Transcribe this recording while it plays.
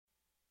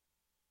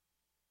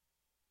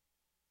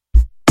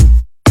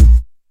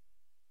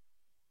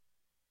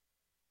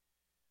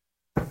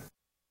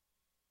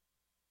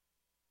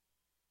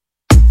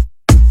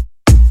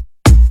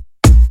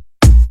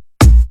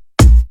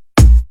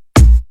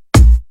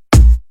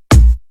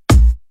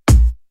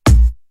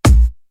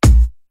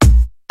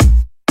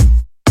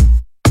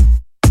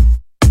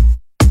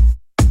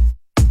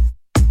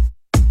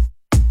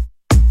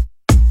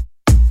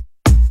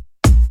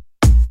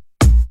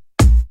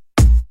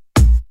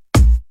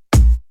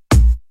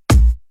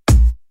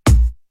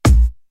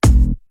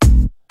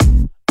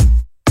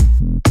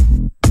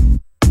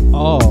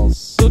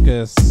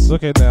this.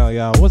 Okay, now,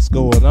 y'all, what's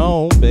going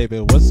on, baby?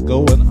 What's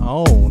going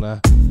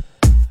on?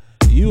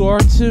 You are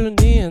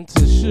tuned in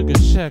to Sugar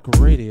Shack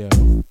Radio.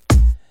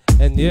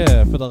 And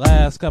yeah, for the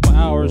last couple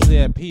hours, we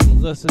had Pete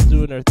and Lissa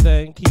doing their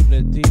thing, keeping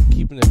it deep,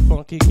 keeping it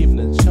funky, keeping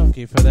it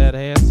chunky for that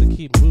ass to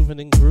keep moving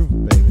and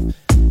grooving, baby.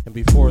 And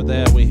before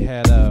that, we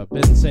had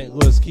Ben St.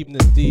 Louis keeping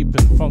it deep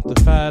and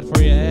funkified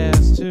for your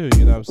ass, too.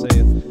 You know what I'm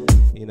saying?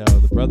 You know,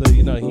 the brother,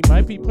 you know, he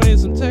might be playing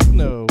some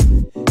techno,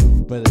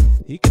 but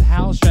he could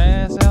house your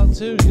ass out,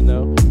 too, you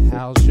know.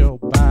 How's your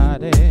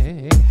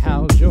body?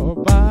 How's your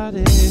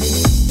body?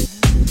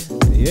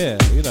 Yeah,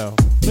 you know.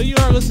 But you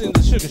are listening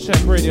to Sugar Shack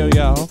Radio,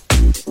 y'all.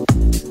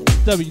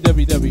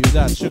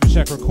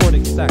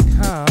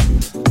 www.sugarshackrecordings.com.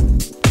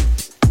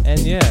 And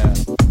yeah,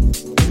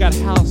 we got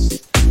a house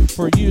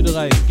for you to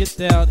like get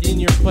down in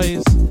your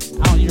place,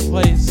 out your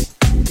place,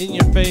 in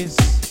your face,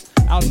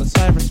 out in the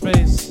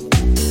cyberspace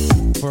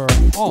for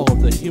all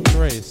of the human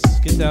race.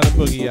 Get down and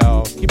boogie,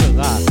 y'all. Keep it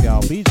locked,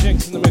 y'all.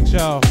 B.Jinx in the mix,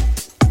 y'all.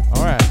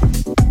 Alright.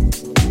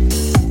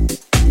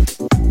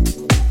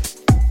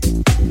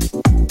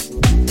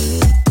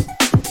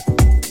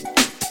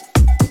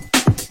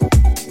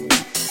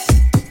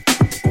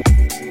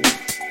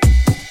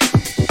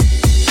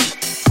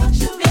 Put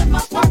you in my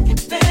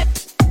pocket, babe.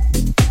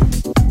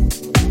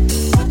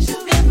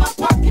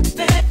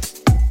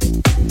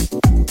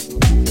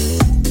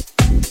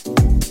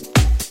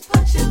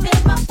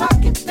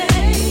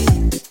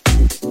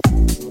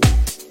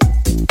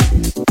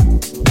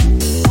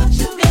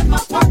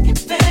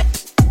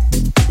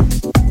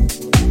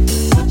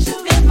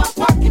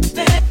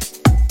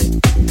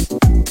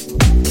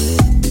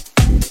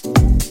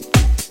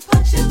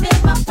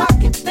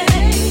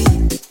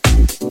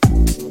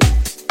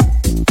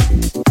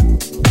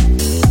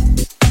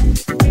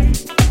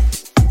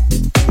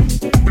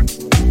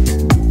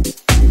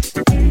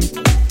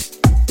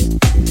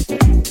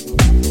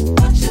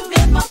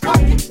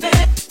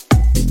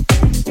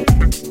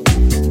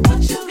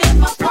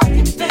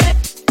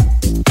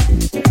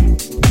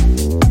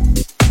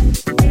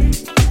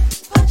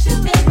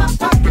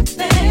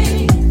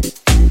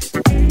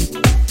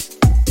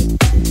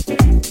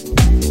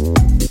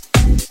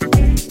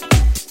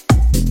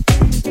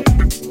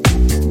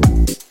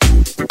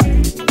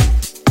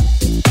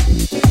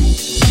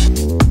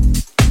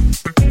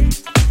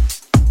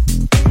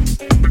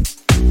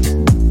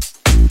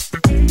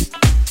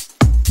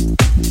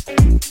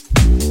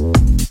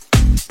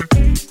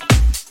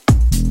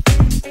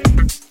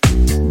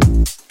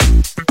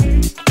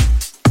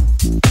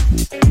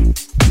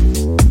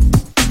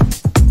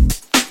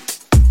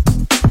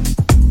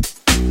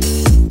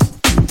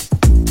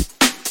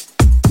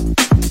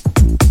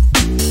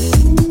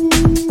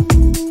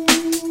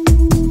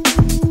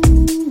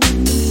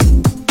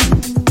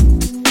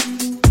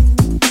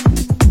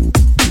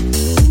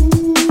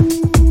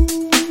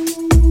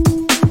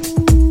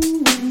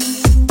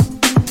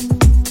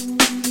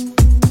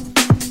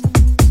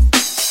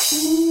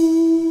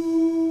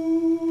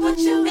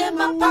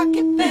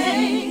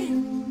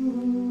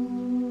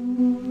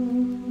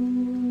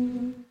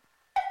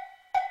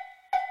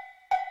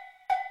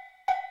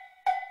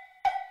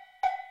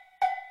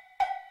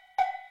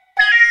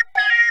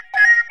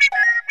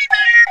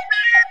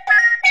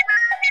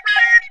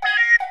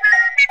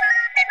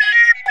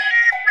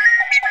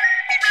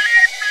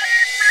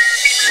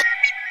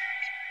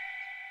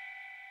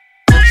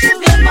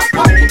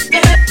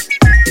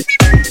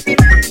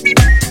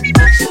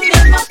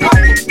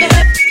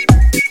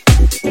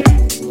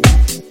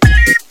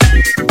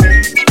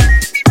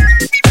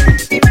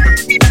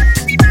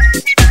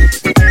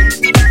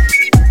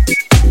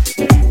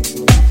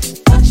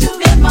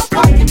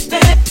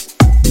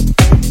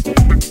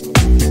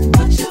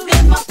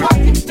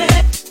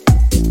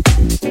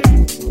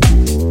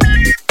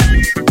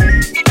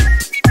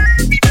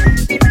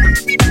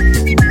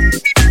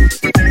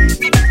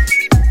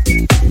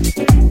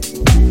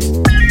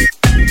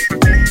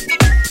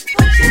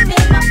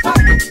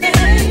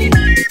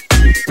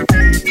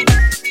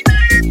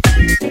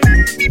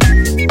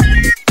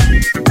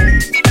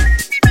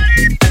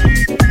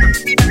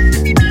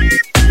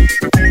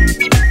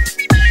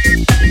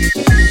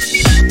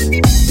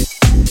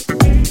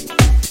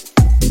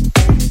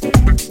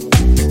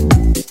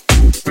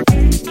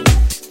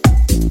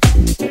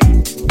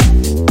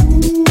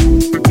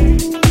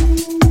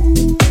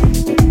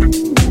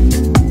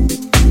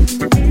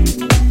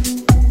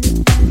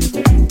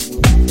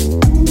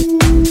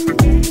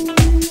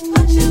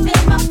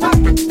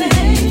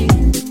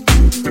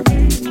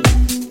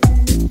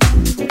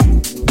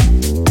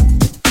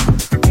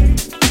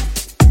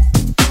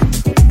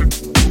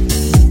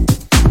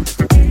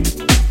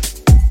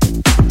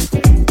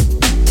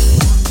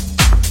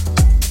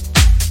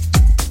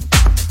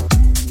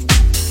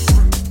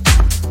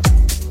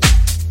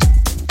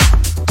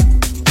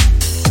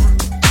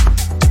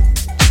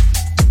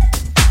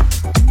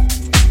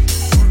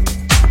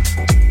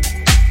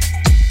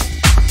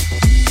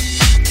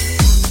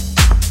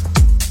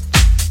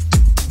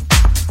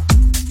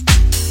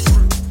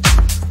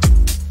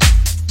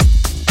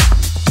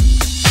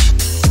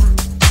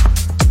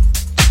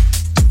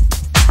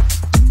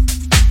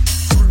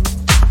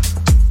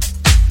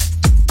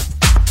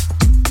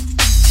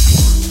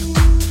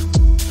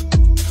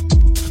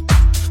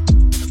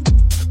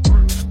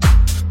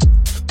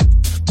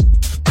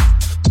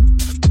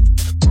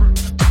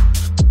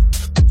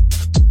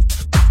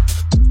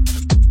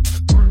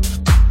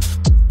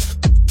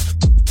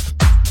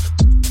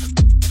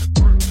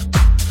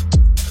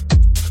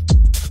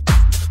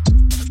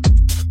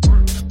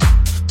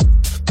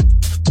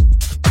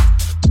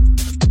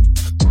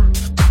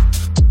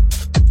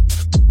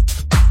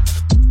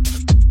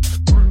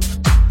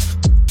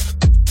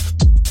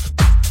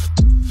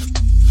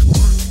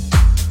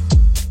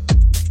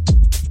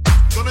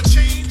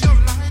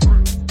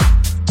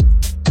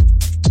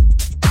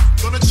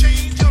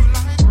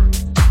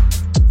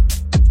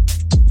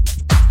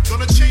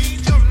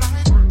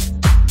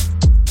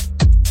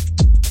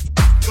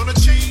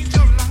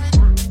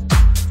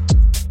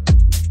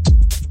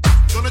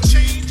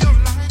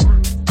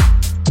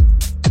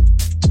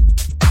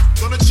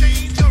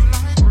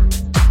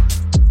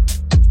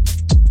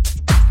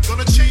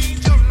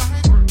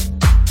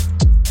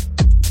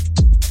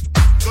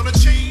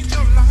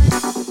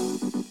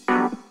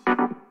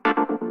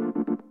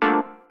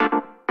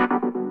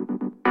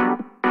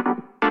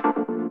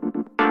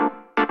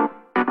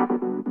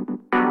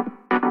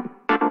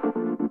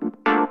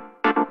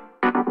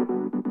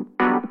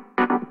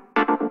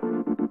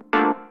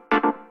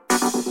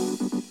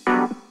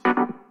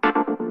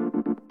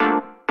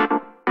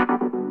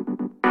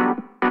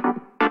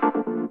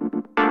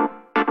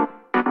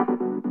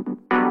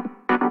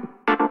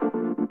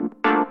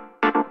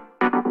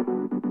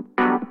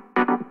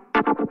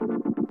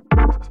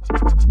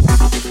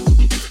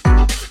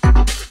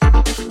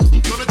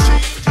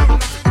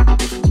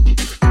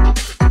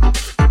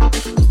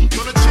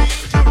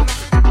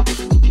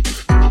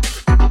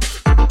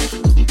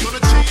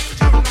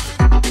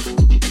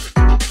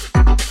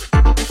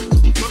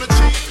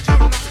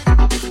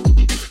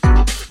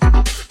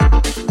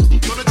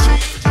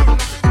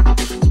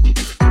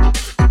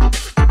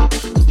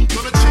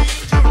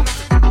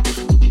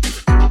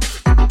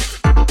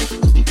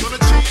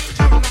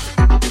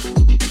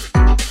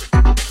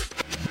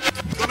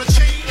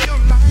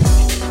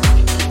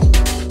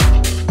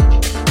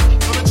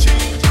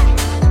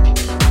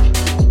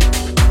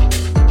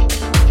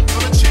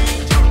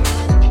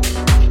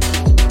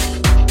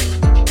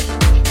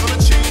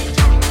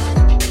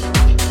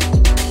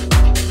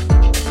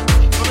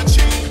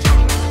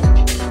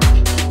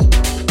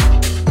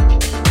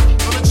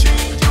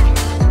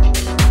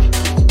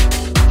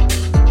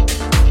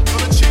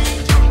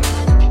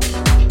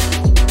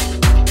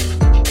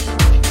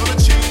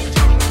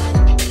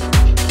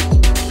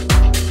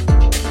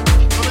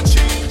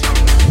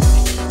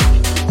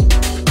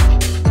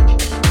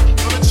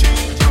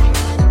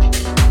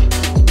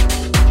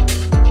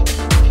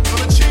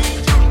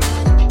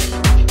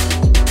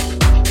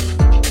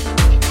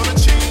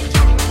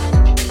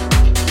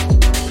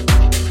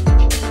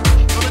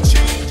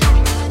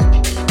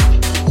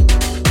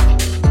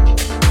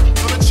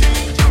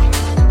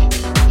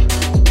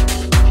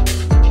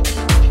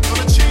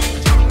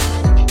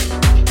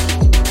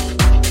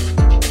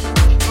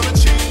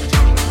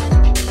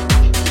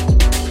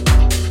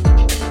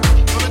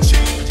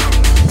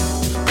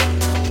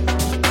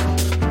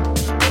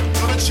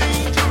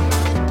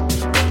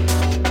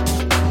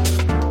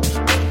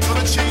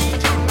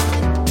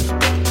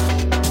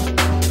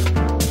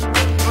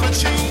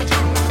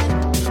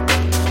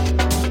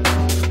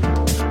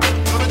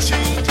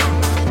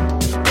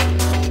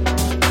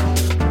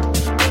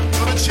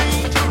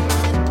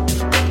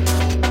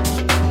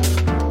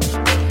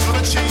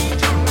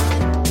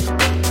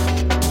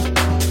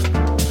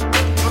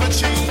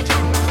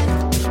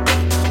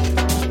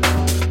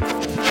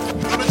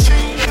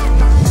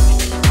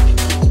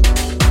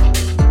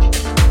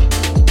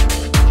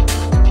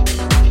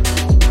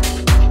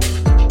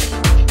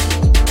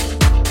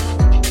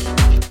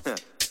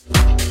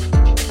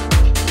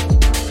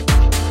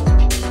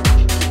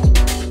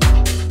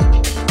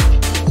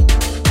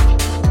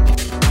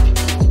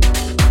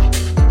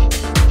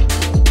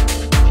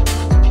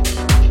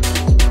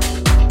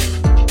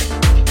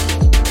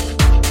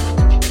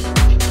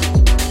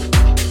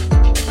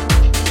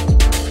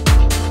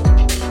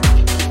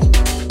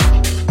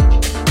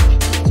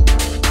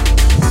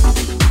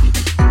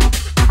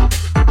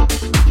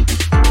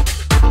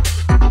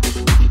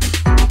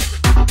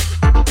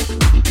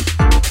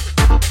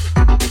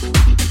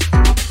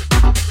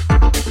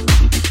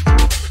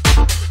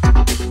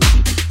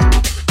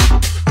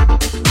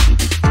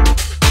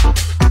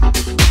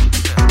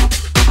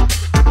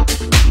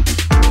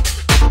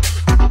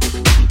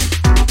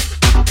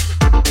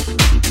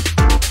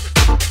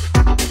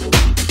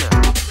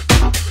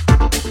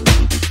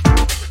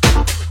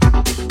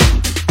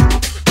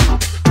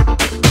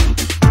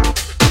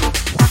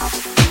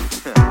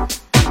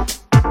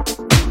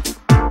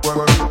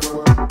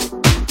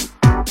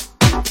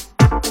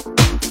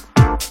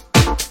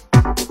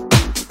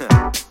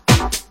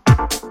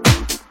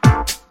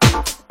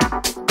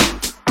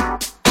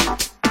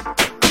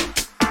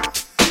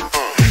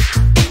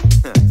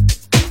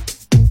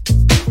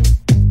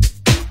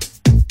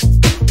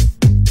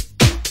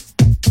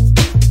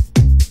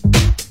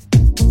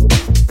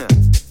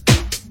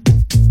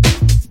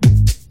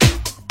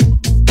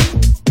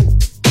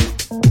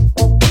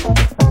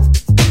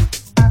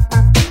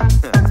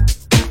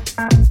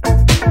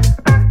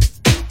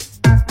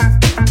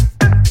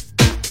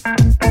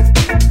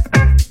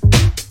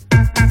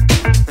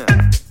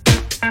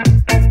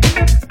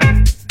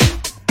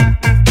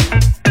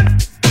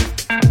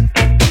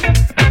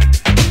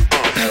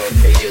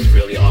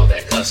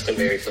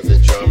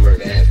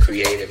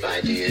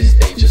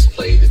 they just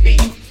play the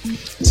beat.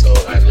 So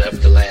I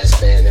left the last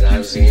band that I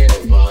was in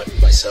and bought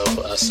myself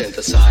a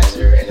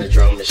synthesizer and a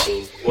drum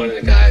machine. One of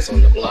the guys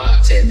on the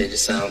block said they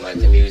just sound like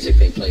the music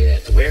they played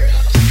at the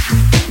warehouse.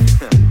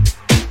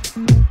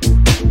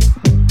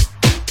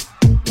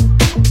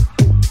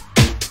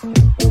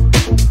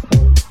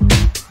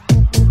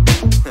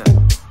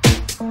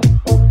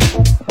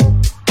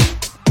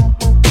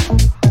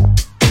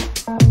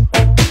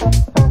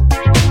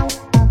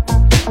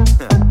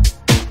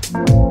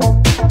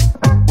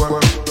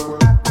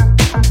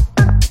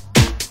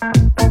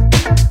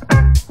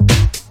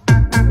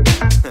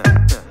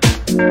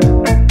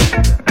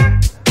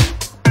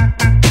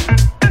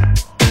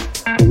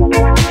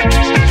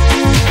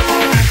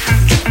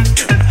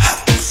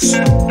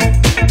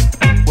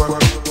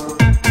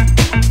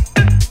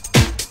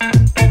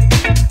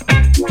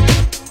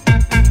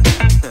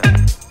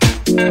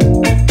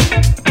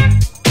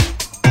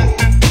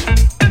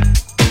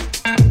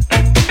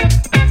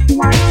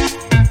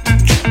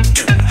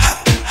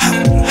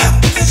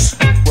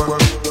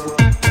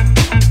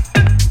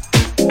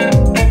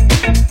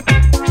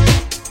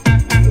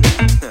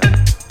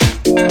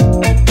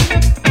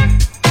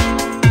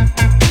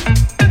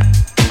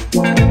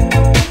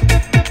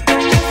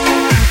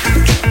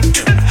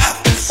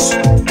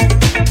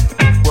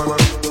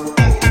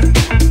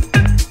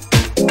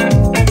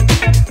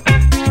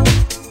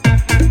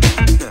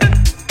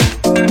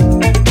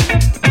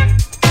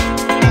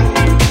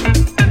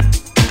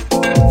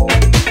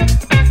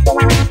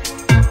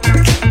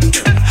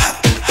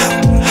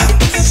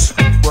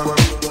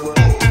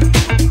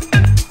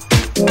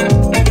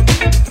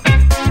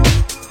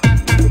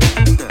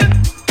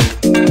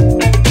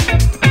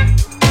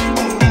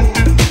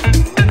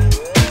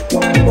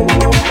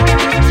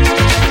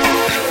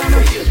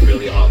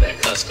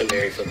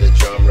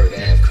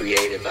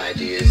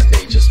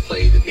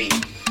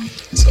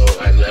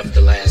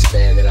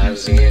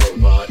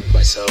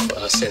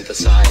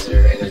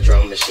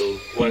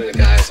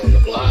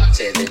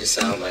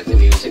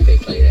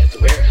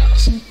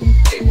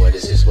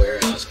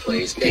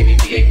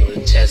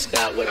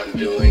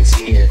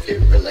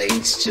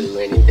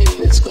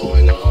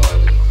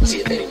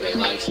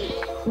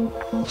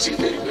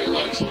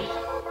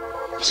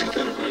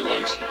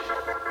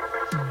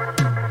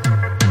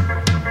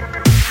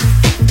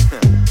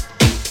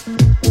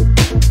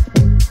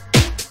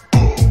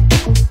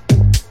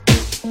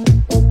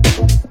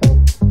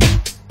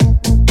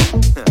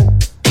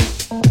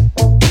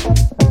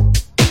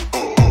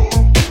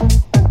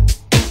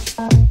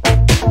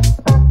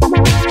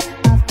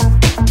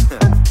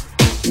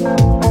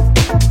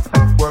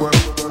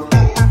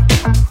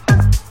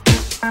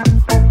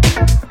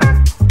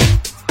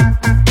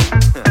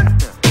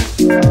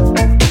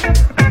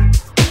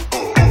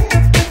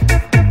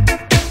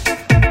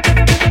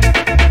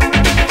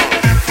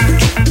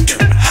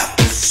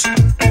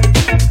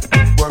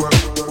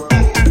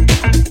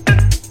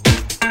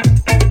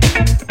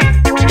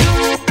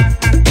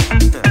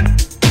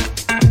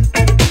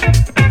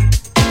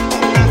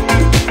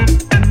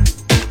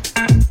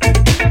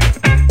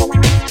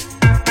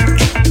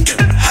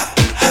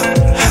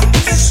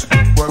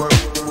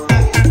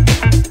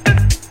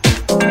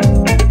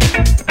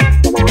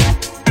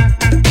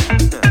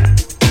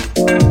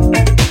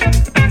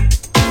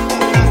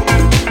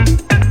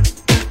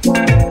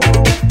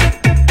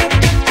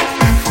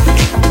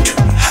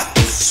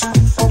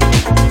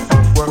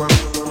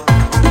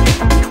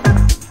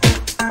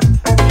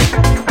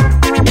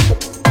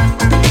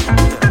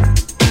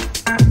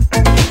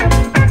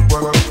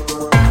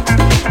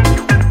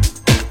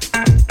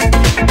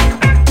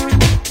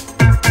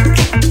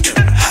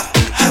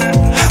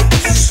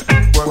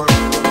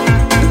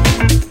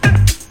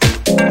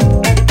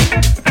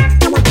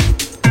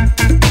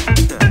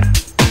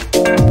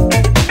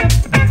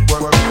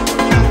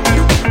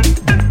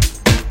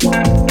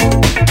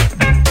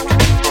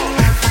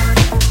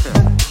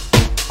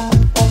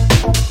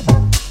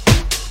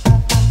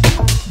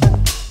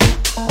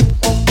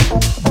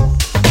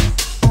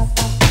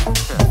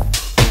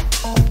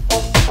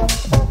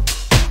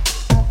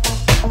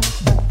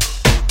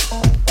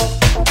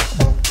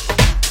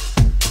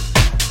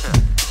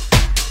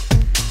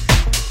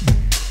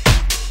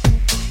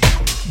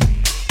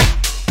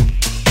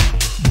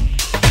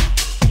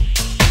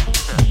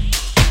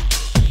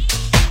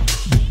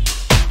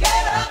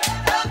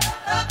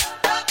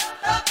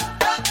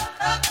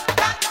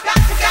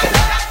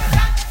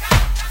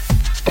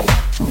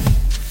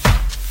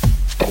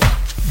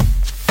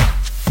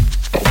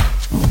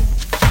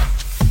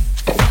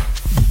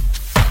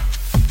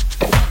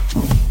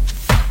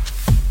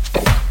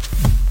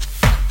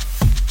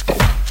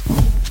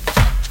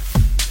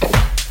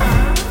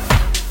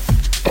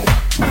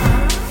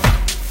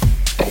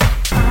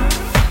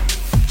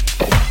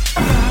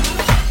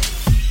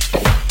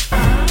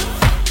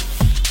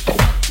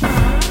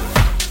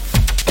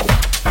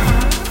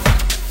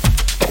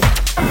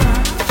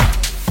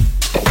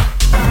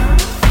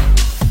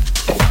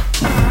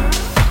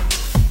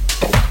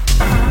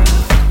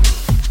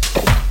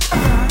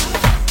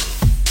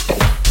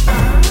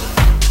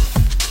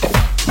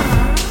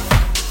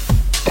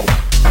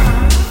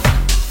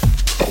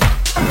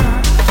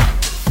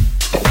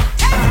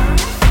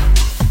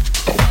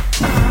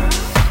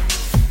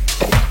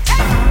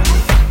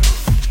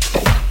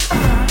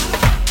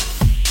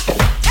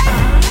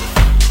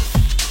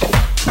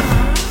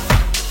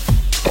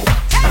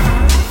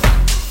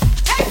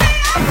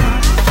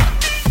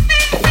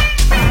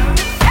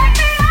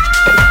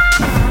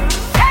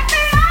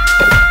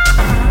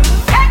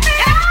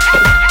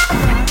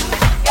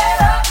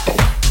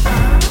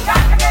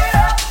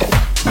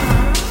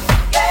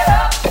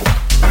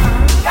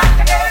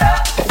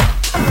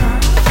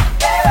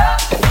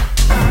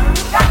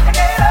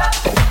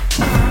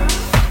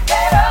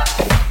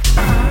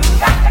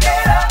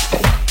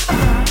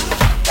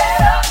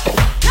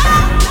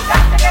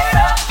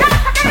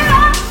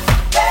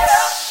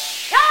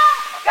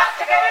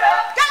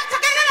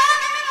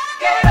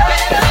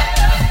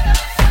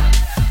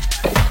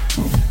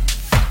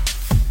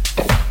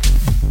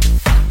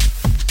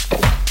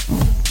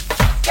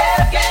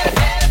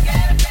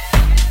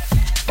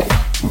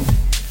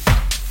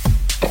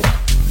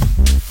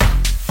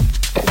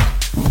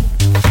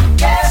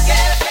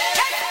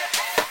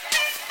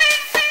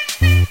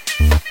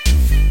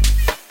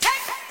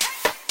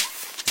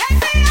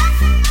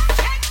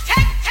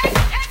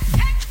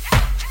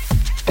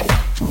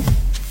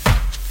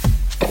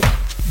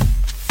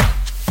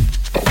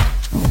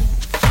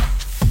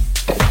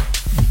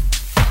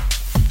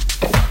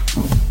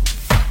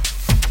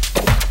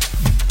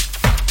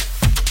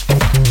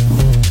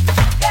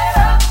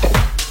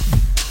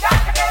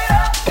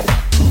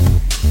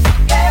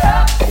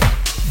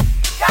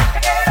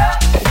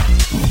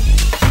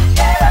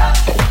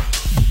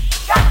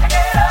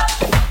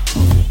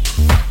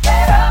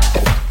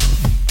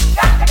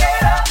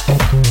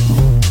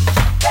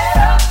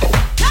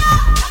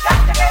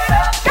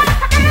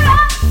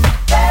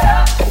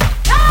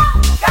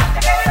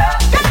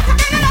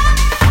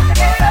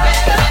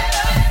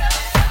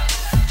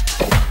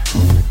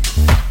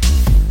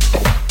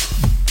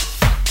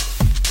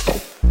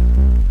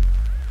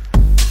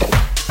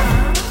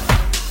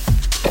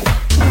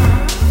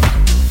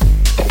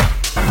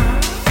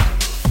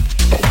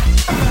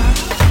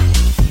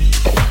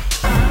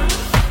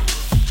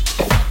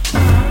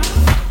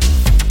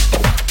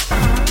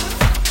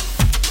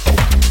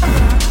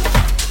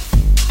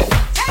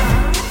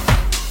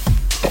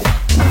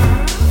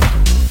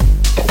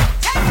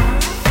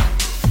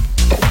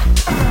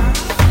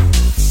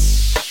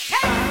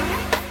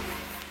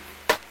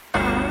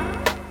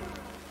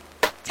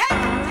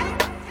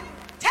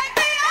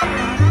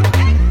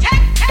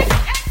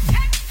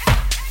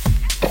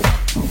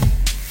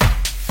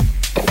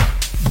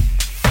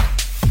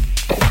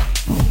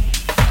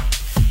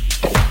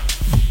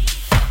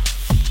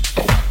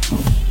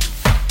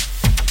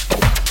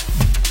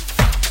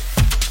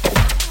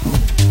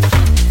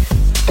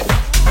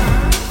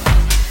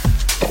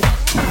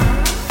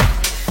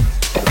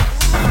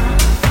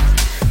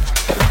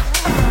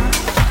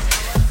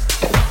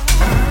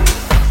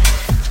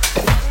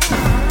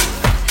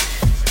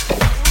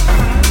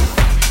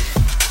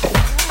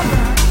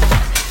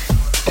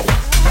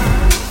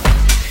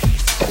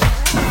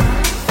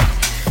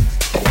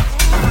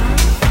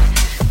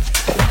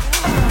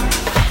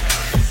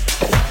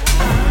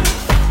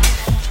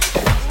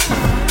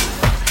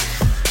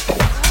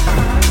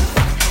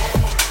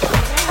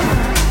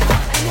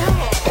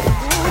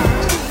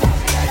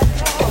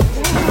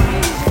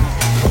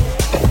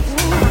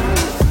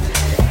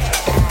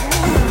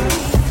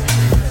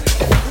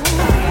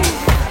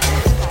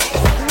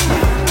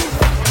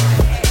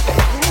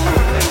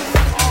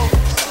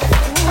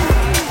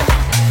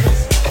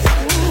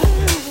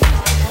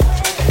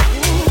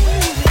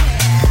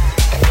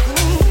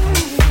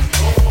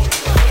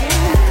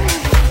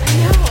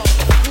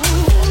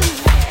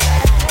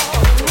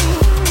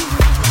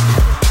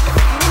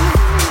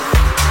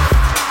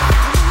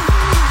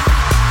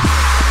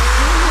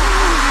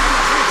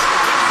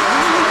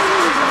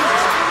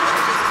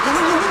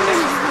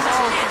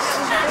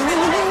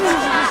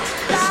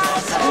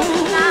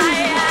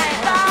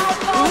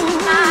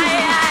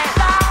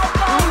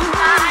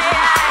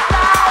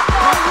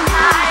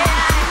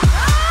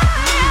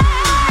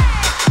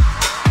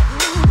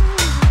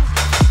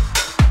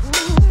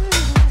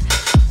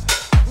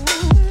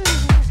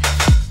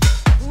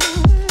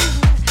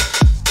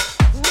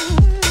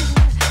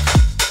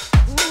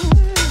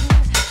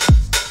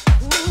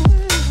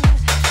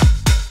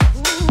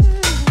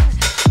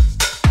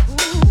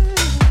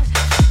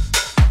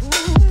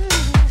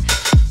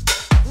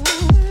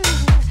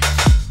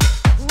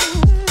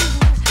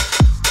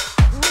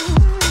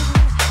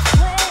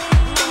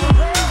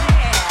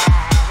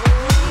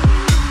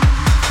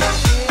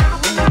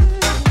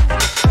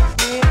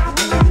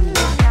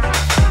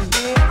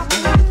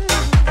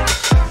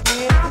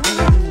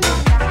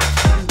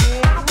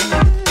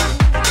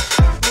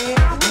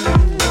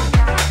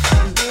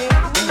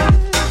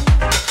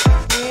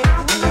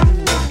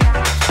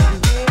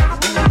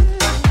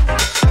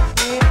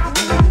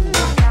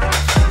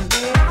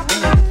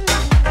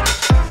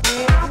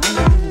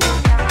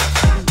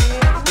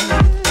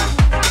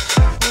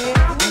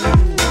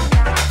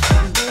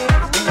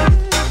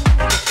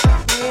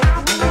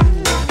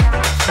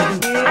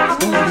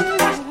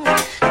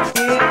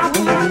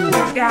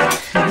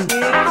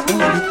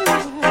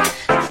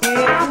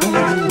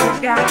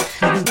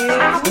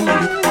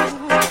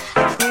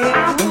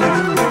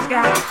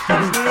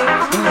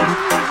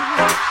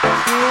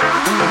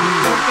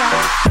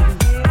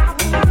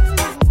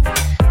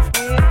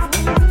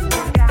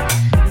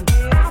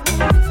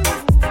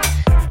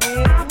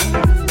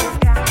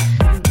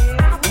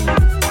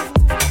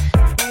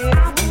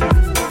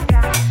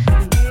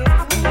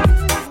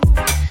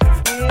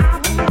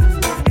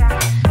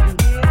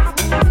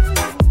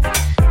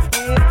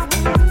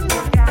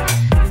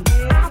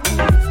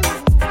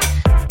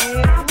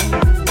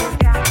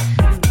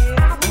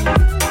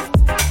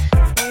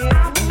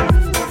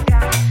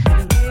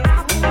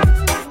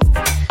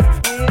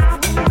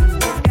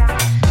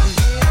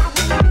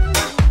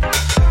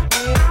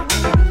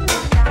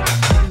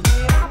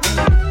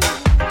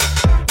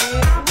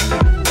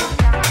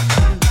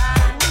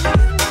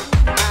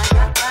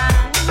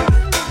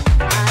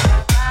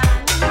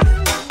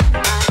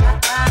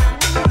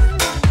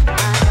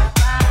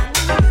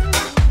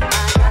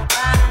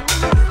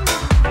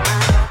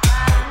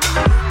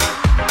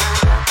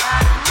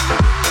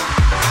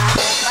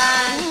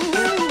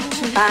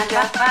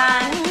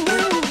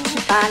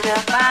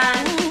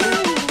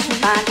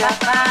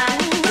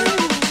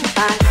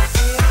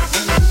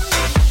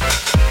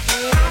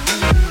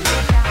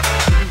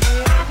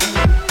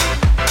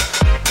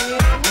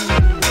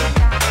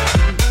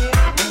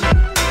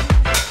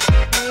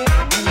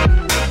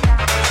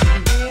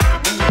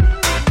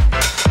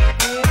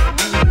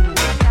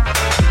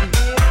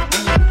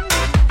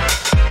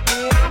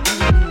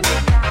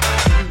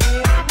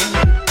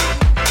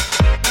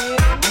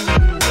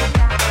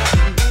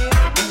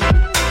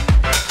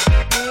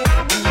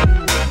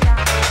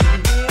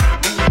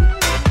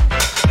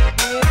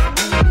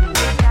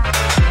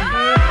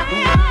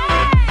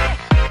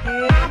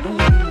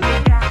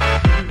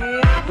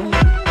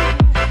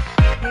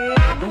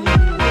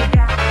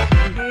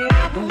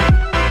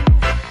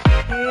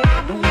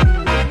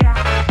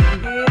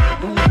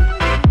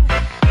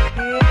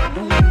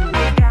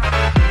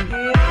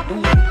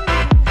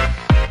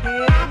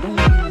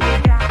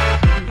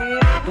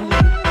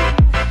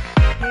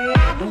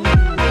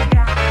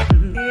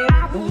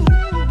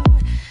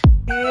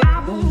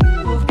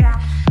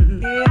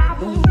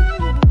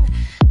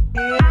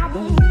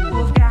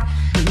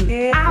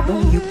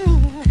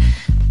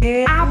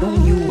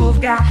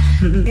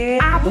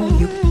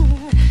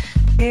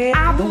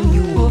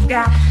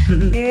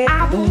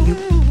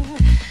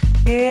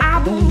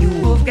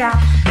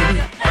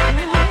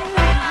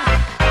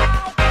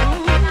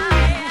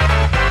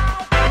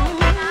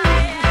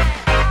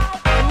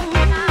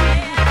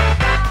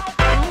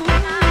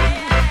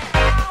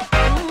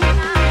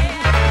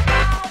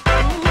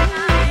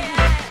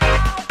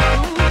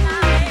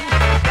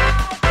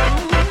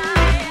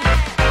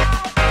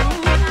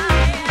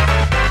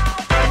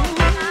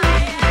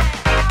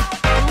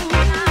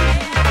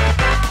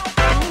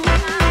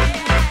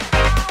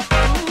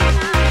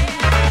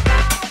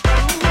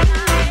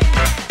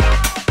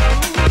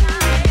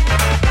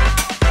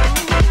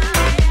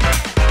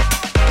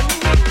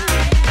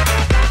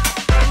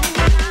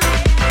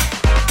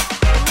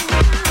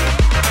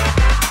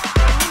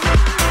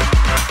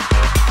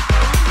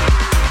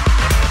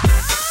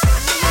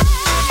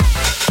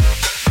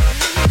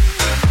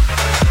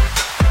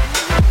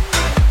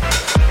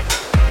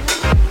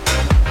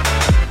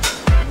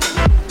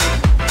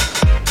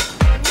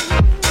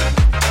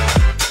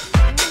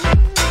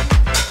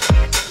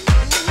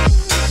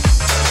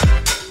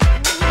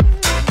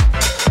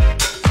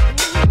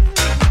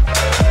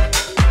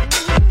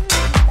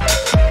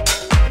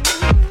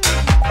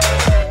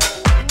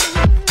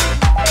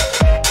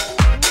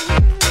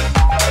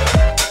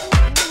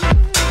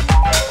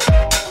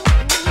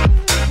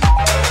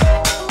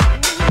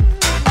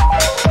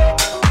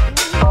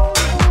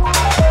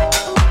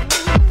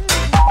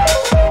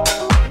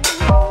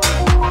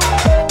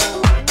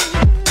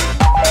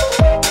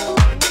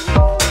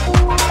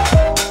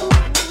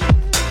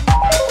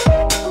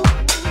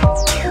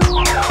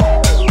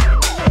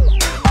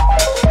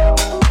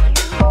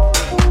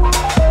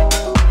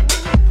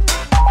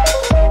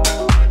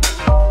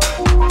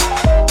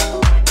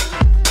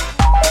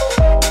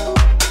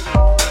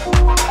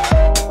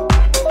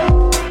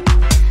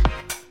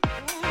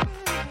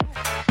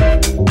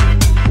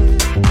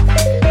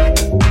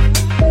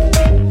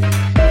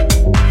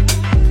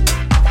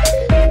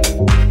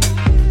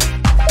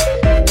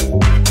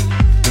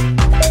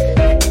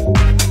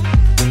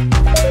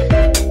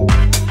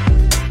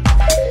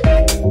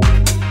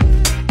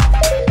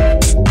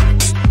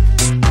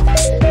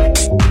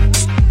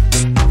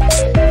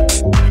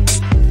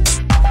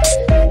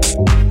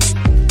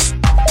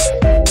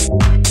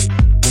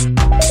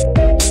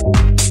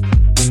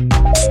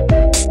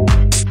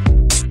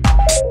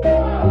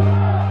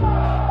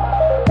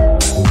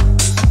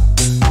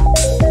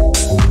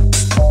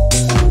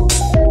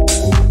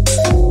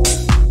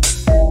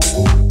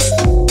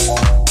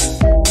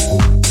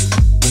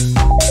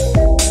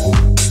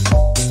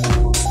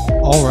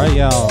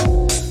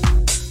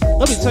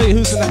 tell you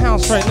who's in the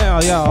house right now,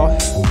 y'all.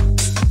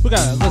 We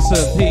got Alyssa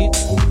and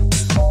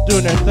Pete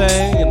doing their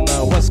thing in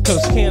West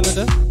Coast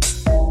Canada.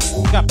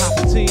 got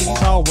Papa T,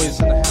 he's always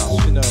in the house,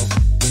 you know.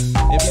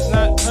 If he's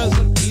not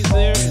present, he's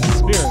there in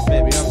spirit,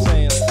 baby, you know what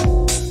I'm saying?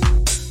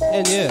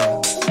 And yeah,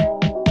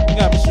 we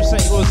got Mr.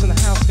 St. Louis in the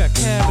house, got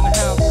Cab in the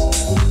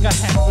house, got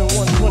Hackman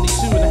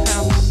 122 in the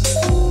house.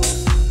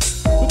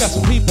 We got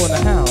some people in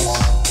the house.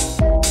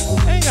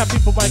 And you got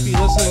people might be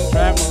listening,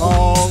 driving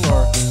along,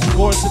 or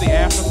going to the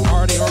after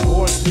party, or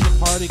going to the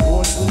party,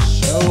 going to the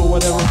show,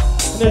 whatever.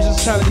 And they're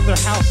just trying to get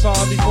their house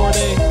on before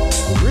they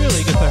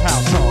really get their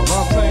house on, you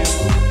know what I'm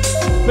saying?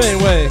 But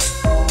anyway,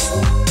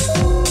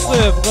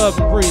 live, love,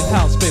 and breathe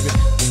house, baby.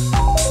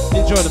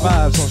 Enjoy the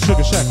vibes on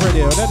Sugar Shack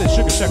Radio. That is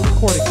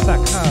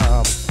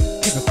SugarShackRecordings.com.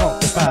 Keep it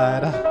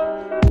funkified.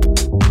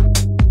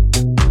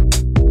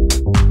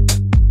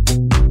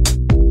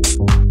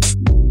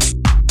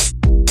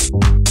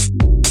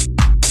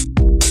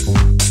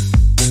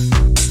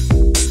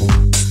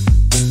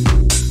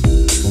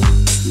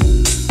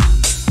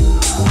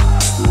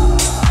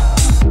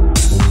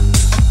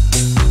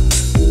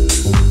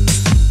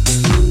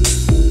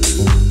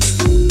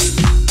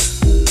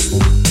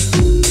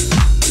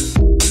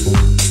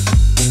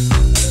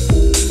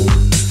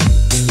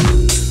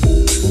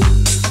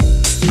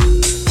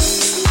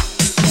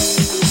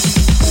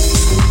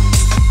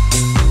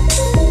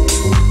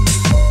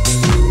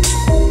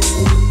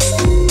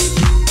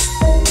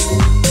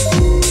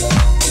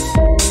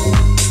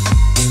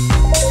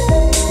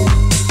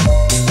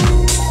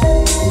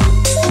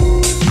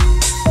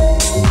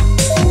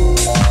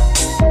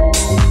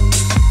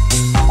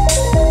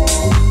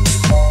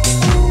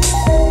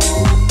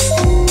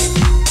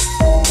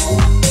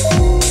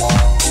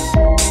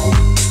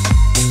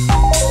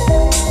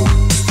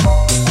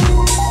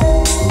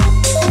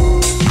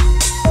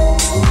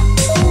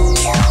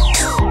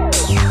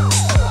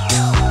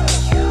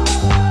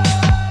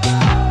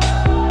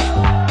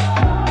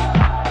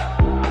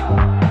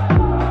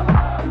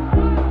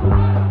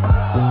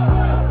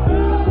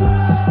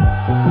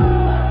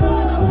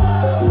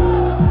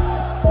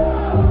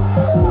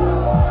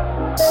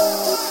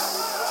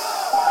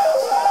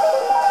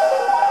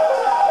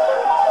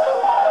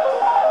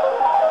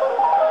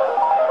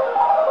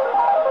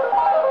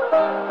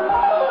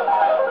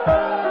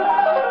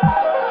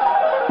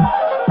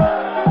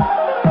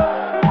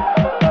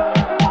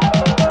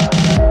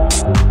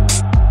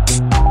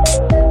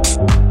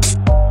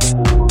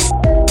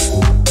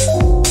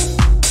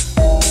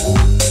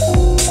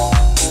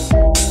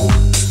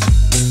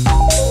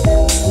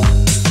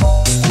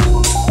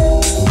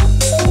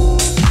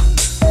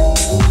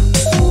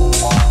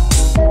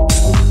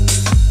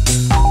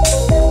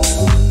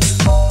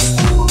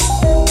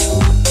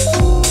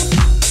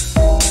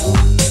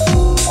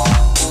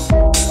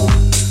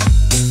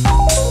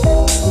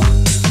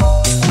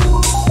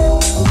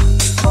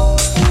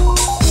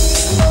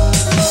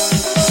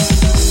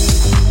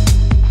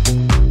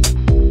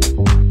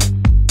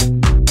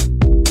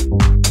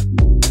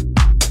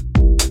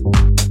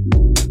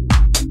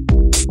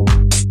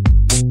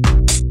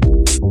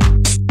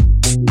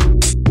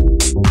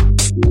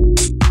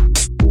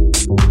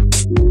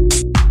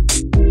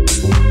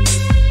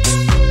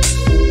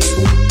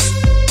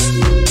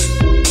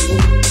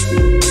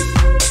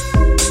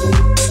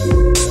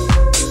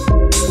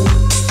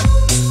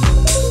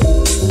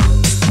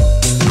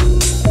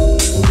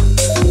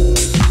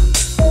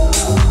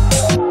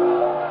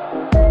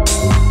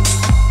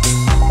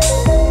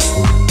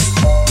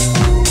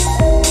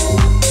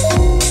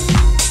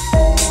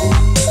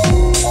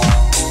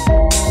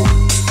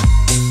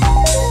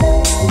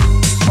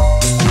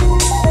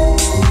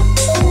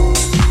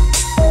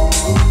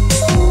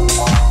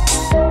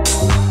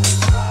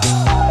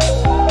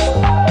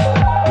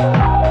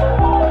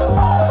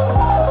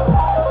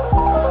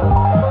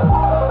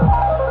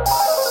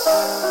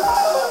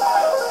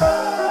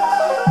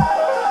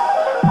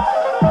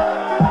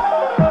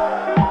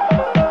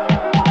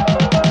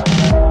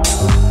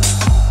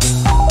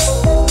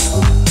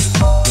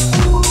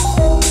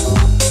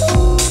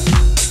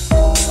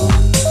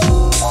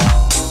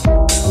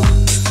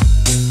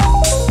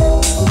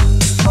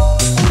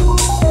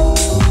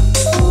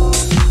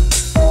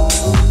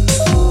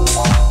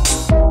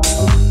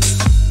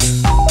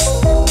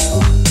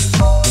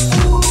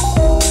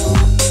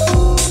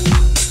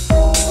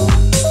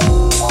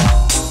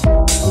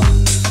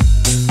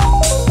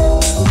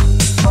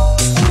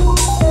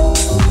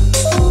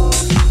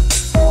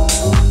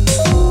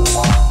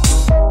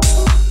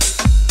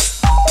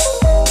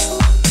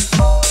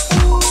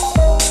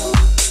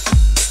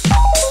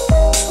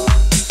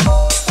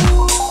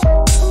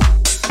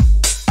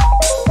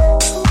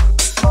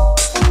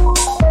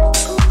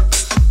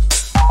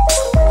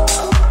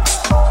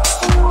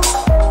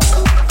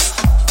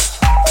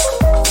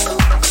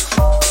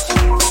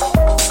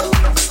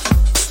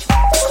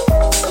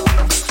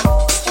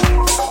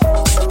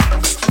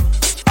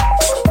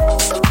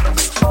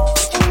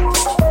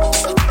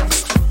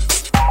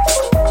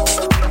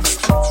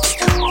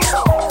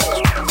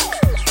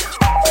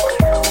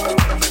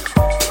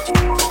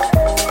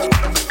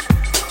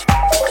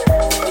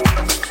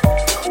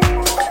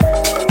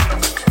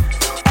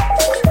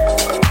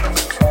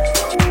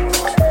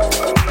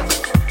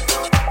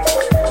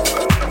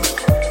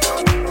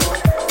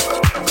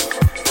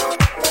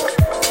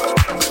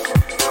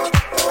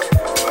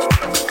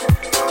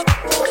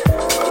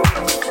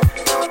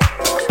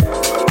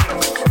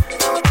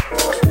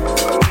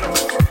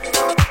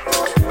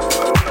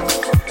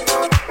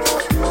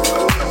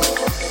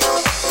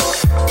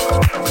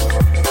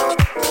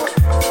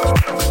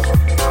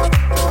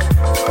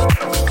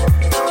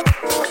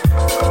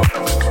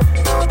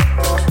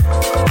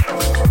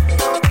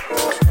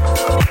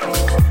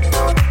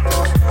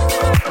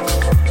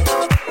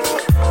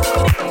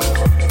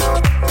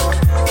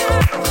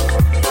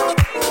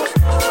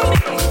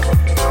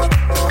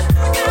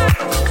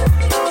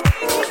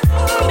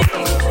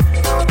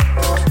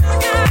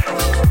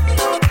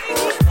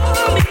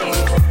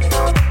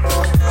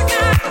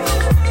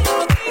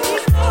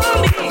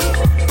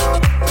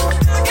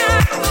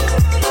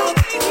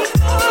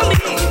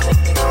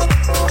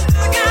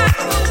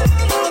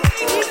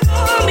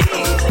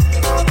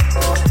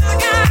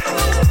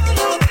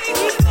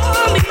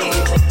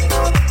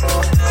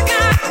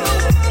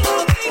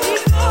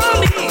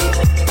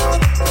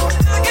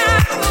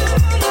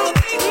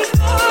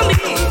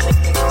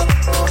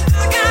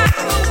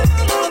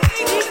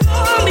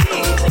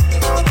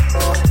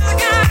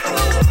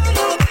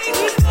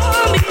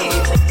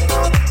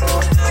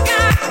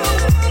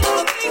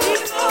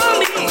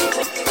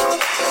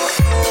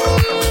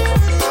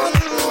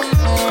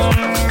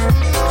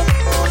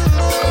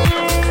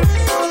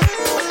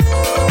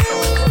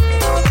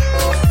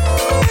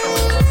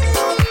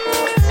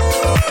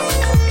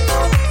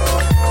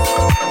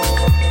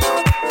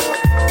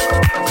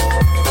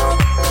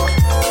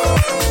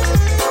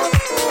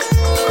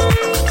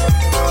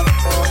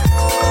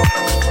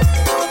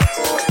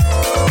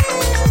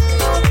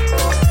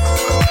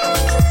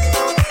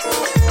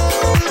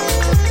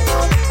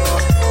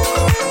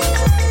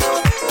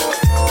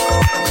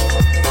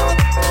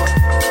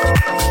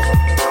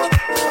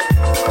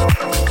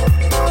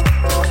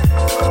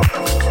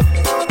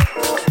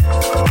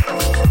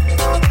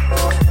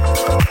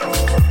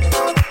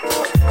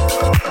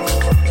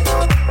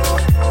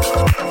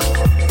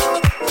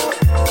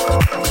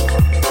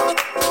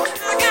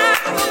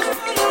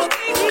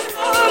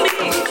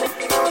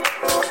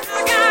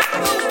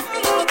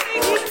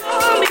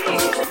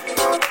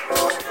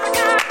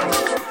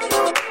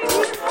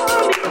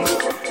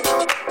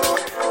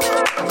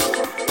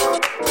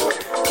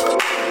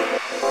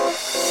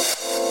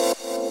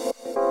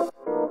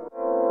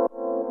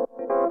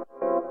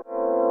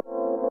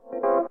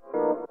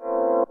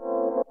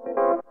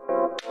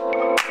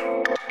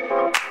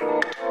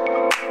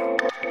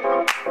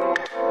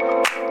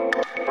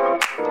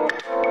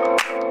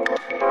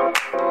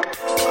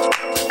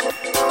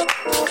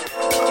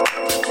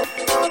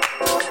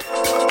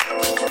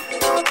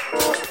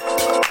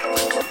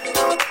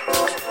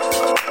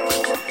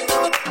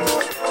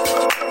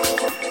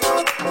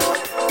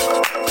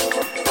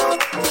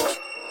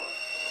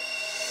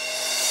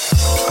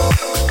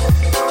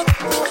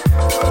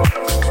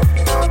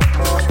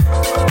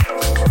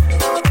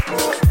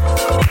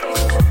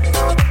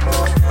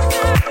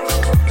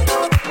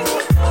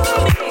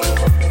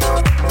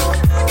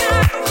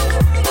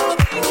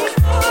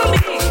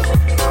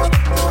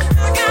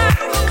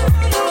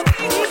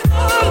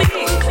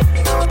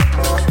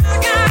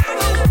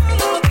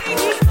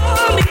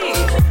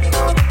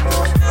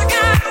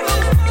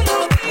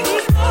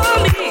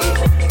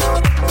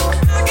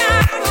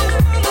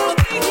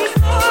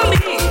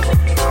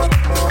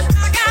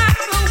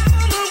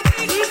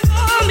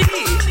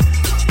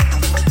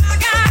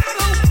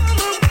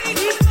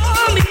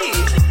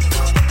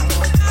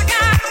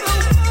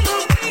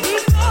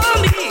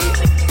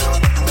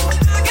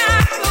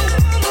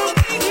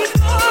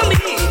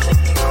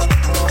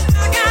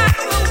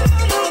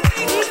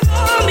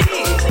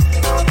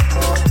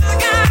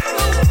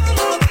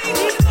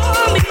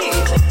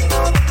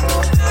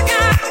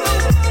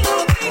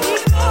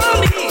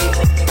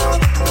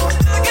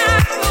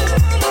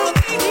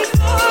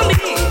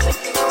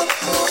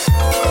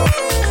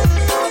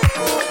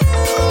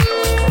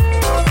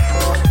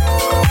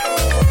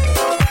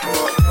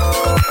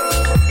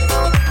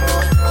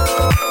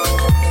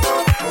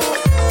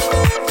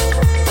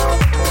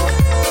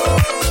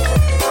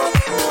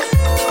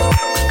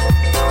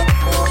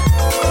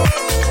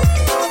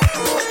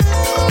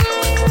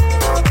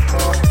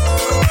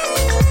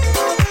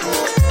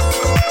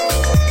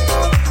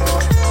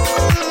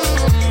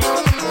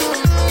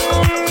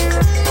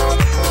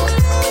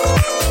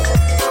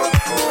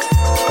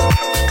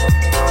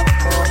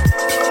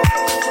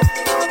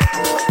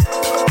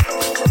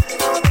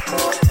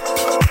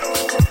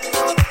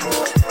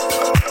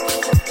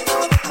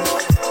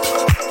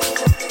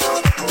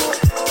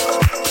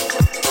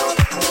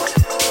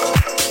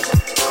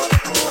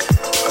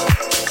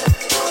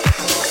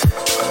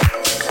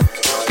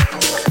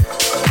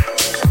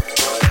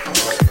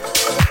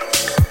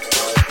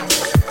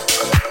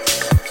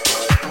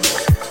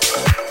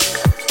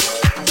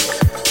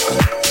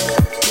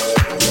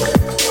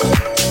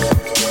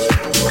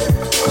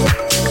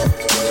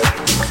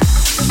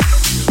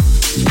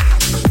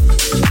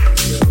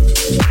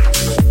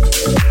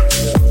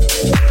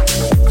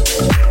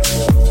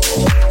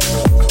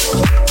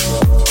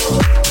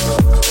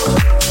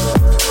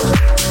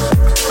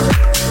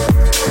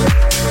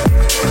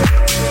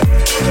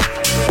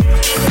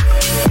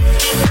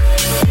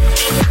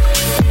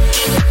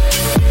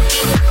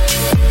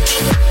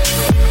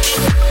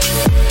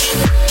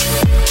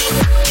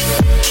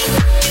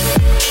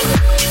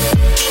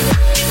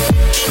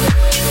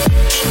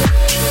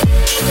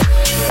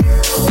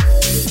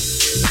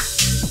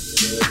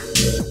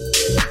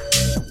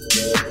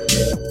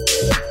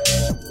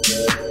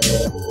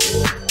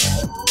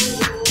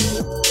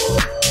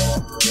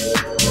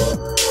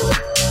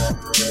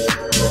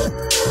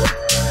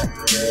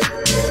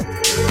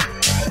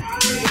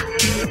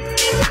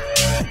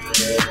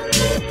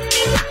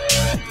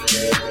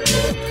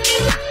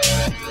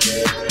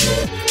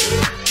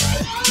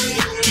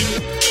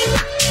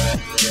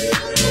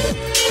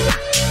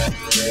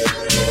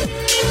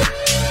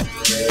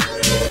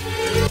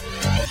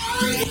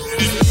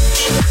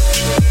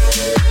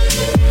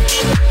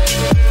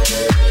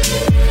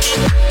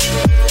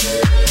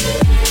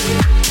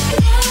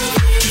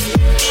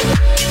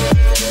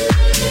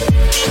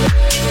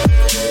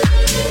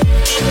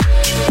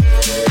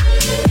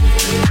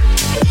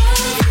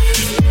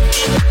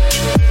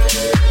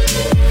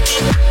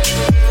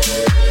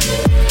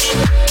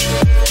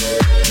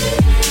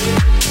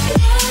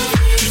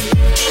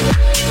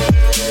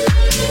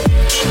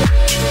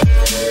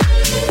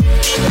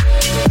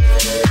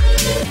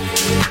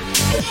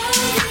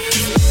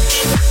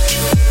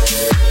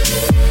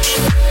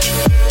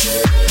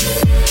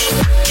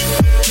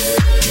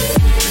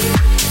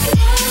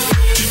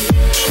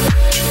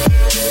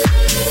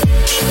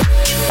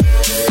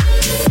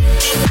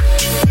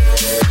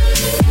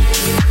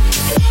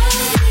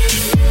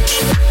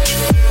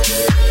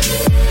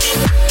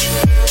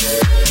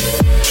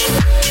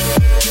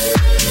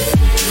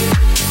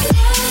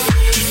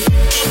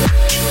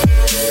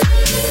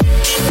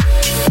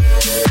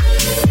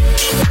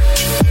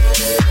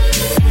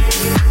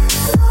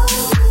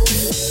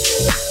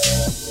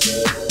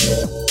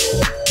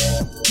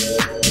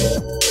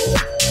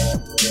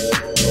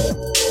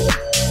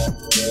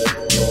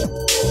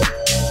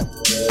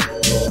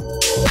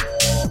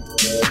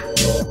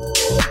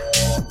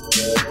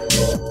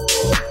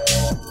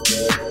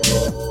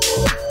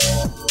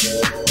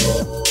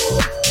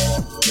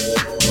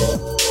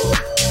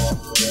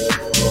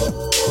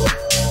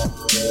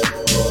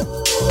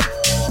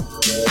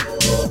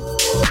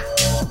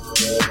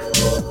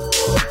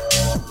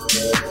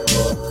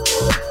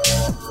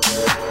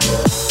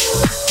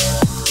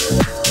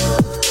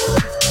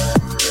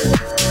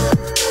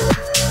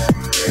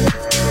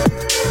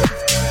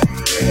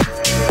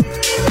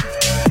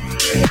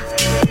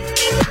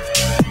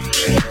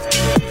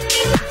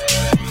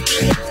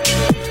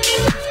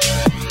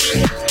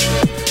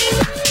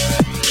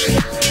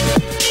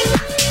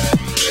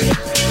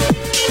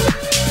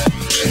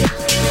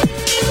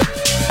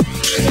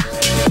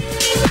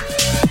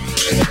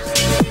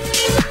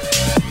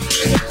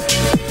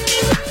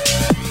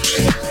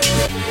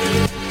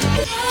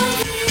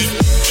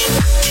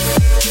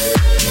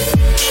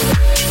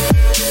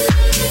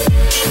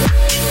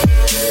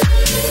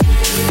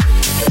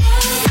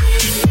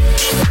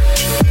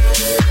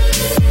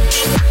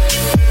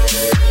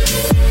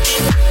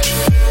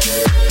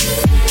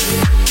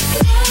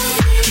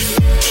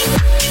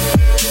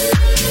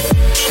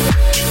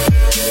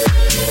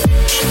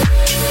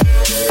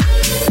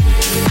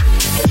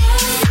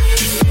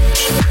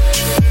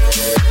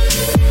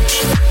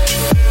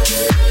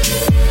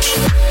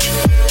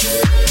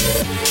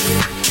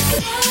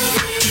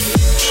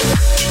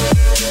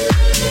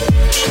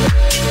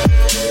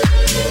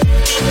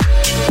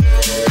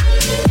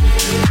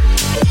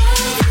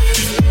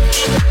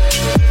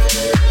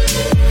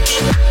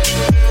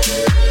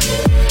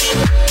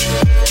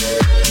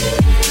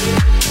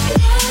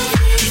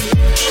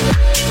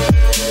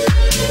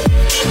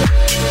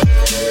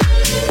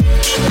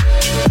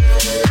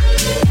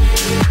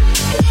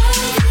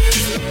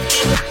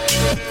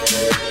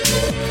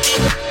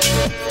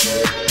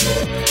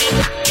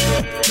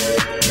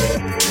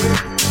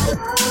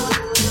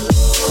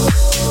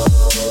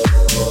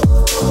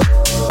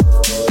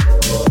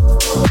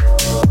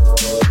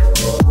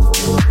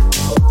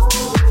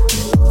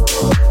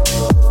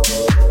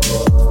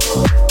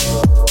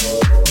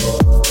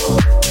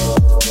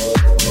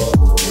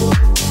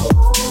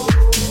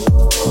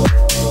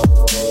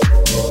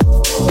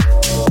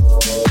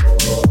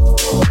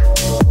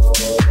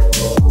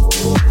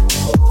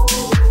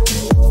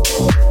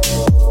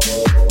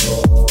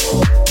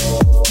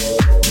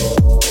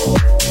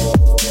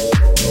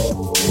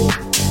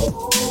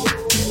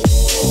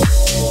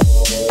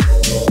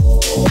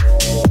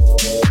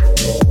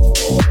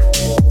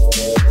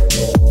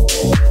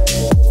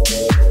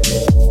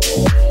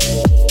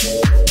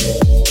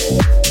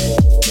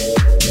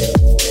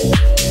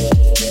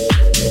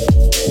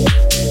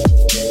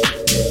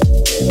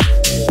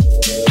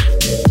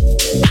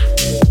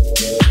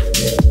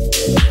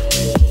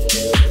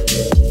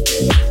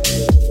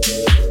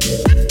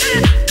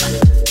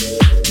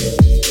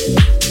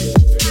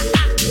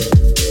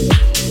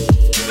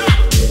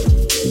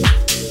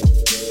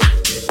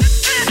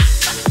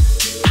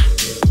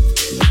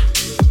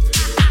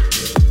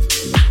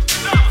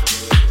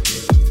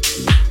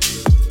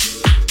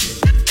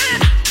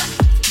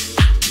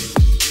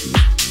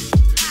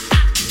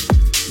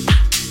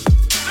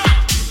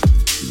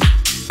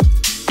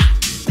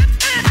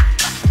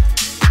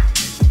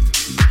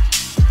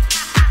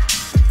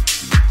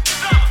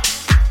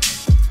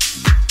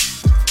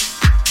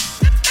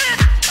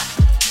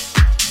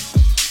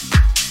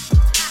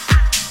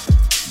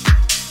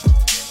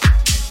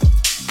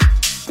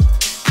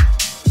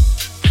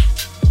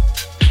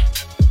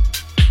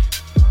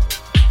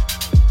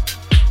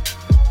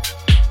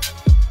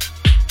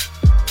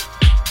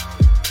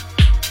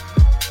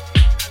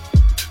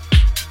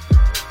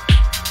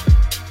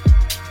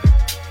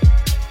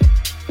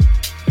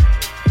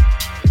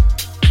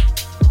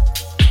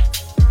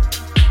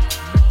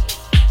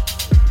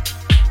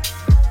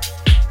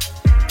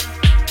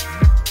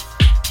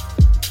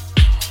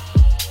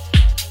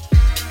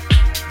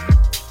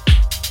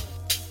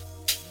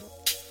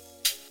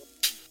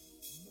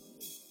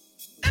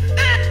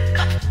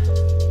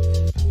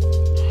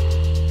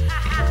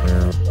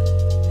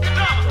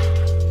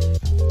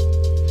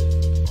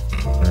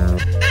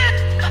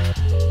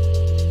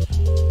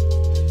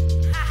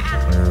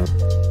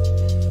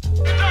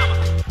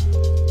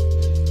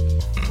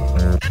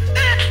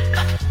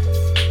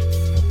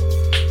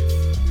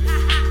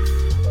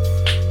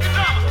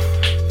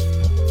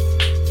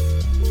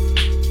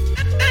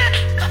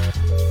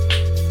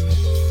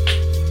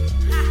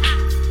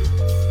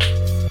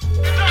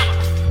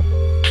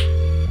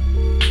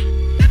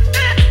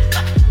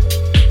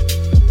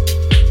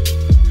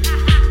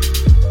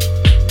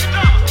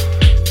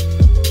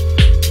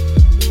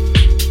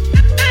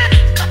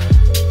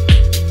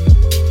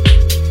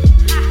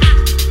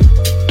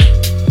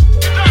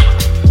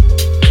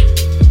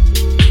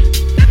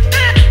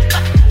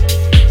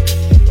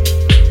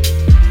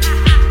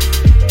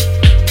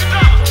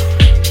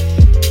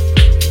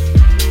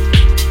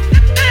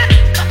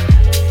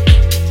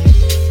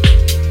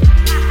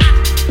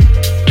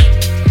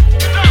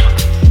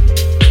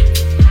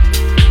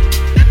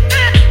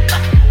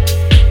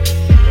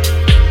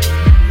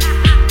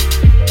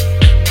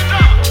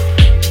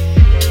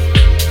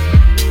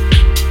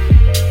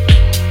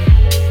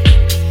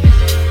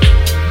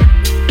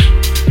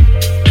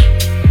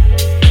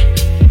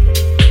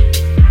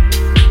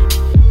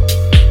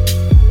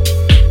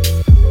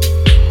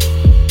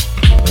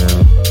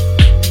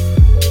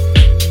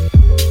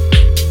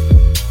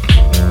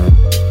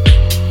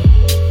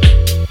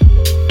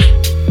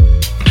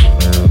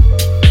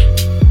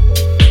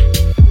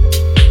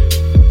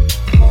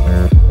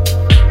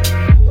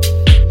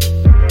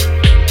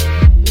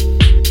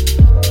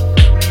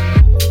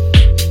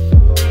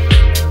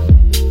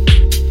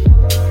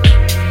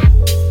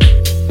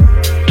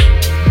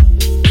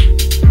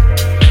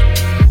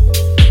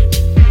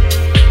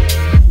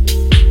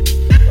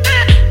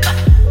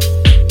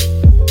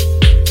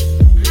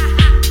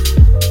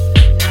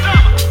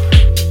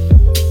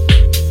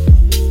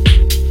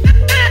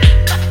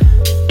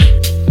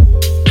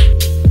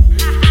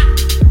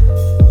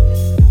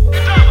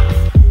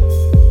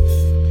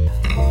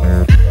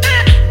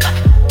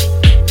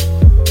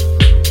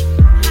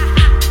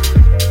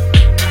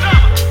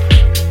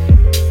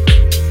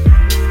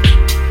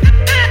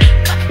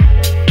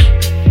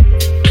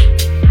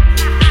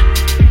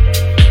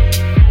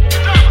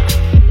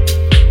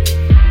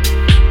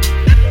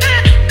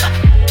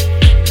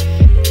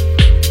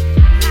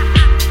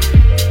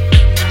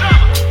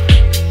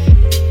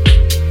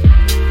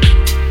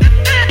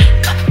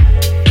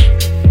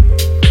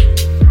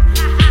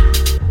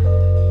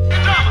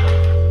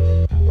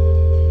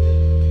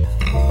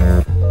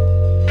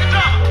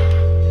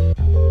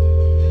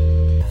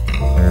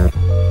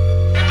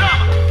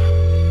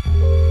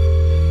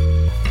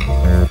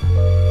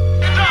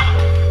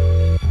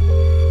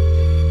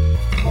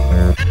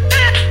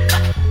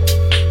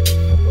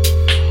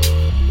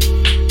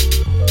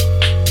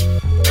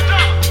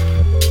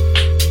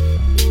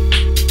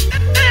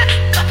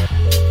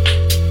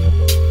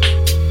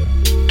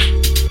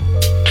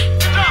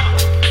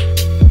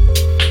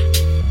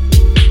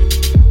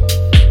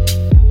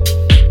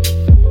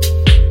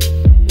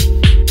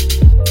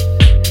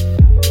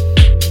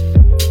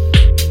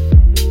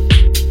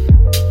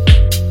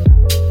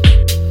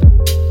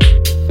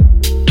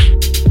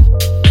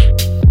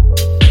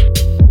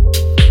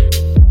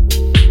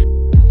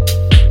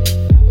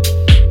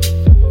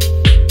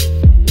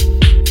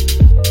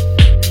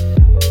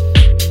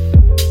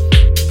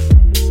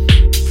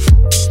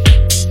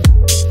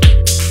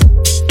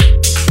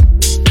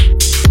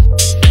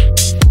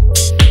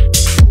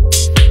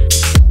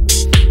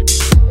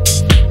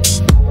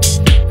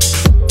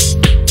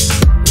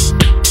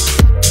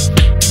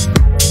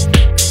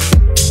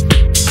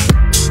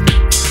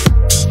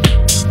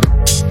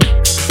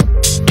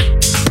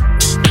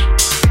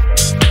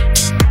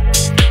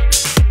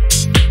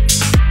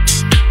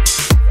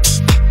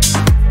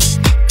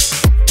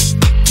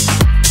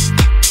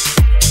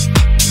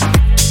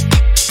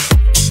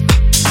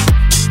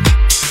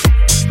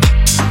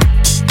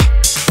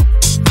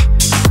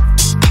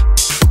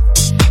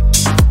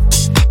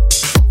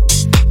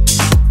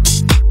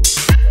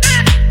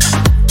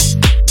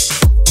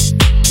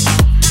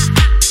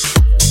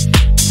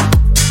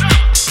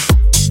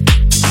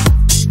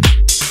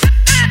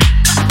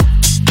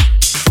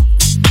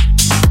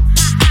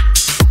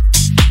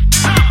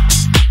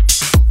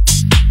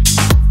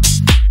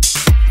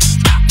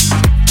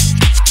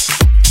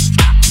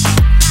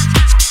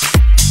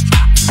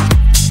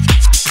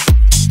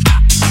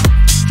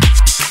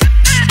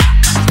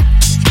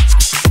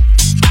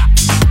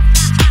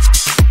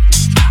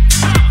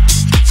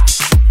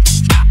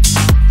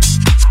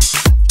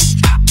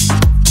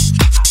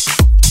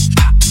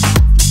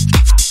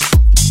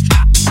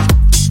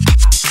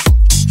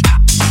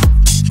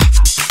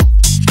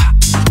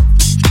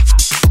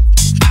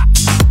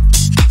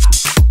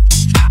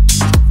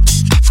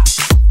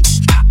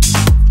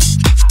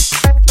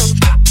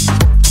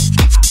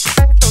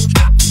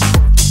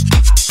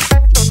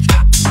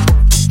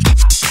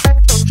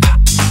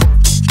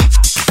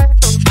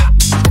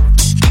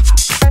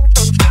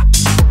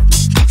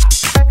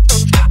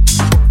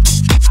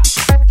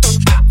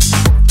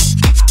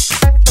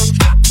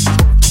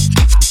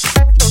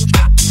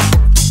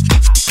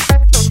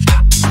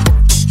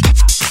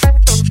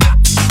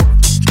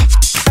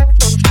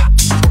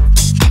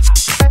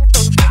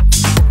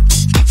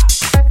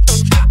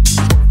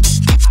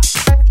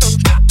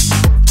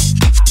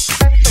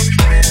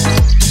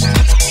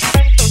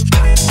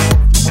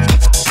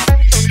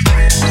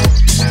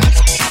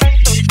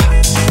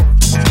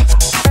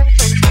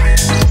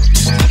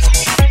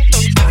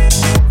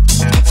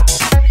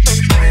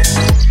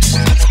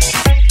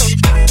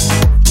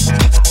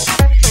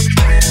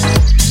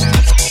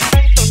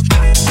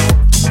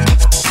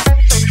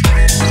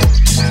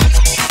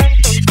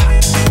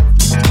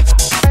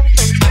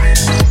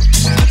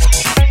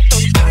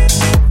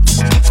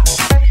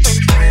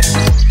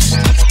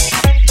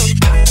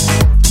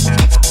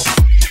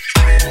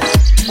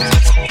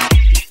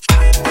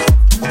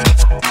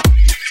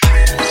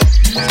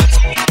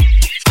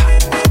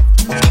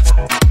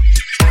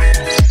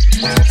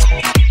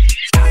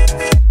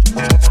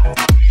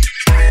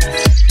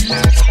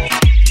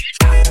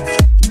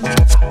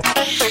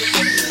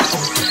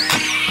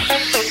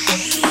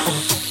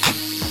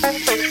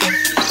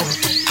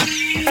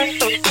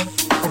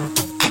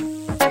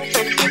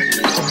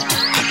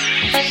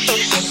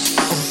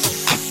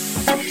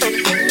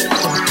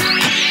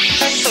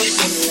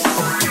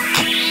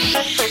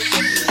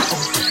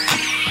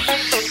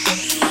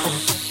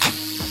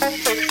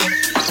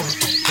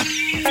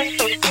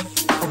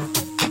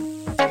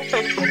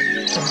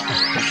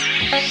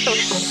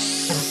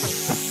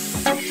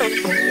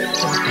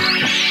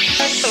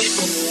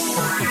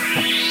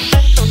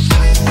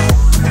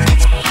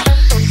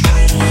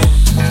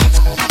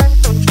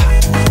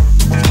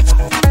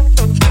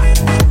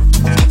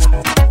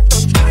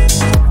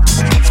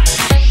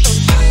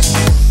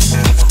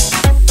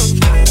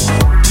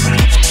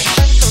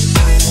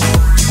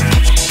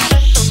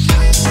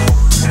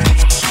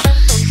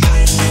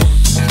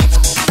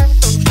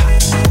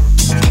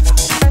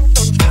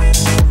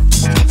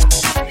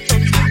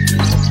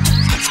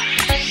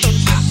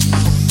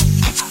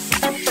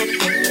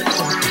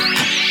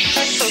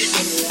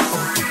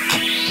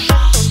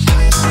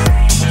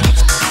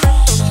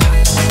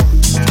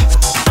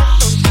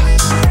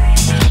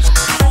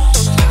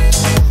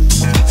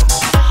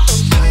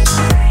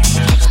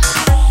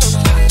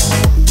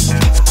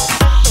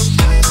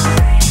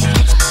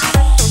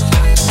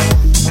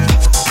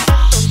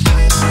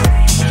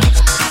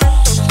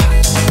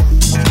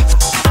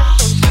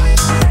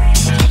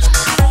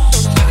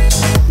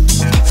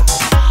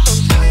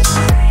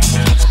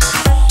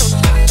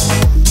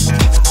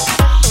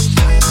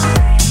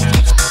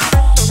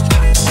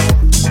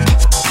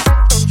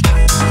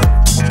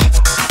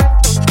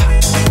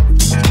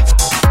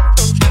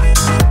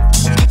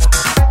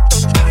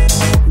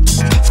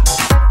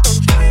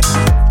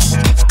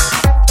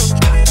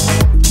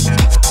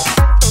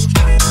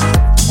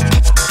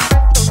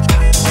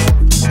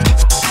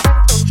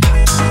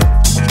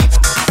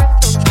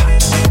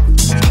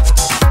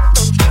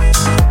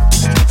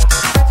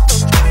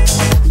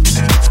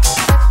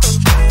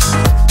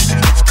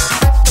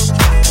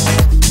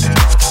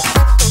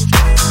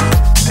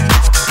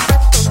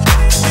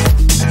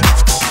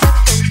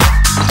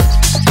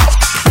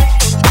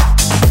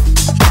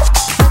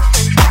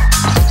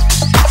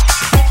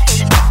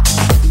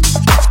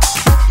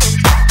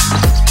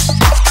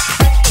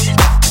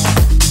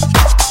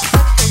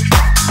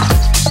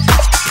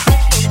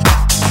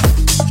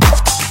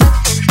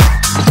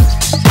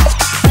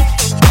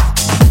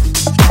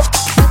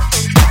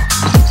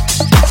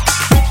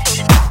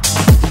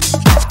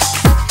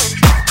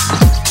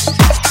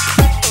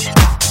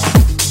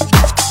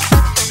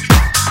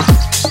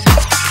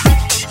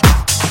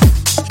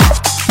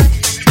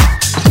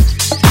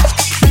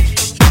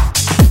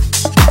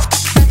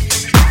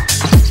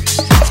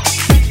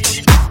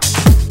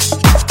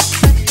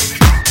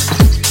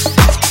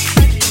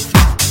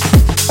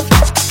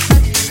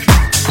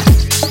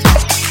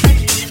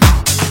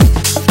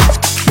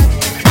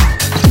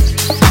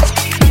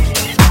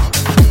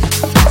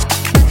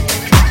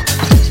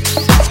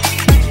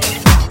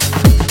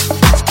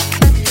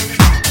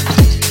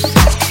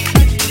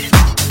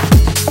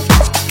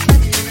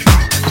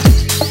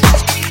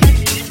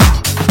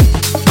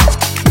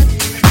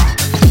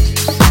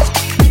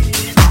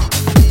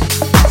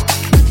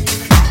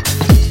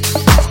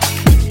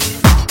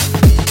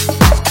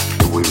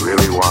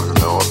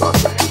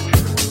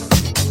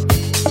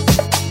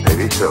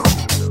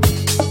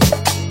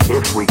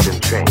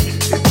 change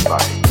it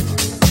by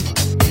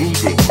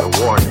heeding the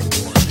warnings.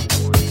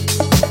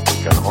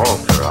 We can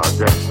alter our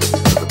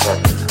destiny for the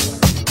better.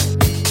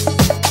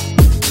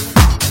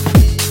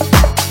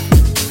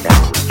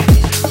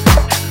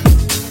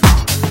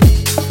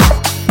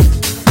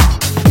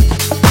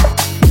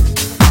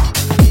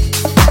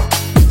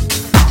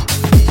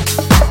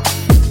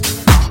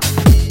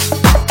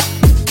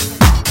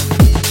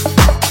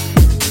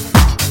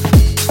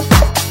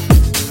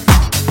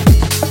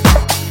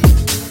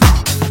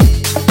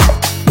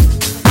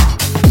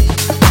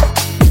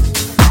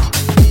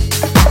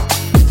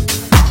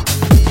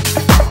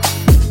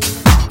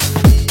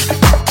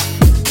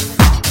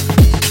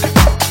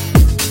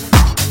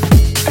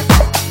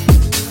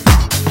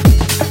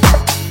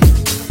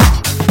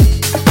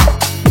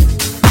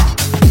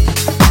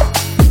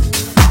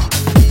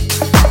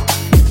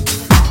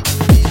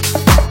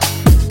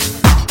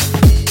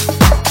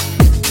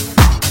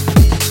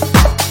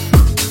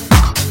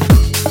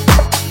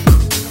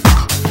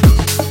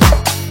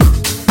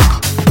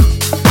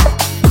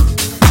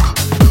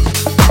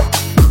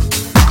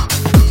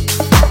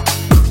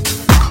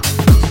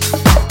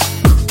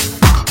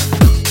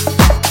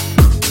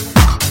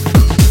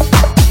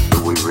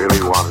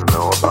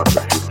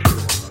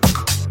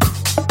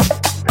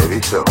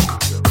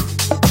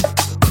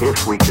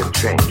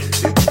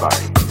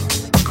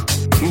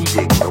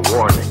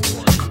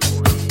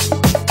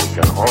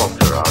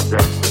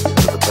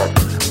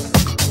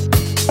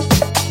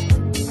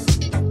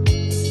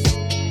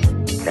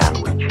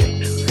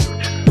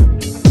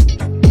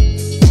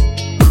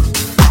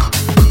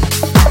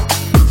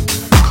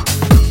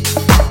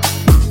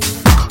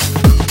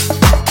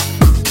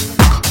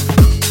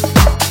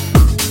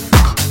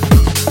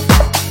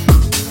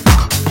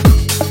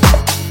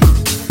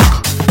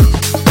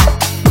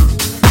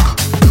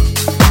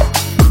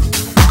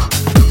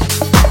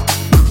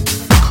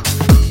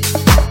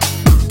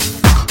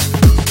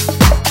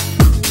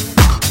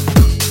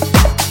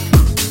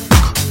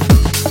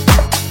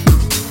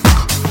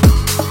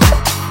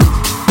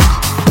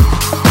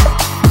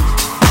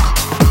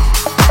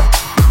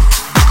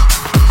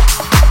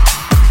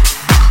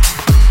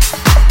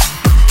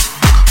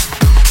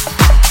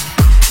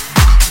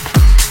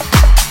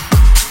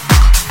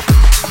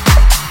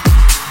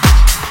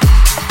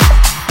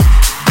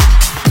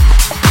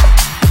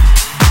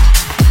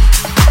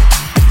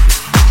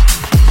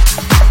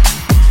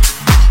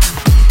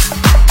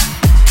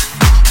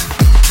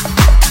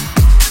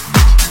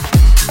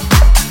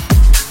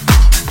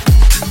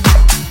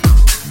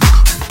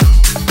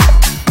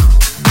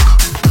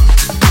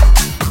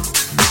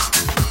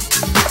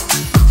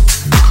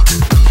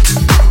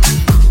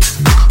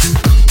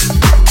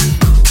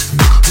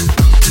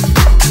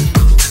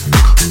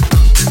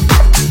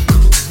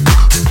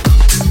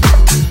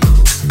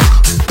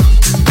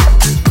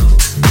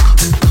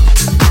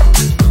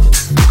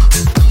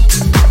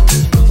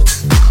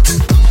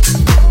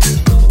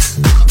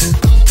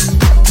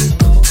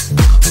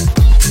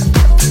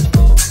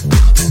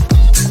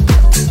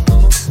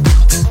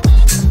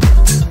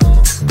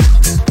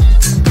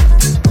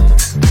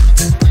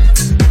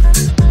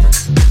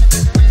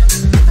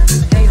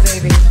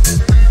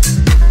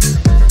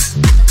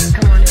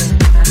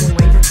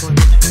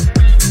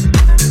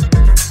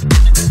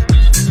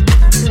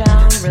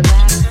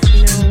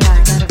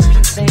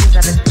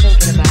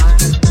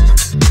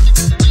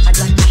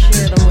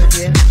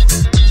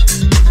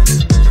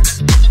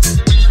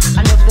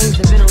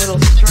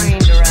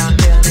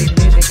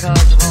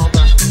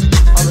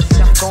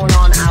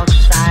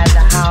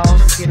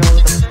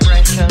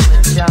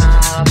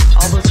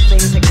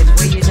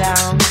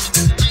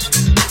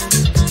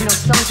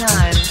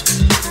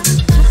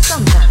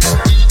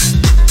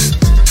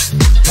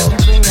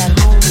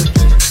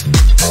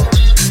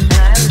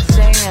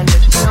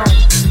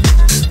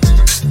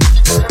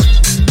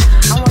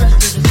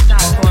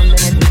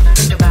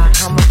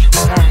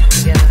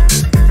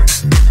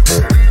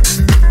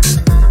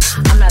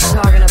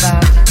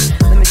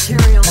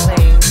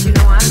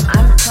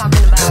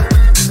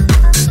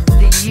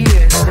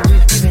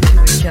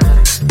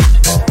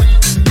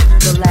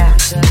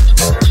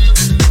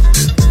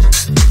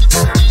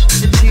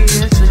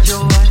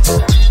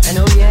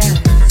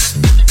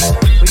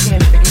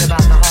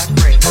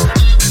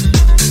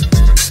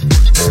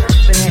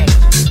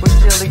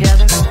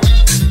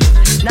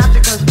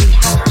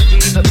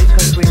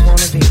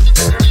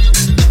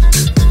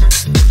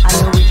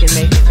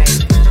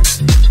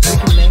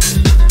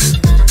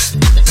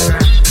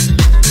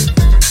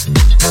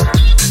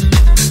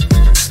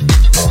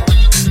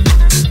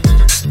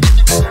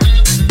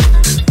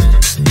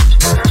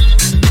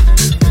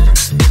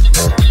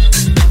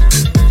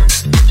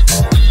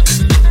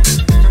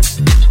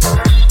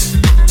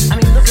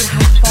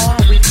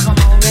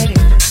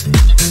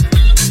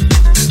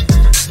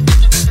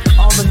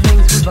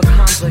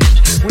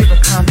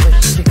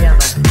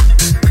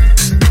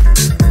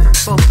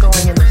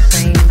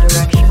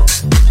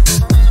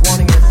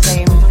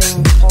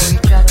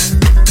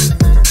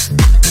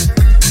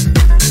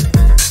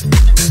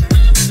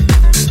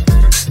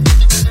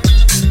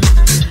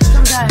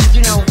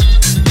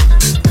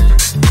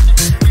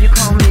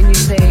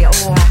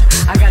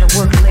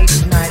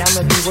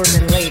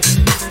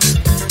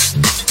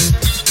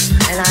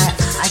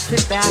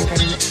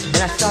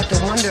 And I start to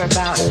wonder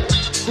about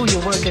who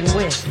you're working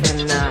with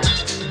and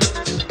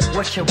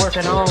what you're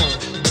working on.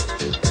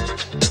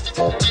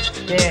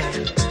 Yeah.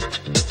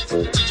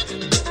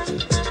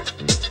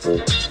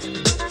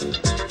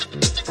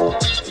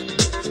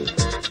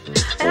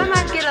 And I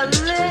might get a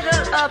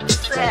little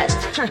upset,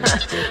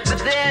 but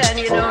then,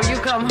 you know, you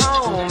come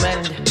home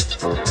and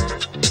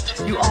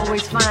you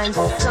always find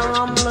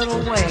some little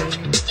way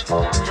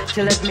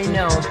to let me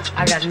know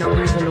I got no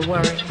reason to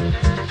worry.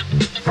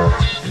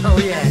 Oh,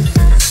 yeah.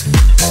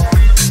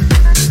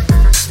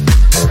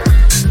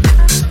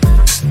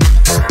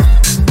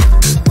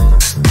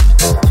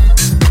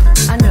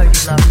 I know you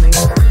love me.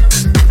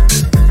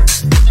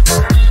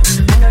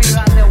 I know you're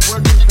out there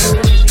working for me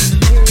in these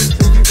kids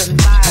so you can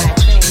buy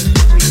things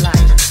we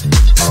like.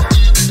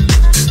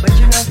 But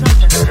you know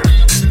something?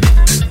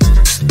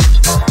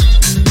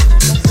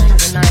 Those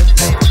things are nice,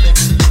 baby.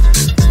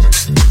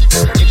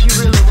 If you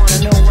really want to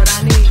know what I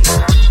need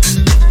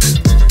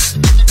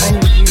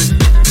you.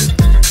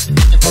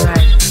 That's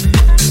right.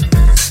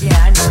 Yeah,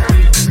 I need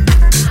you.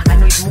 I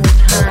need more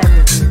time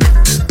with you.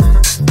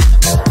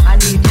 I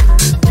need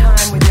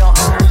time with your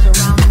arms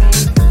around me.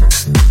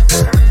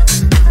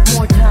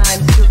 More time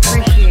to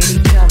appreciate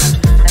each other.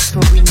 That's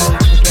what we need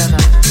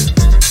together.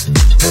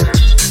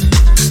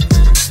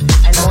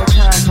 And more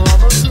time for all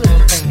those little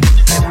things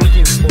that we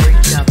do for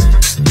each other.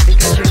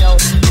 Because you know,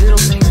 little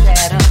things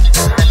add up.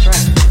 That's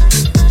right.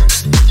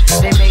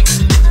 They make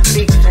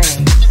big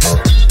things.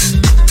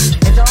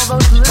 It's all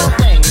those little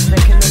things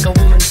that can make a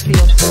woman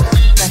feel so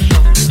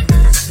special,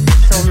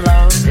 so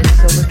loved and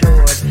so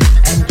adored.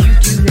 And you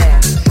do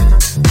that.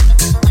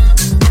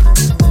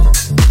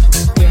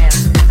 Yeah,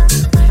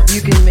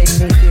 you can make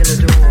me feel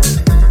adored.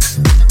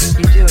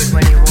 You do it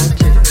when you want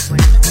to.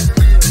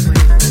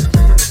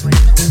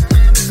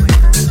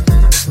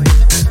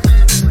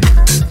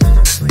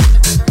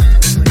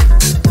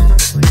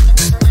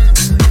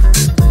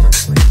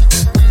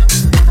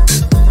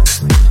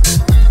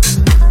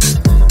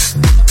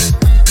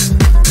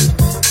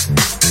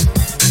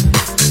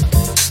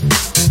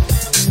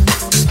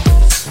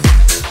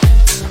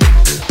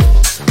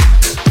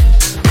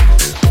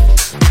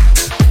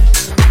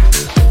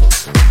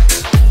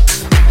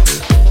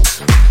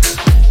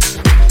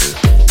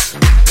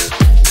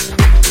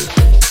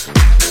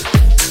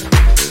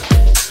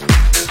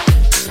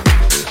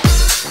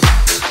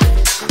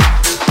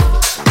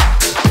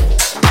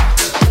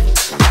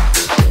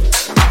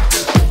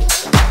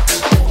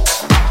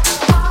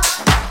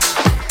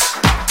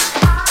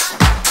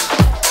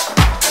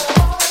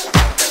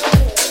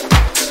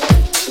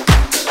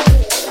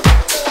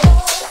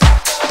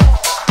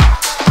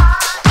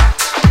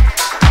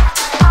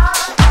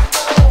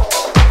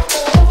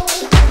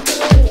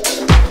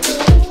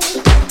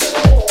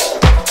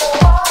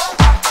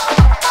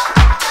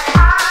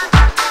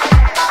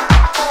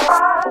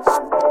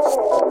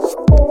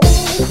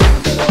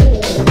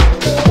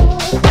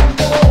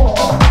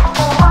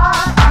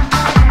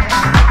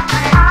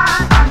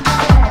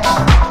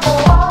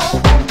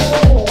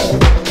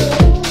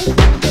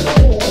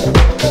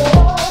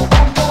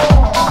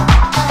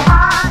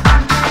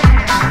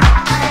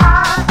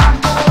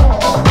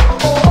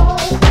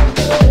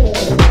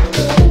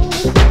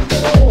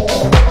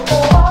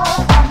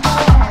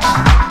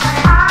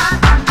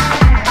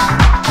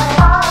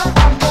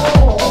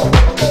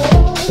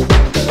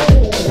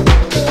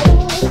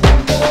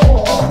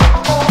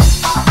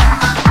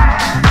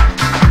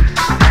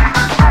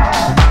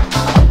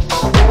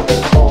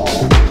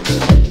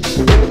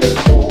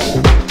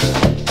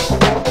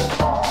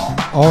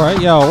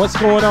 Yo, what's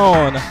going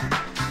on?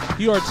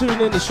 You are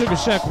tuned in to Sugar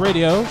Shack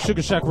Radio,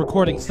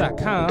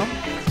 SugarShackRecordings.com.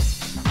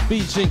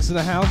 B.Jinx in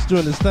the house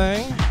doing this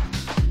thing.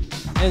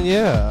 And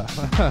yeah,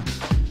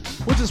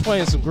 we're just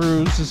playing some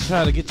grooves, just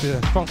trying to get you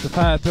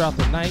funkified throughout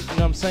the night, you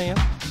know what I'm saying?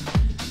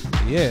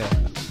 Yeah.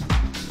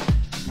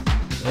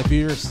 If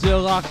you're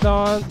still locked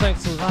on,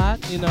 thanks a lot.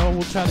 You know,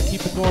 we'll try to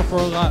keep it going for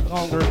a lot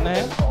longer than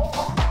that.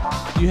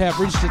 You have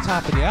reached the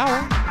top of the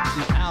hour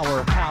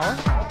power.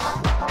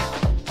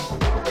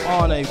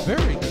 On a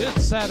very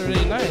good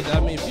Saturday night. I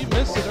mean, if you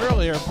missed it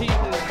earlier, Pete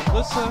and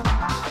Alyssa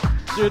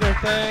do their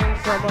thing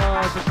from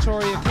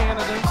Victoria,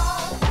 Canada.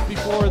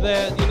 Before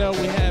that, you know,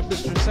 we had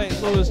Mr. St.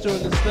 Louis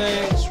doing his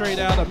thing straight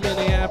out of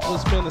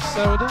Minneapolis,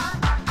 Minnesota.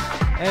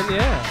 And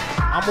yeah,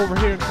 I'm over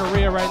here in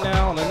Korea right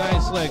now on a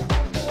nice, like,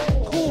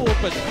 cool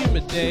but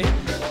humid day.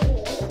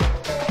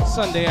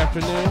 Sunday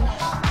afternoon.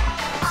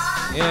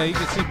 Yeah, you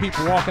can see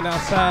people walking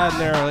outside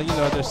and they're, you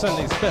know, their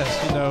Sunday's best,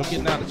 you know,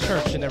 getting out of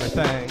church and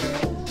everything.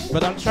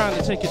 But I'm trying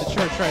to take you to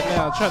church right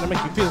now. I'm trying to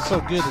make you feel so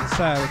good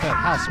inside with that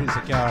house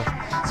music, y'all.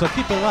 So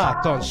keep it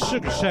locked on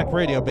Sugar Shack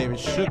Radio, baby.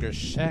 Sugar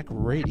Shack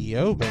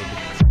Radio, baby.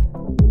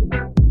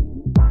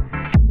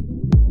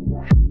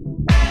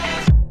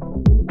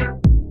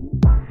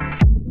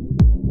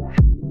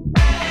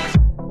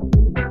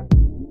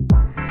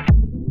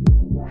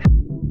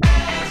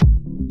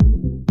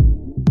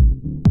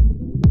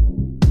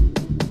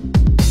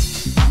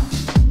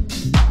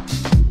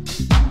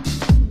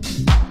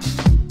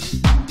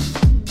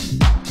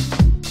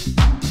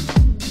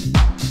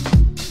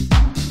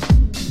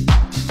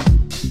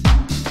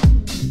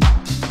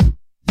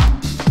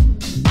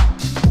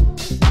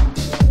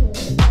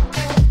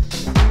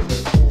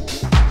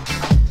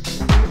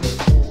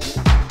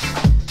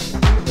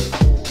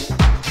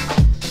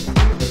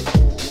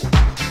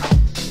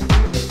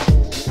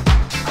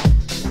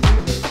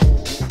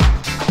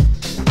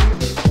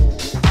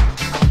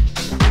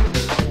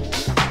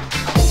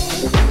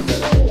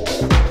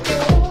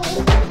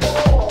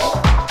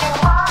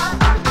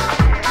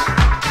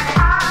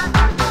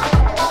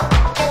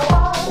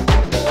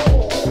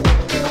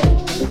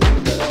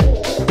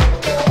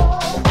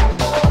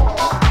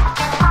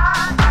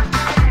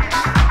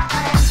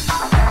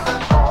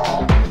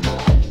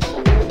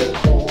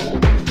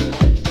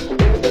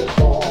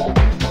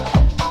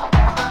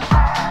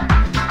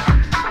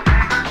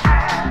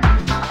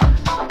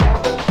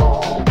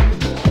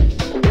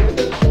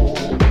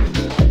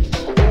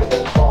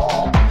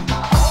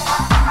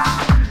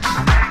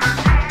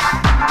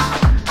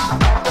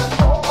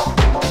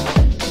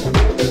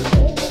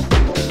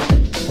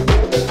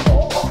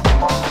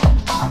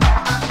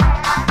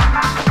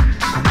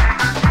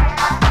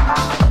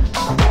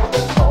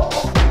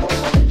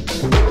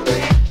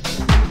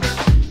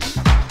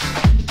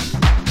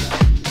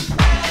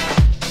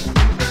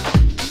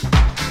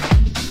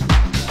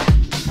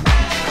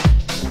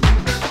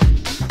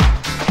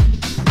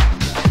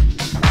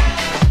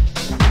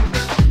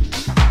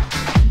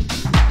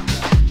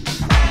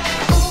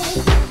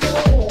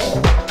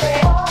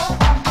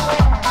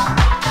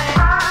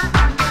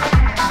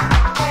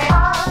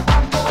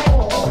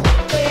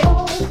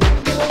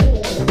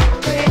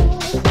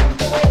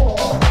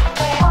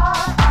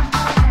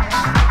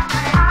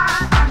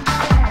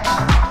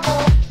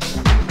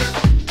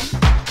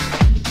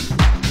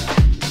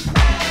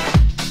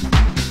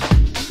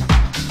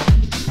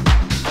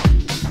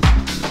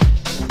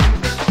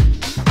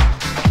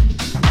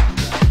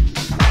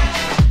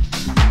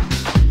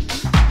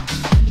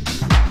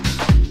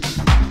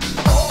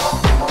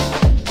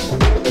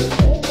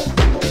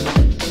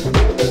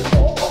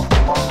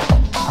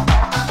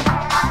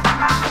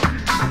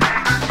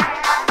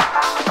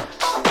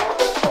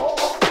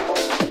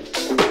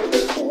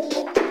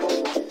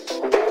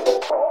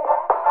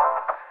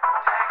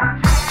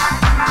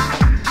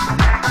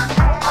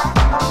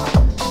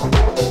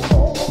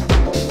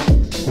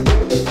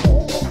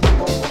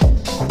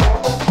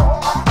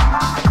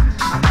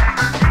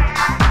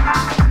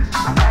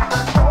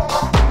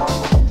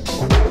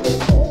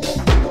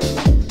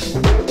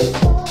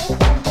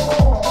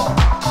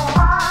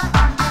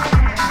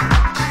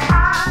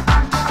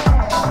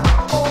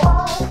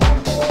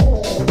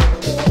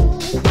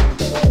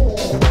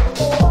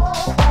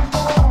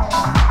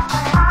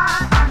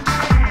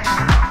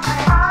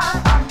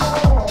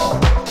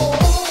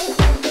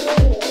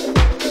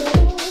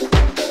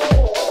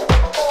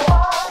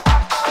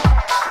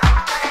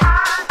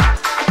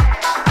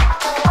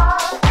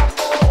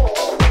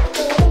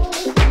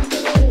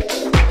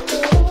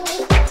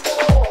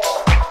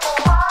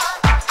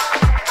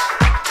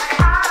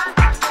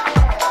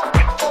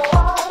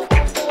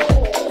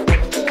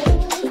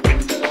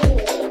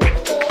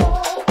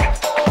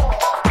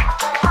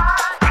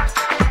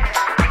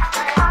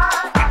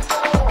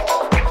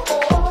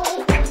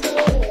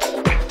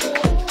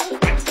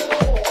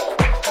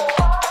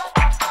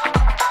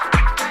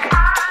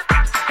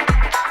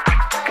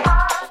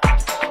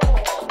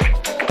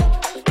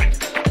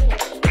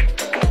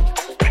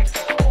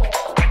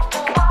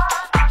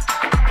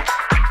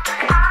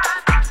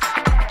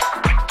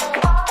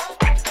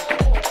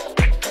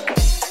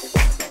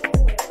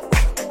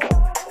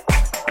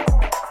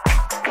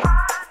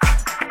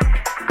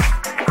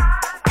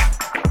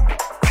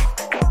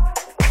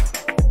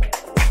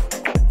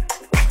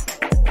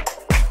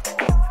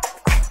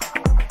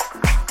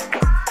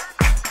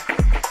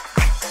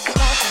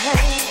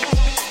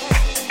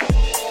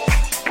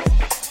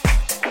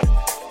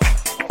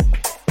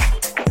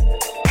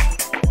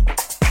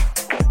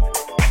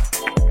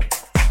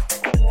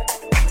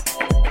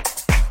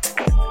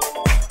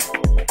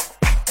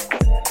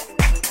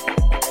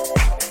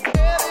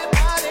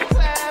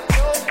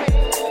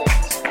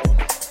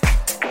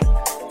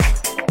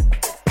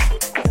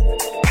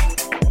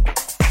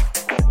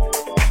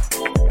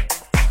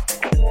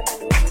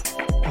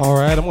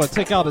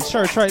 take y'all to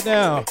church right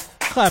now.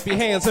 Clap your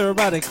hands,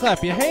 everybody.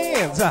 Clap your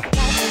hands.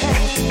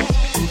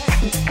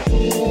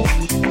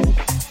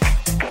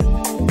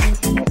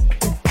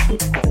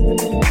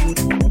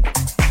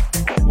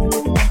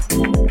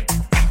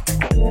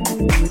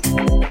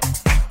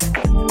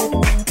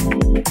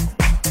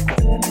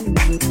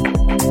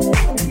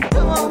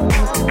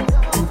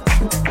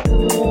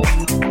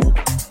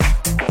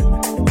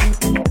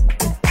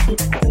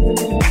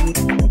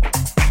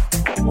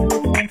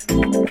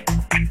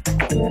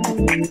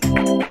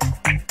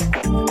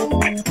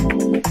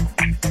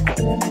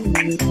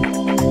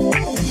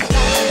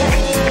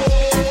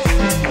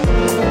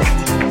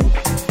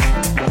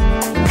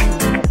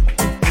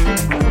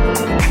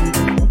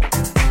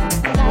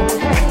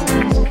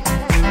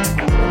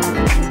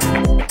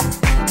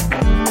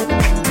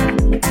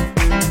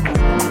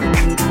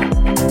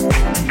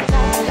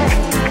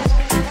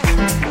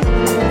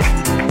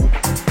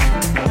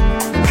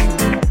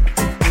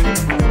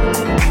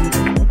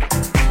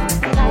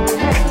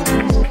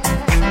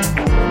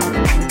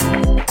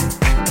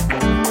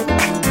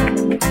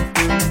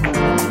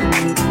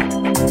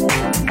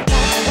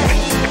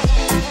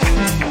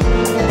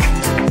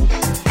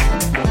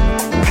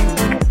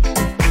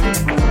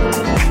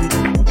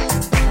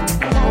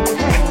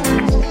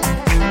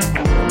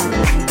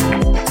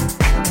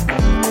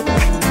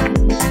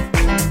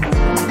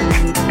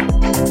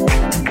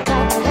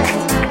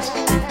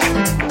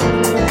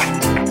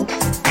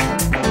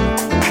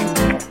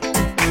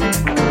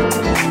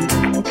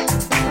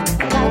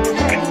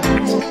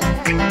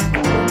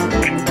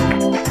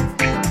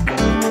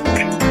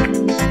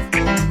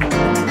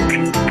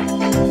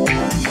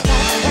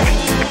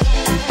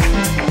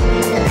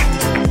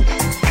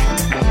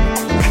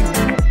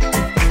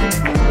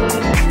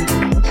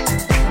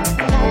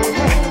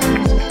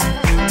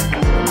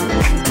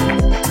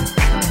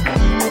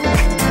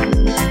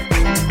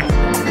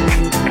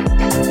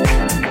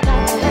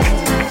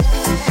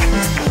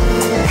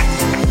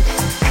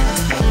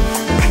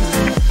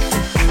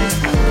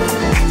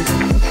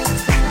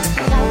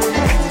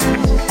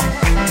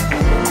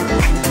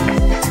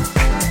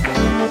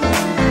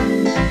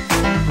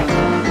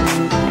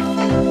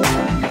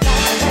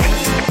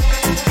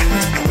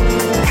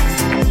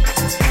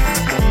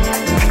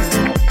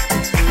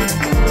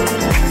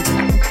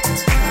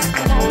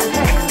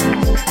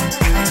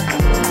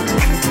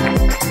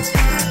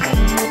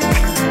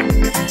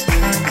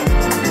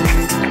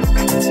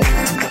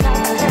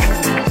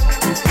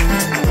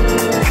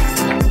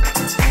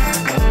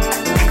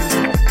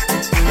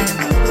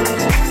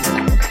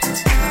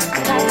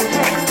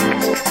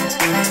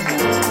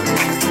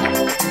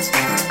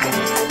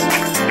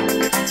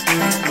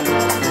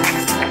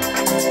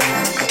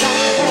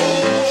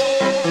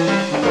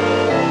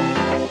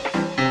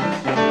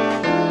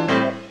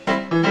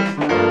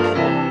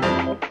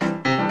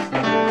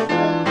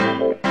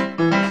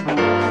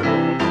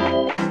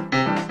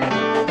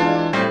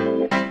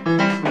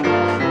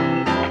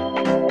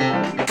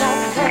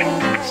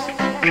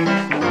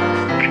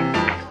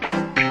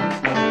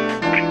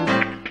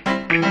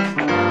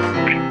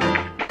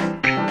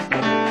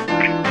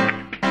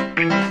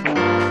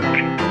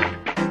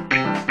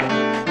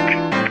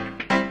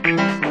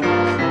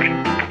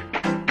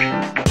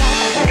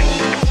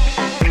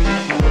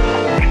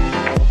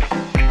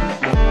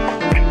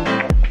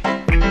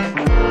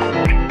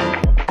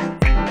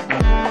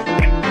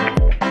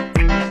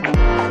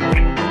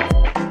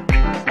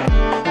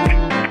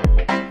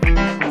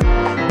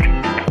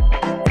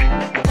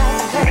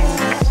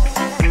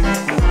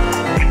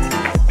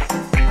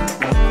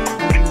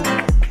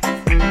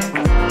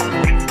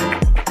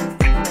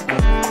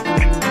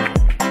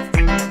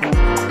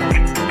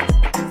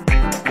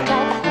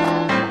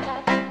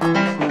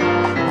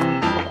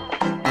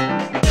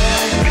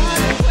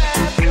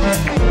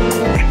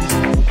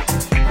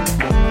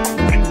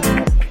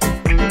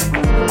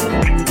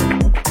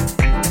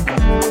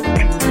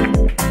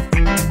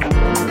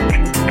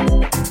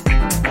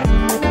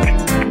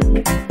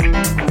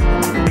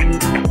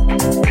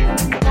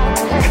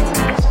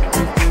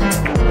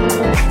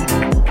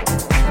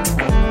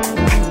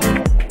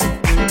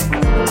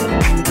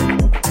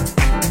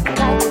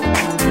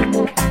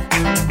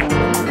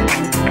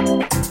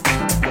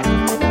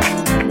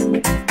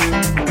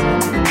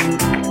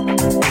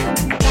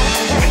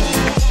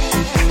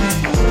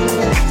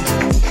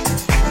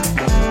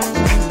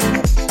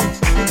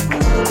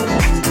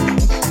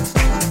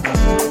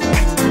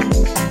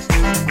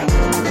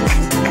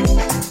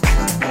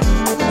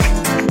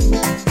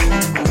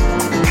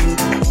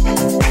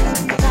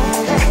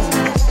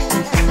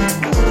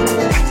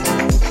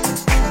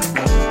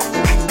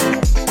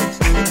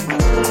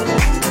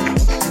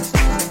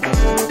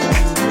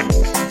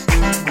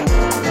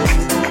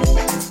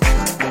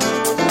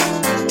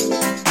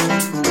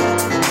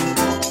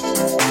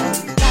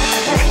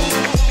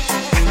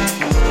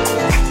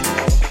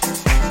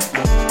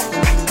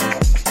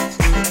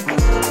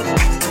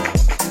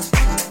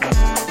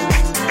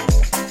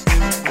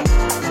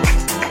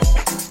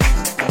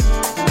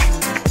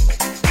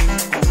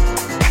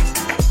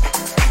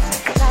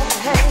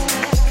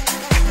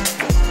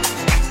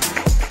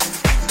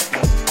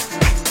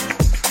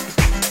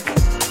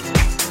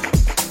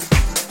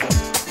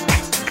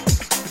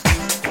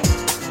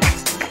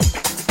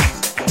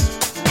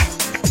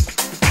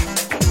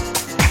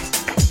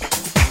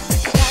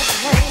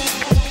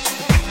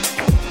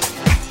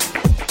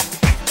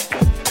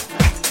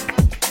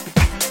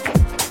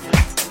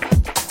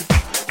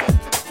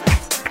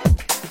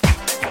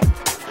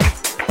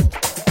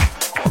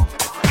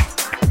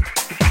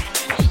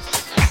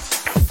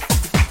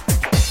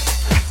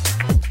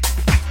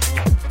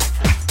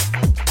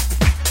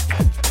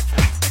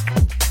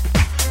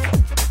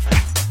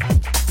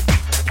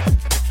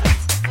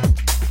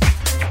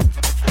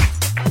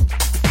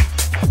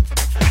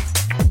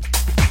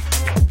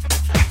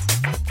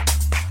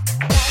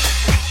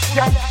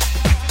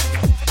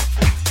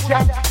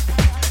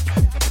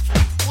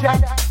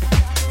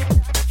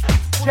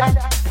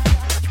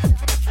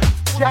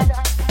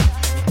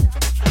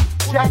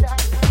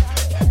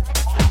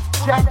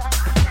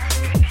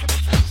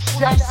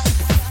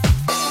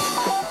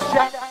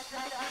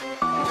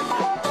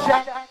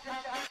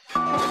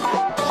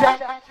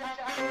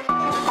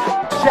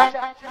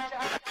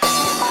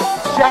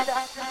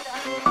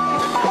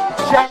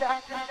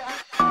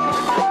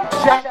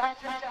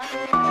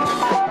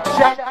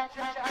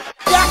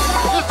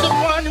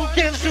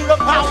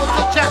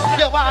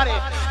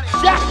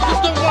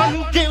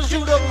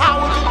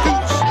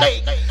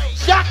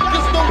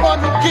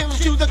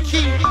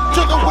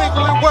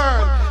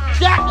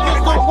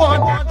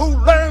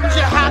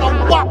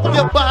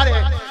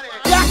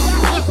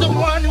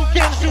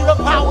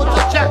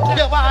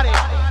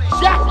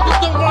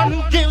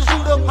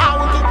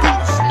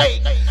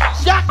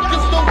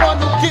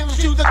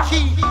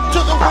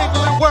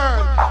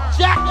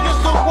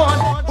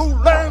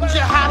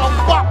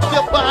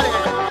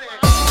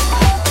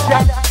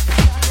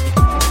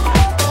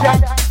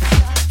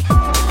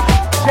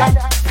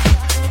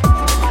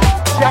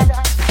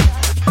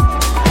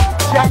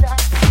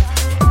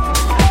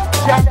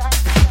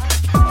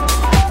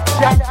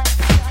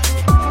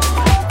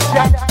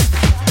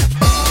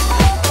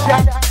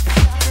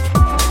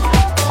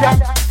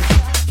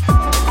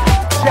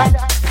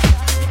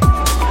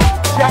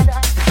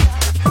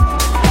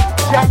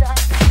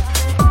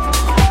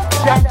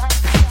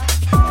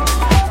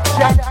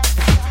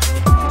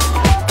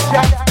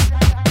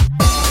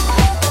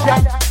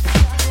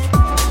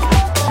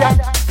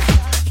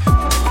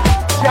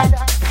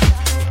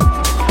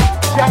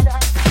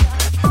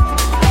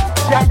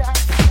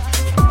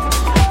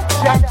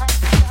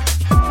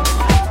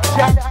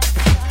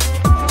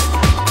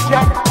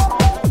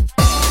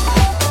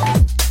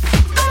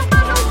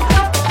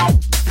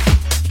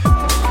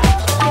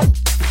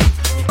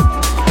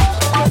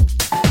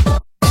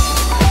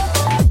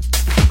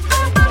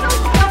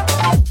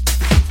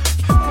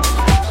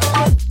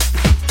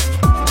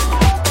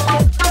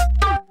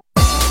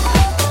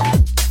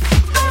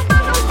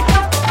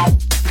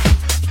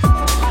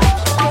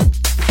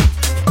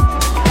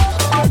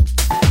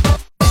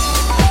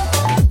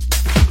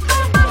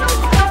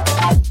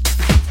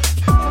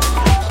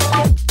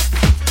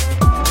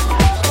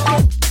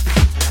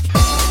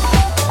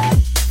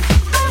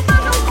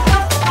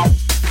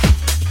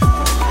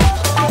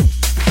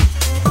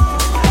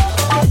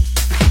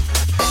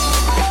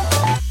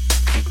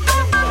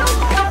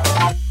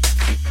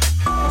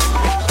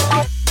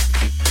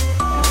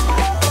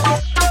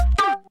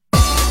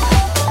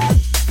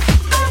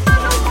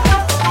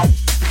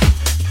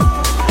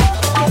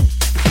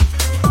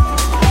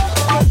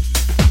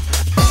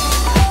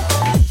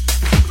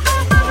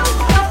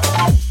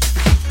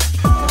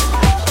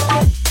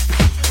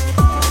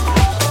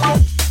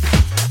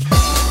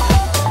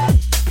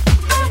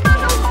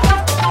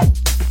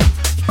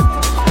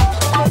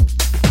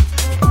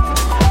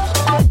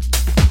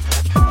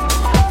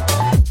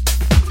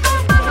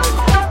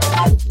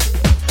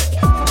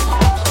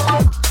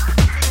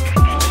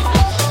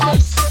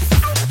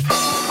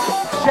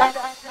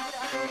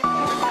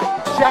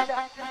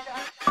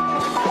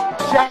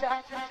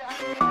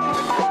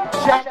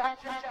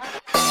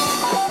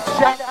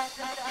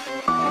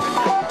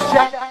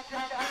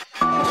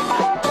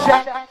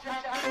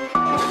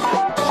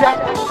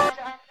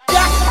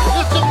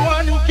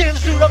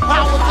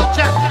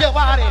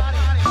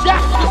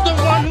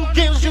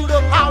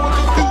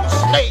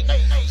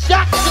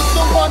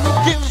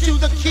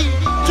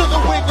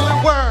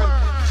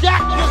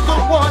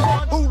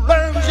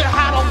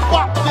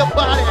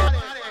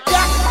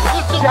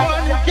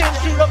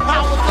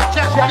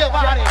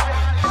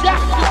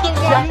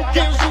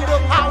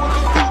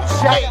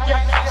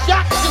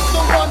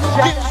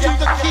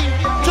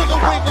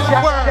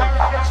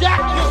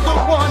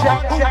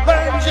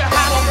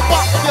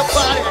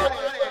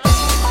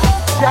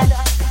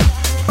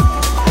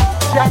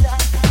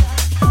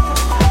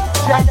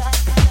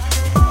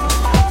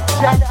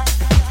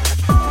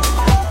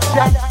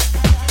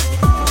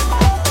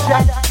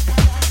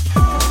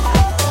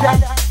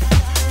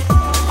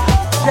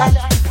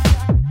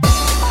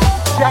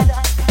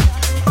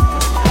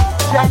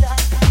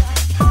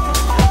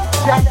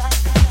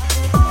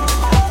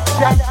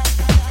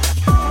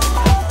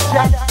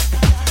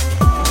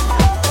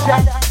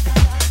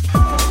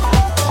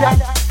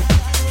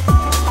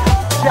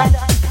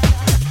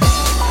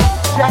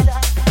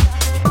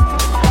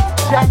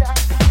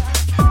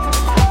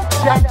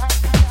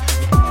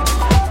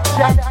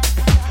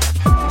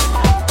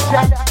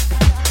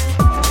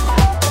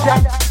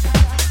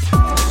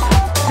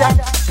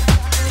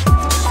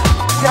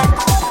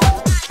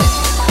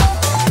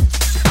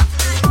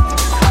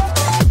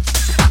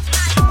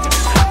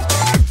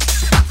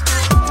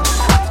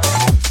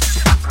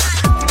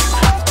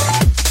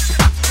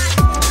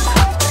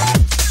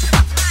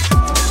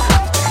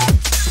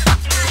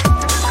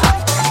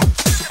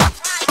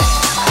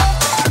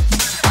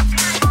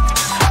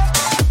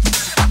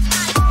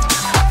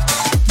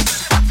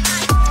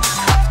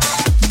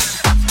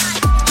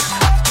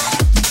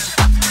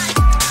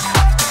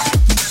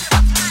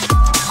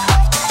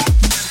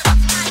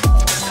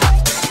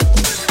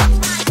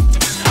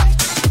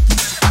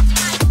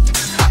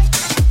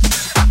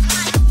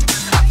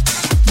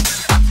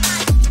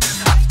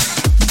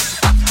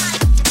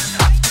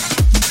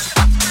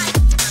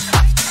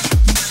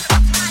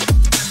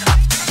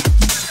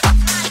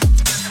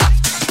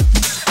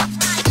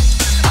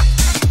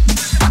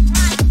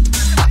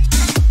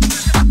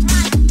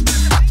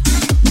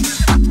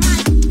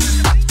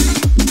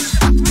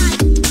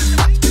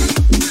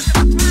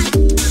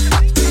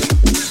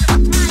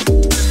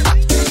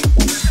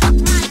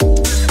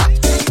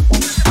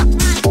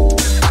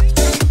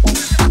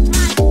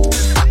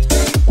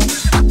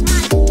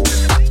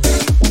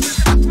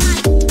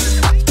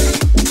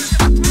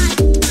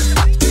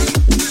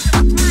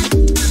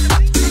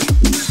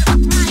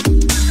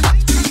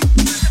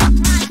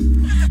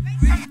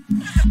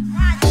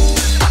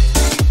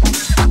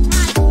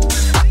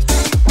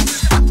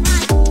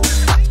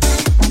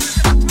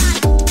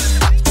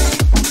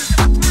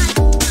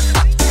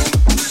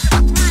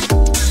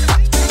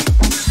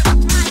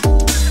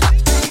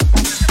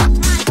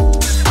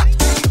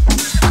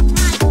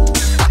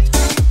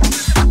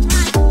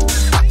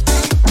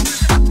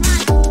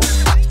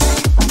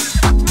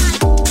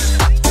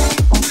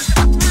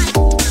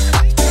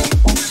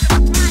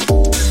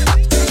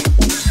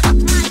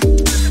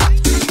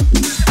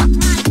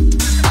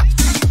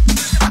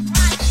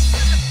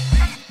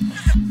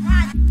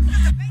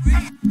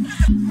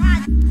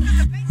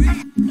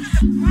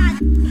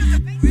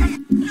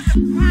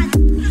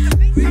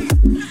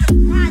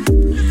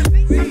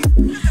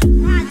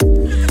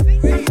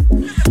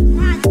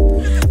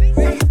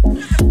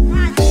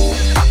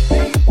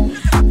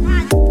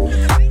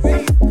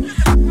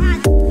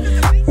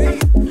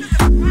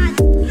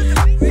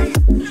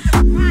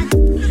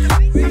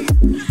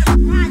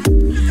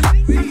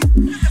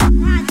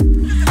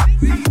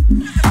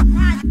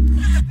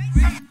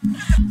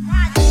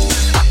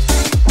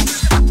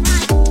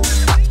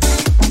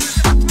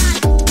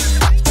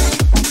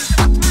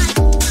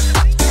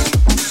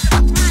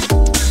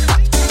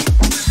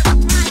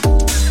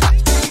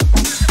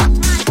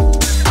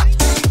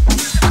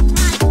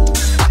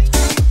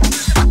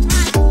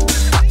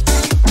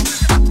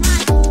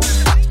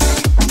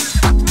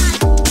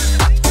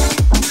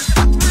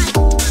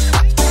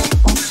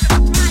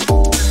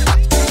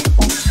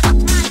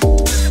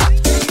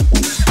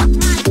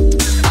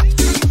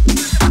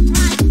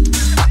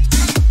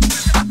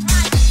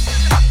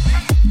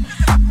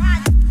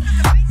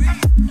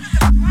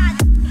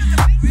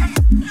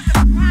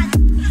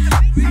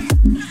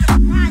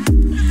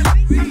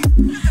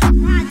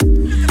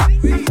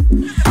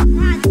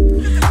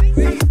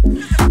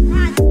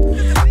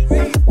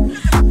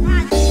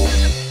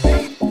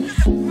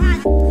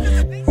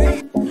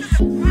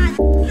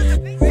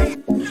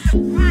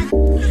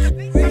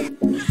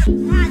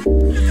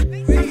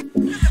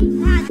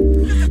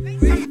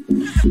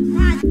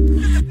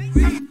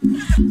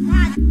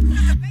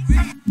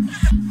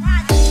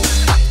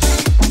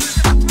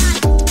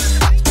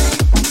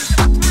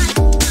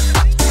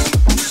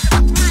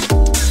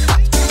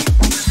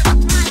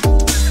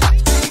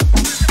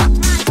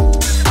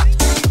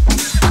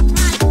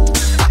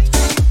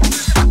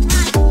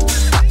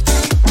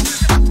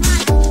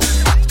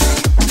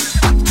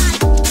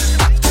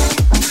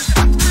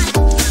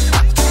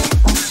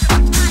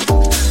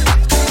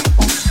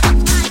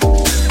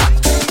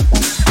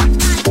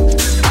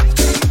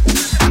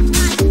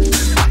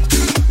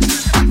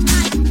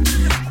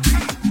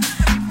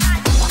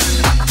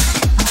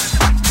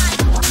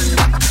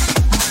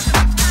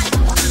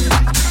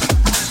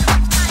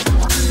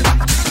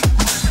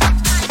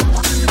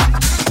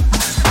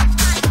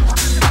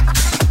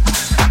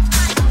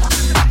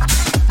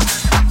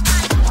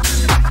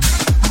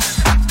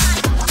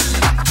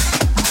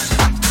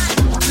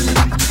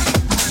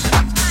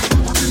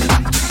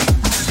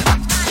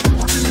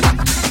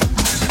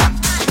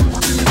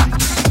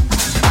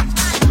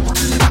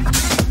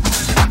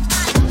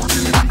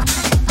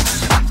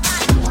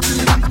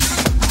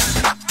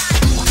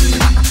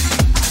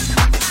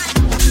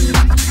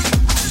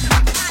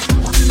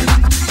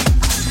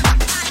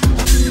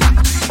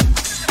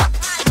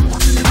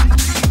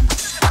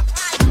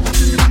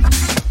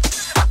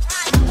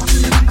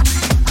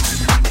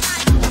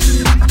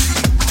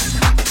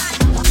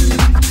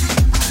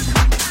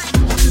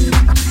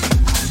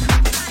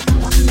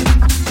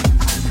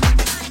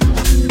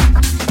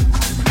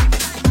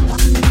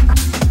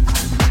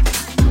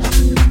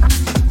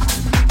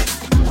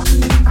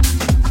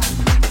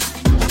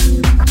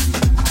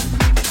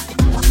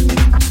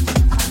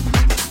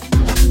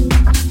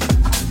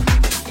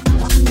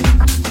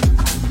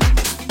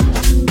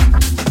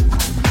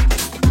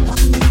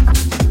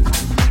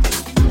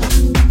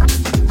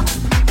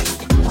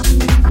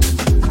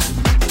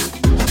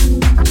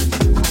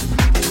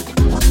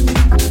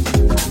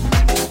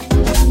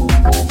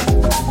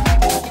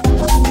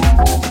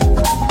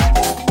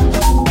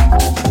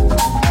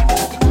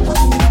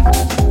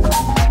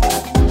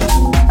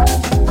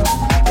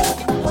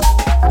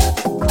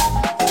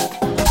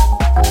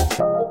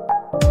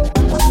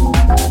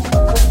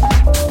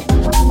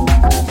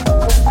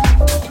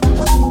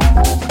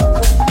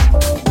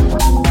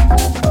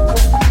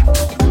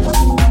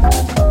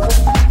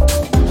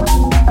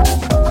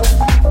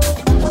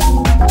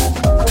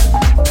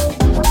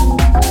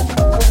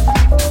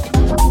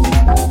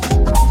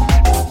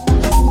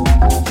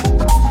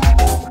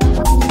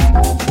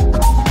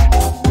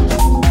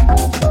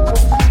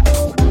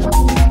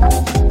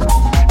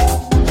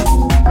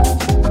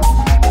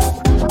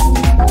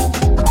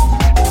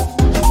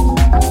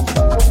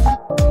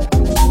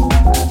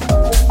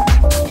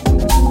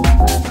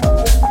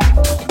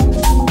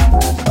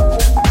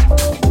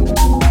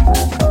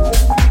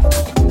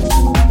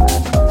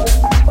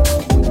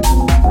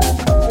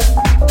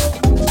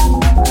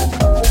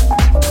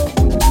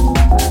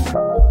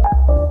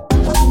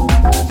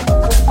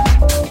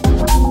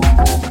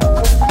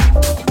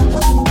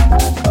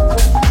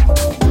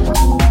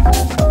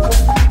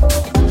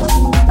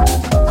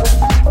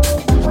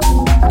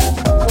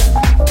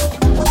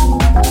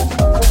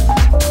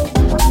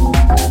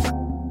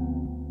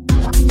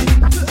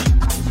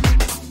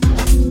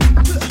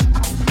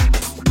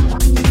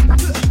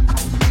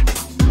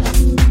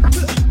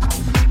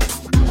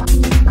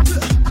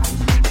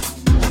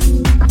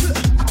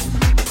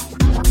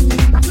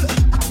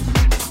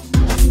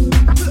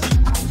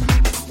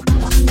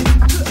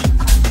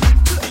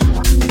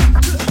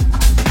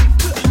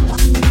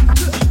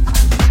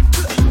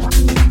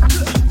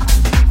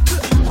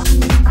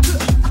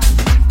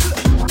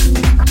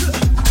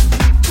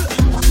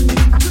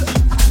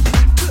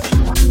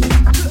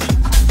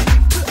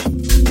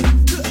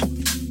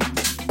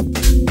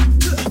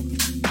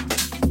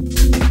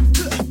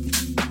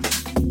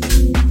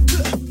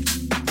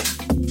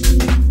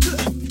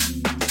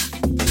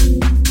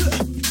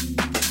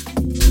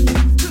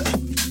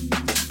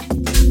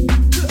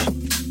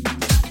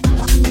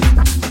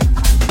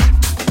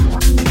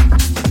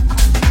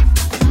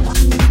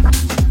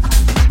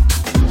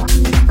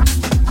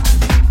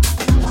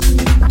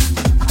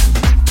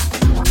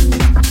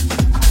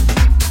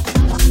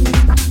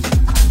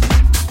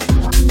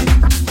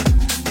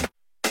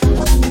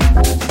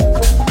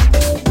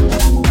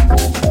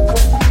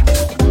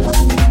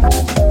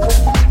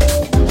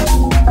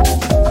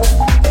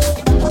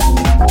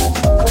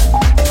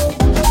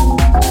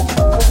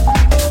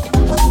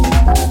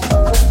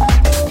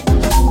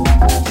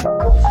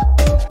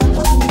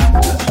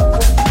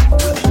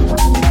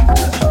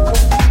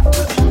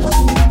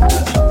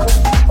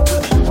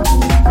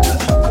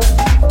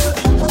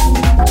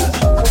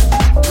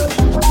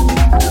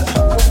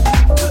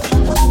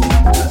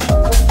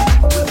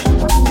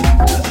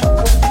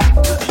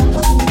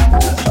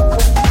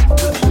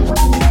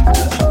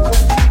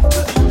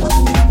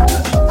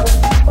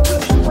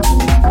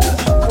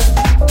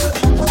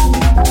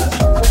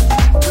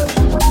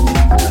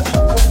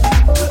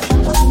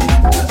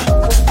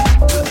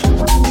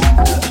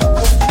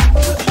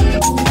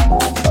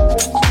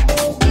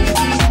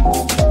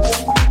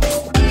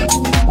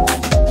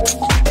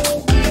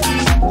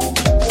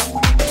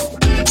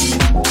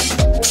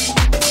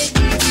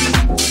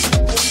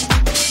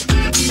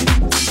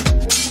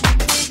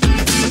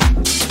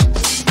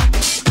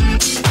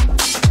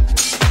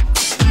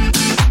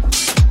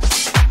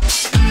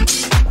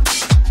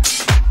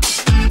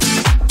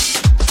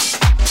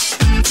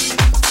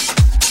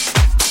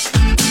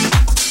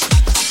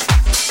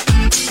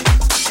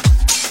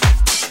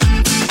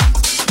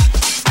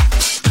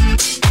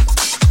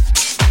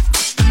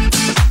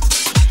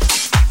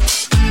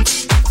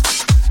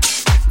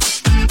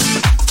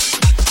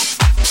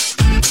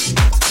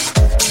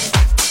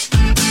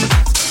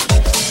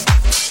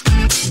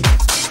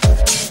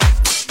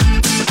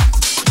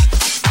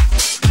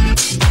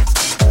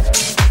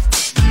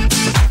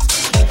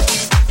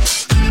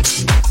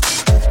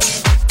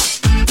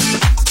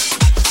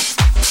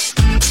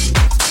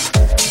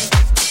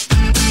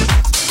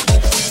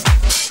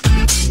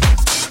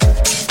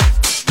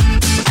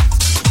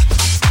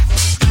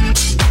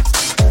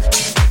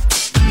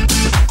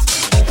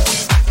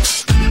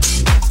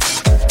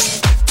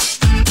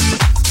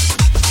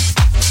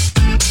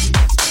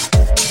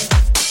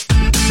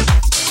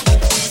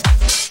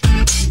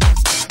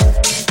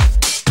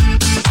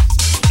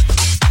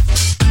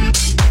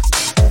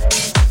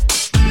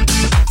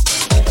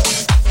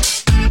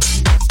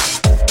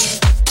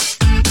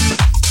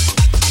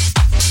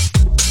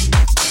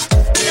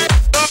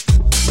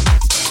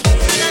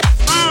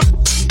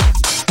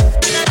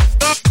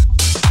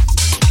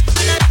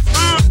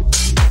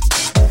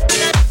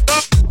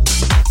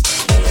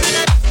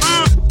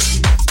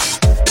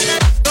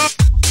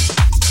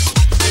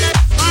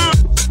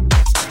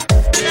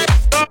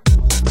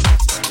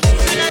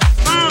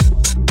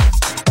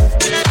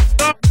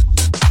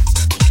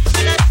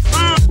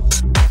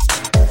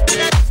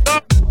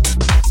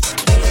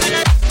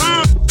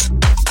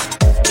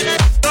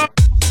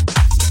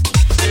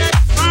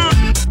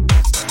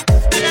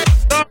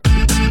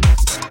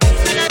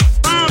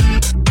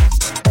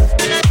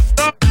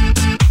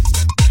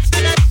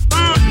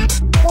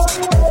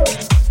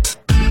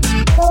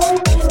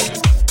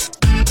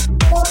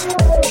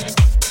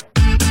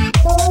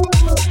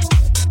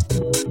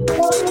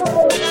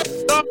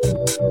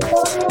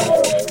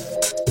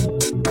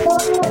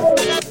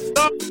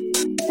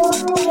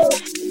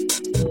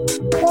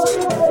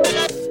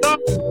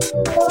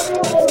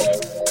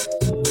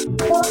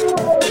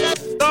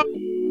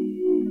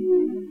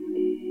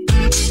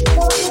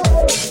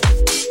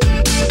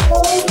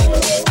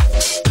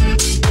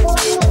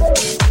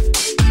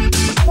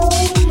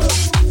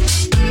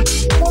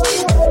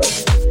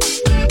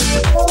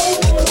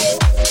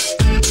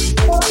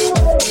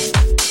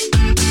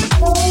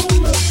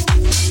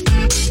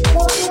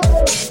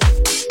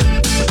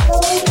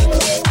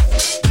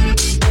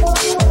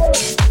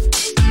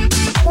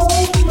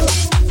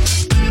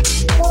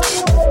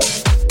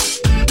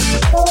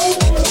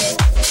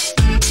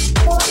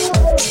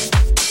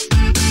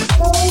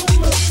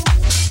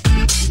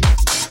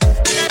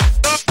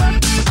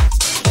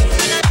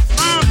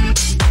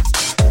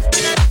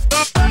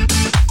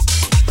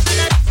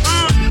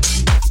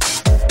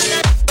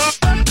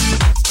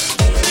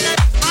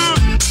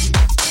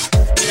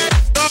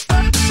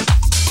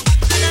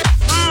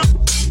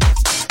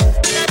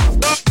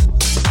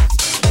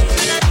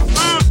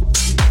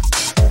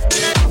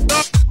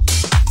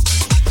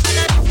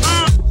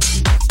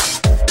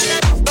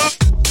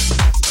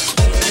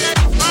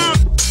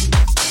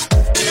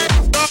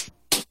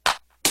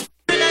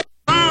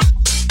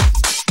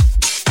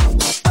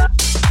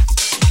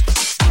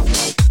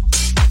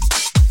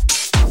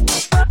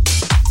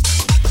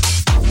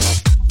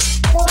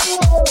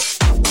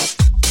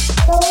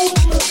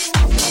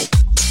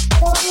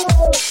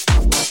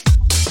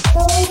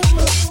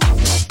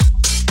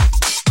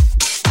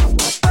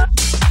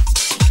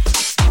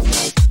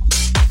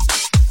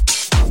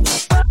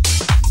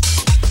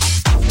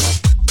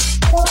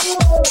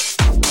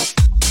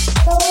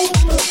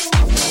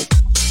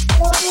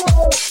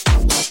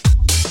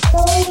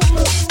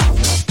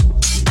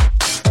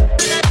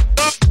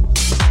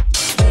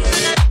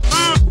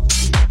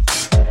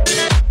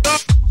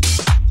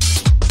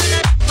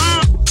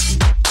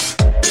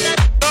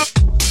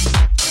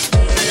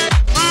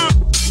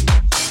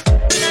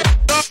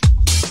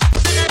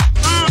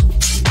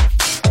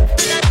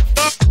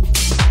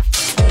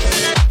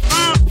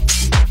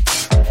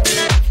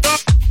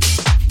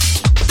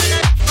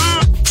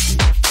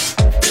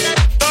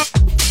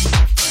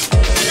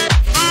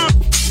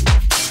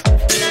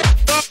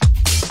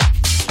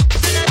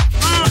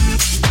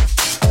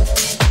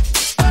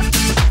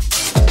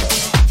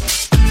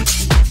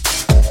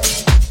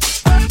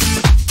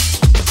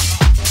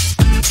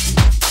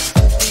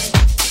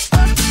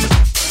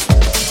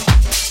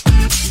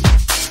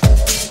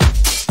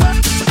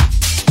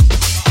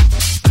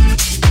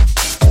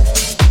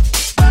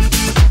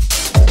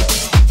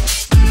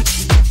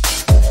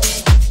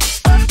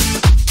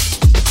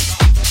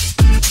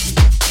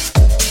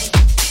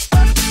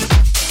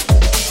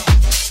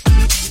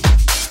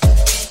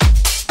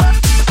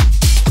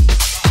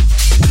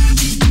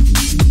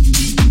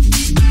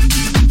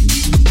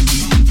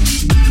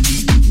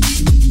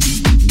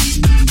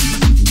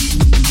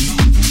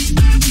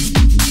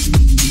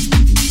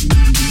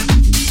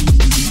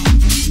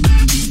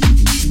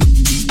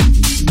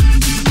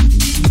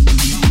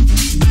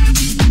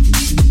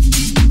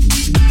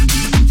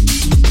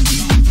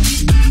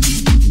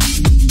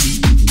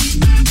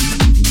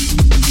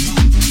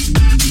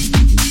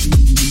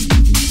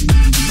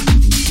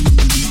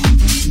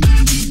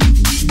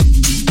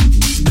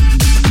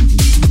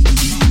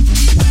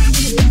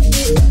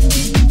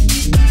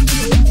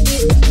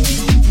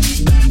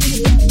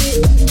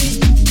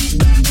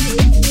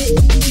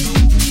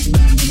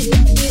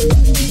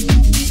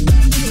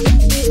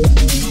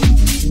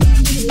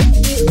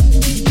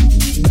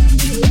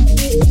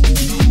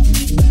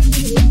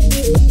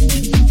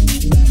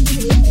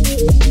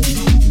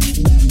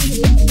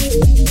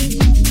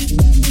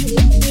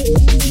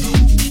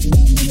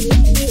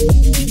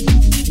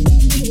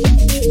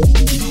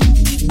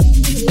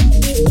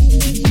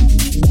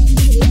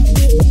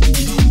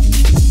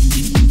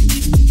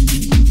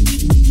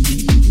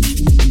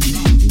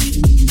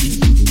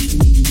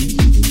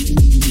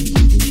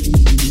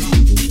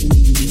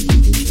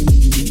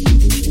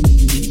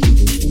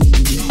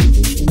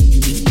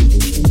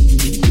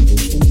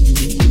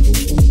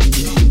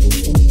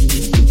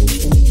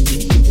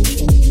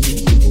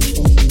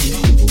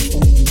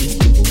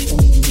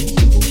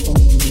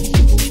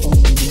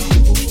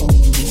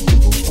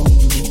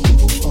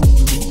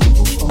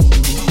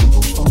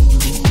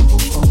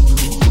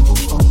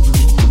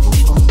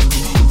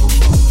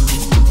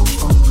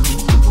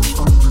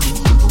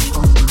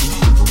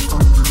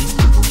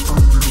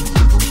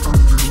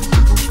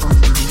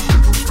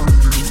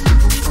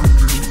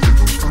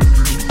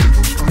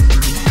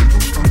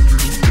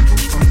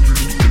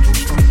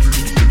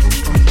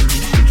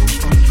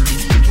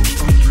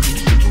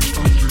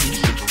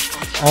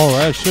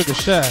 Alright, Sugar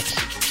Shack.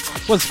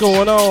 What's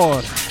going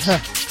on?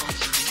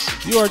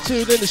 You are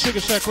tuned into Sugar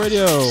Shack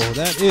Radio.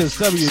 That is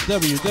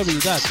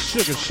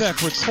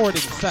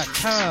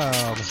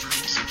www.sugarshackrecordings.com.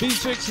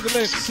 B.Jinx in the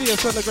mix.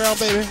 CS Underground,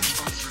 baby.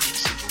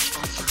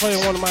 I'm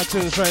playing one of my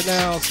tunes right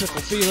now,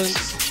 Simple Feelings.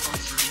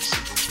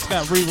 It's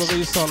got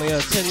re-released on the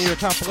 10-year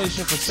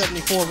compilation for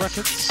 74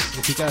 Records,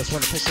 if you guys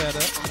want to pick that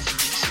up.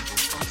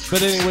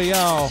 But anyway,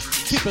 y'all,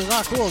 keep it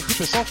locked on,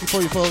 keep it funky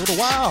for you for a little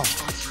while.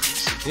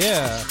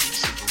 Yeah.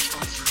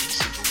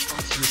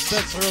 Your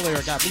sets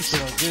earlier got me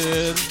feeling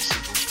good.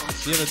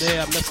 The other day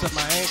I messed up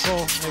my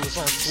ankle. It was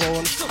all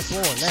swollen. It's still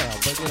swollen now,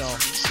 but you know,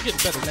 getting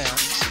better now.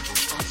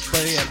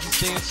 But yeah, just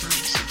dancing,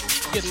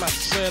 getting my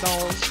sweat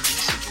on.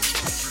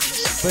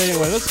 But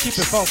anyway, let's keep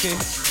it funky.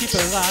 Keep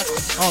it locked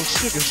on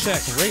Sugar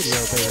Shack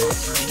Radio, baby.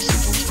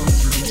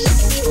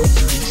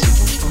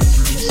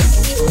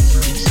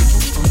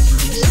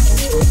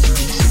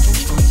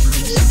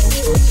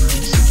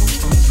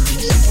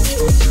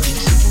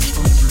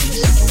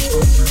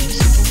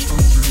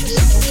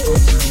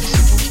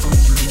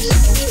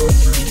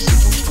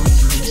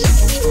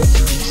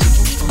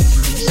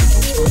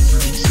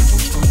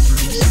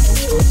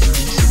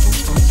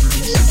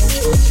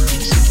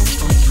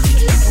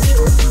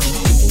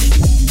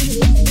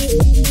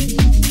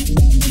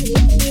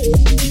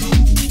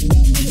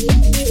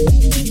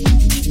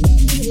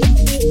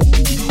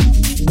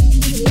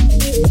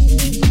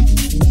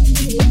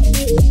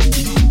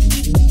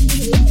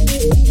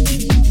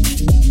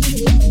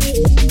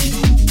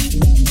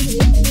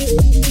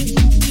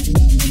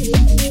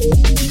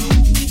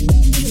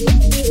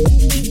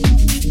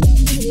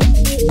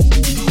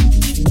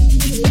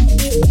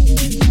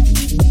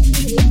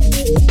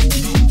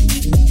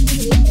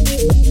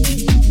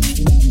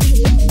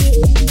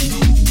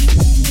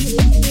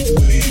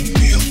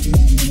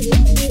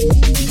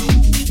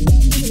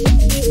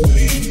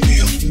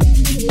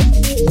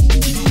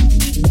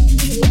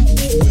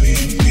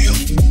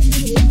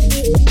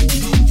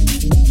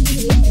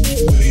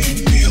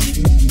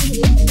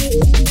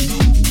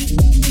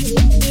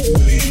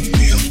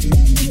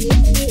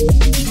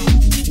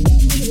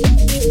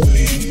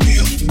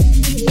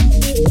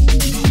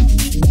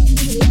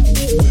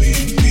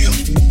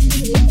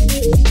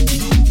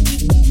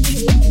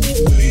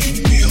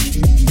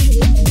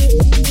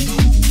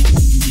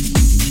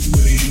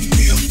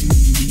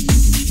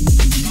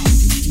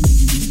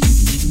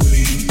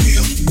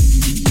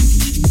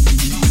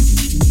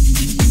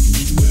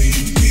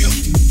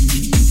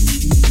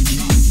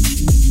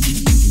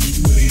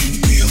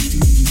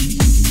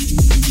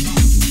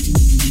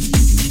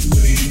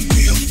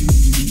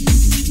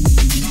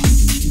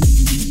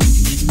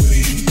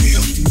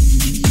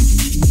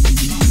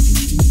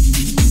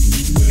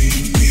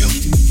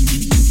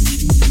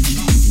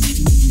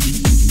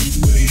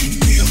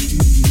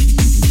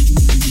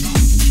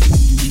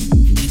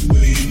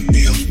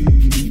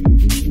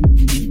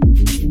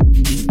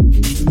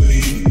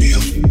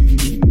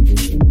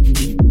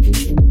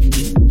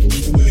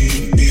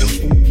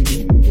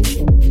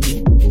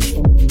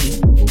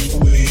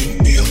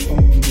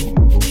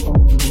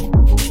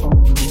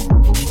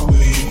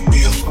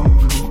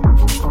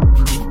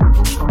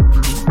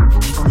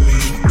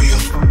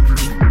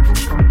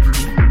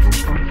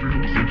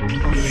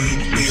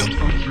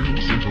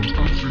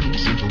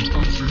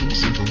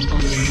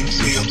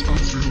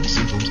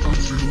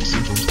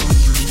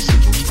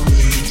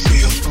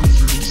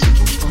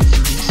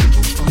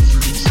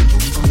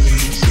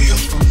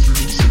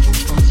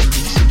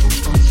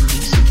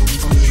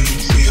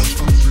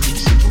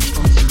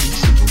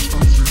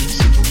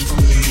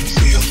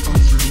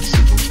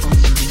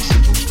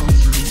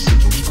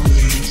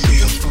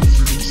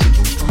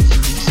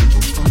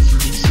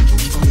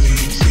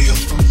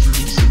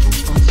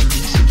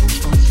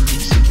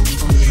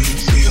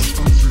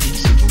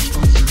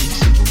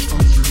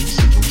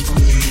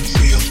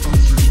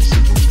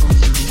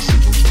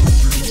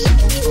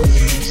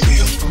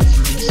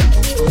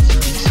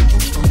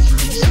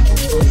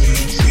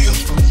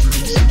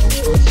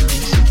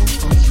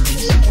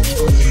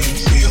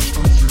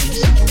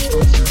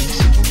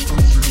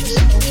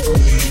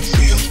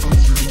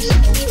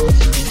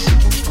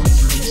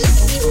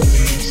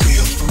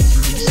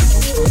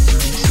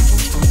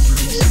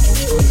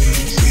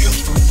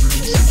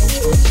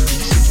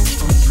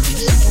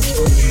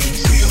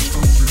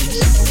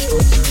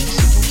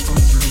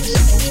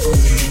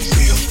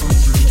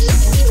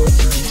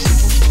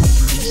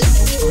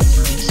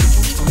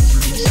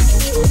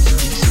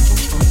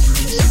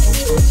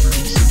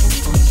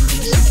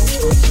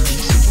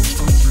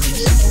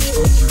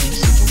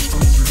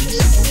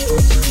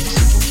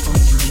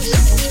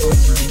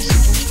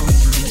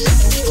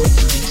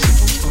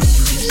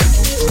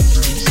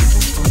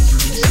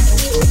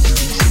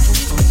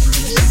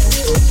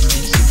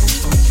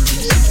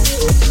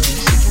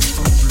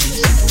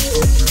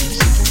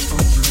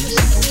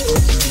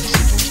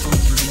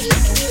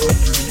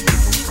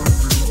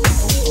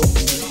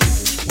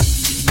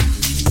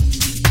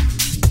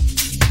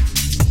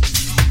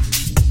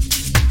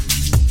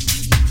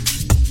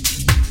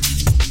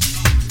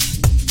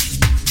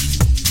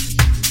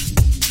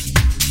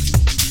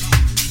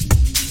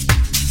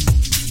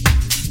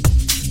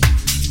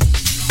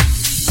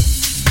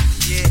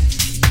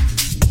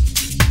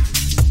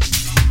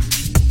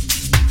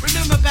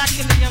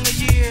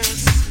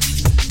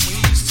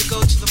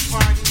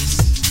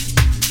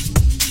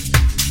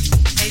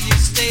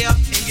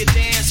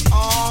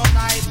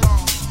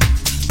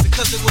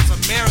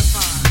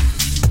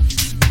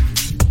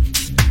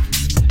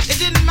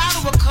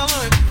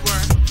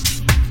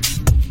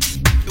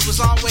 It was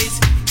always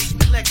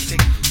eclectic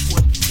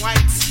with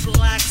whites,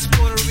 blacks,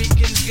 Puerto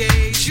Ricans,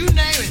 gays, you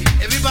name it.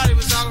 Everybody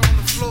was out on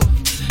the floor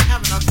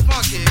having a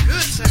funky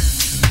good time.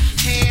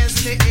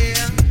 Hands in the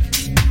air,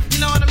 you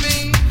know what I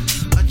mean?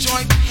 A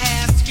joint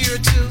passed here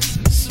or two,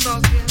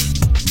 smoking,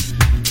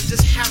 and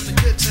just having a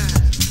good time.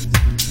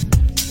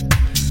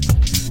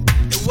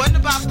 It wasn't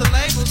about the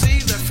labels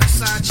either,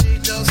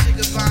 Versace, Dolce &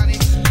 Gabbana.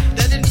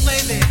 That didn't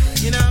play there,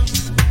 you know?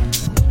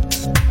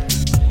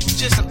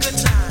 Just a good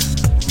time.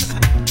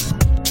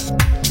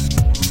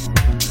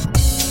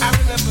 I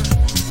remember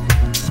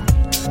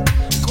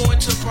going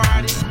to a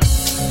party,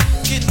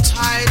 getting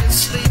tired and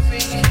sleepy,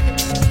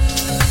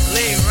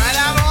 lay right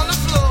out on the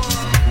floor.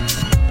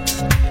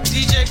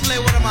 DJ play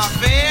one of my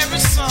favorite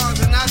songs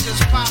and I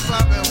just pop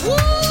up and woo!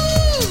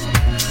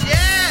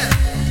 Yeah!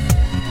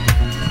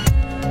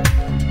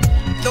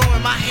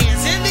 Throwing my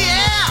hands in the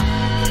air,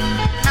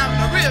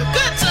 having a real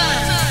good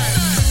time.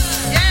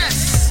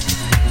 Yes!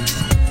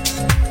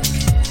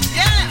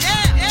 Yeah,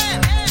 yeah,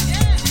 yeah, yeah,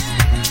 yeah.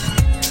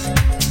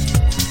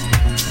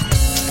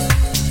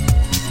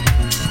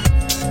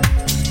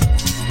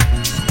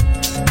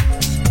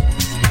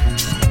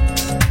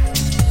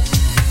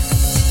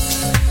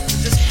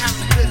 Just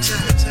having a good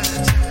time.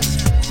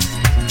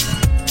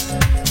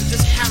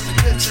 Just having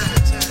a good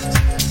time.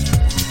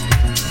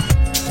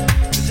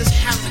 Just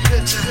having a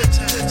good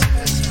time.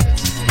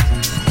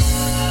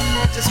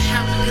 Just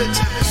having a good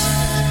time.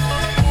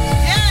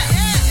 Yeah,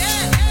 yeah,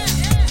 yeah,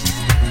 yeah, yeah.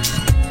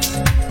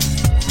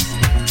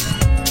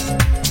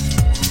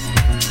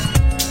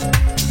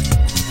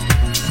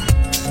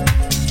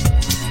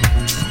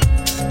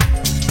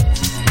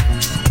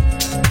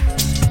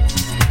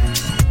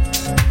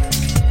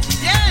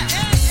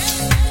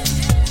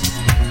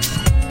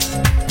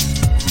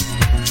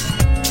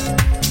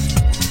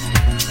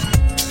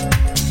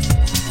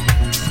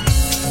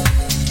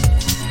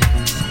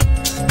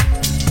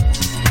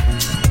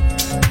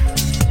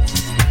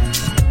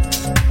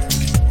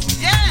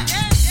 Yeah,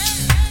 yeah,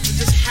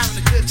 just having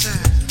a good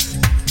time.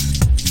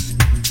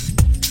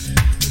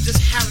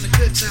 Just having a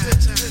good time.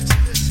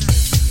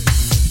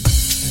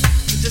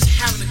 Just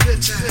having a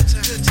good time.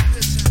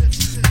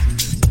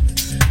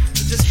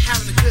 Just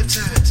having a good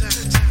time.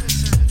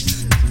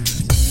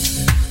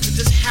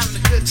 Just having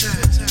a good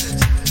time.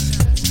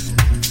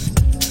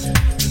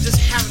 Just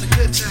having a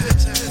good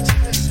time.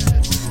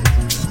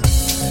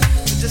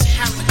 Just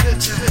having a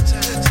good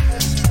time.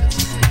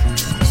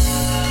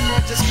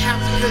 Just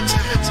having a good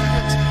time.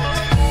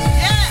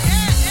 Yeah,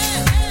 yeah, yeah,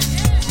 yeah,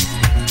 yeah.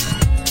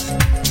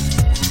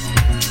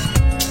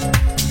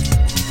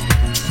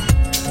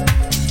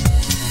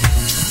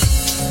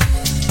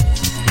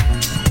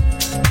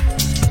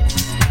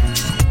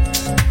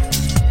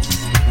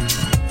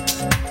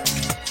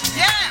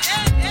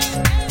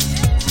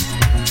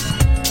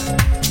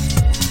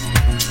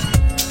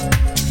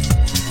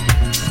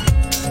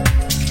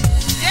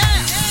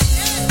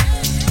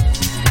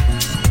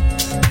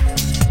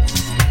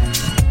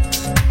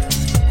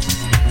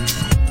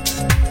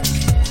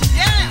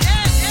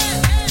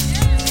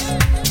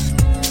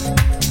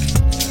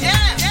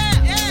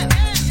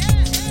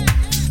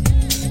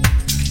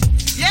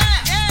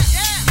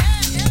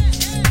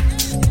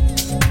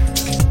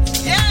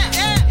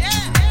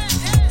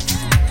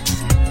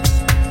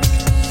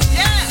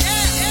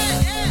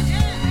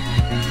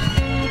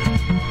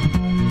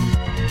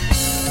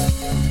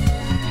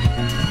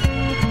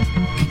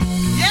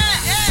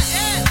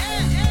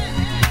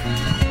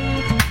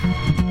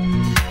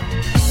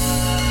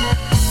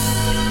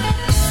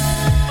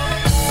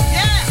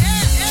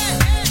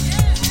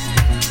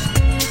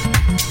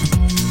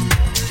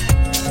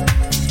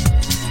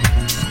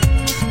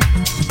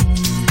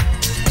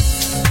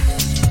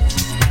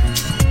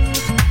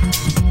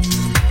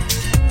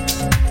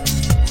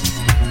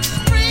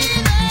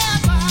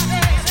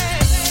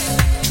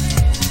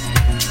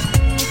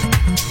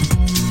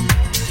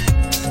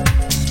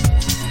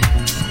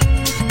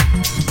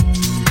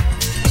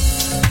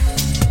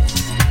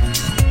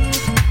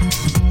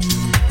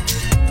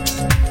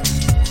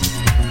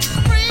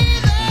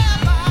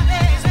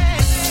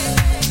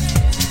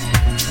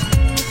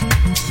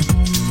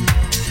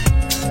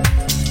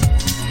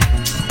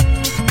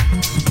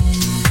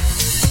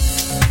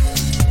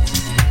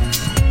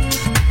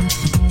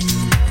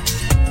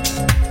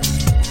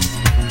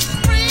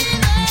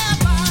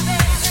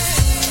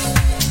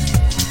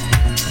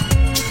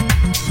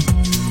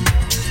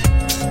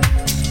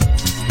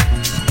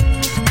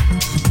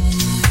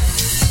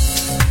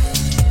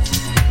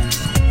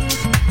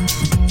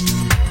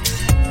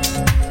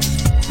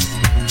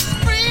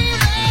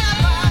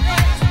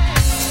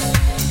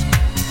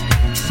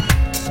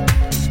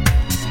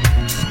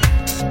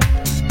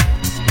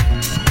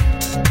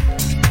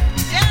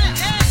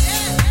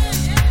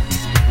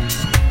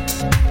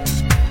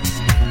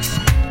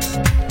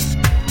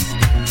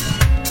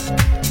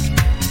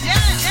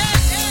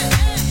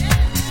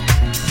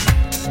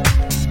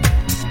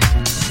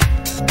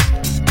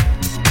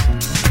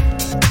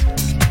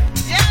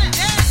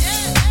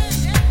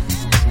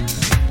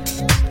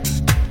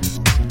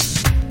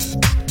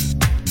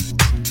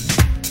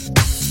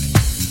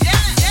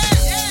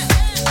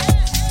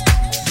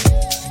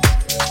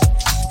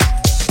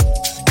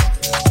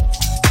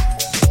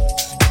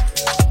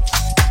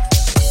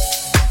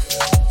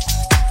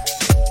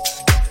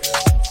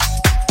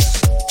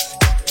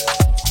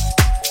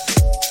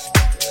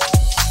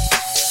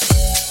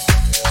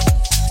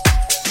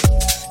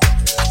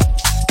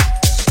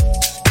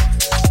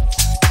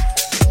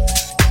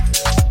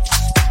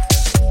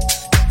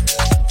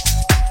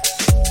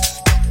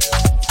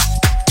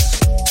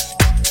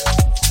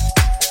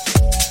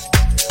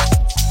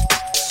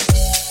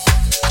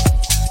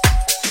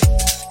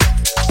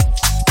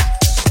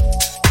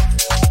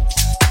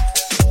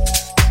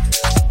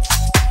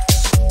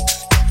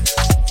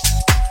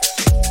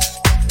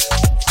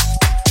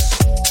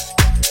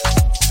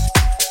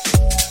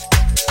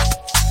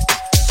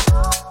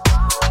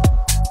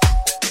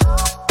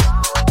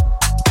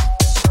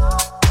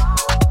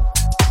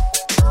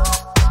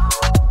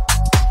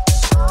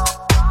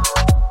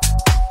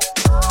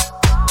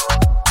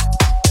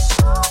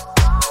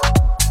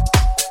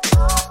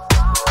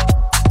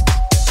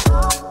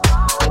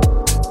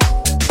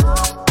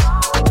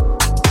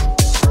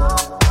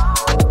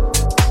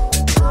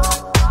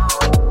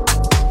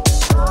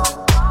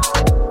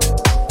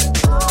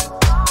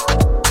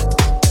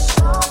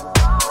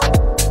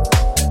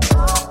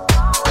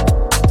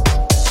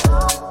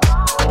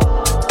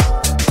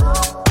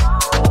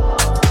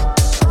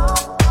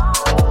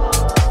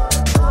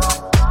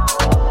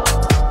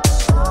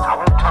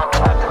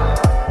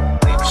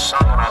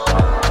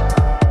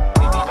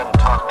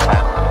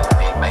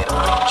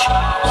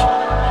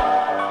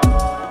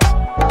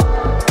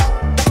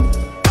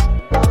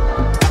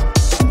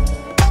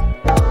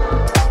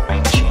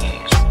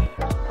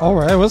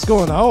 what's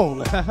going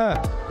on?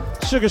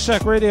 Sugar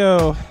Shack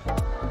Radio.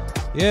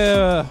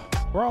 Yeah,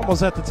 we're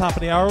almost at the top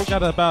of the hour. We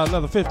got about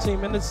another 15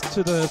 minutes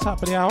to the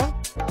top of the hour.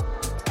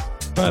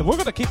 But we're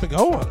going to keep it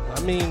going. I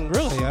mean,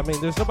 really. I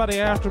mean, there's nobody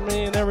after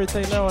me and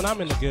everything now, and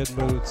I'm in a good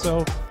mood.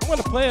 So I'm going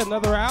to play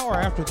another hour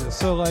after this.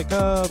 So, like,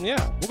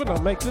 yeah, we're going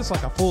to make this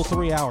like a full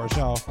 3 hours,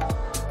 y'all.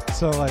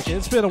 So, like,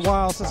 it's been a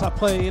while since I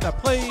played.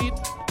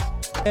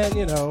 And,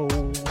 you know,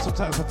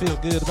 sometimes I feel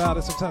good about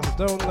it. Sometimes I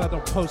don't. I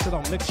don't post it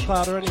on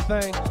Mixcloud or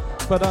anything.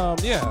 But,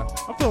 yeah,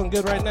 I'm feeling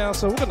good right now.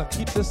 So we're going to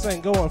keep this thing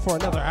going for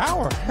another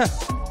hour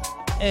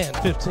and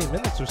 15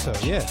 minutes or so,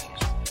 yeah.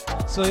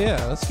 So,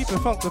 yeah, let's keep it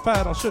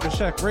funkified on Sugar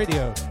Shack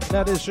Radio.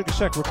 That is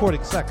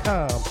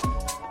SugarShackRecordings.com.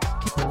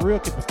 Keep it real,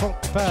 keep it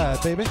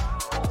funkified, baby.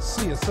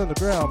 See us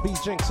underground.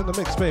 B.Jinx in the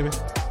mix, baby.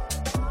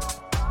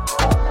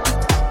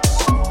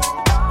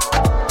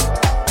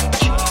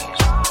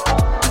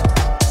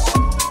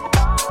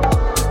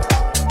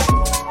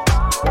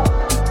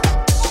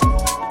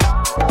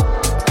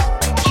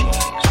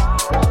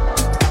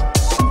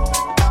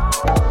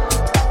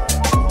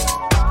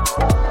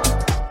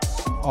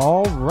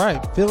 All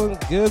right, feeling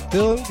good,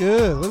 feeling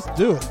good. Let's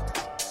do it.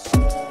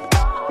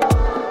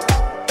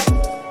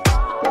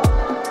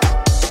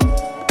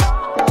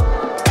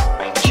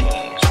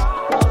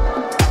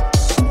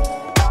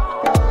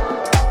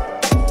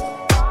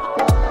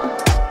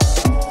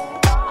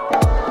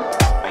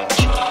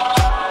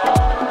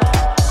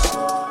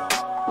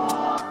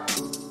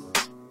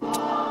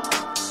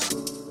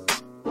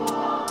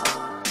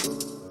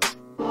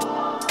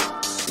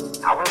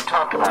 Now we've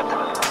talked about the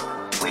moon.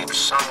 We've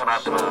sung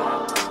about the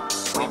moon.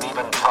 We've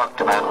even talked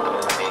about the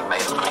moon being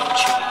made of green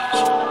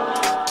cheese.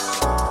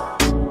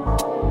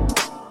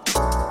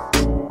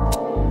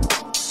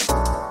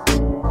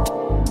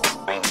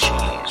 Green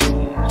cheese.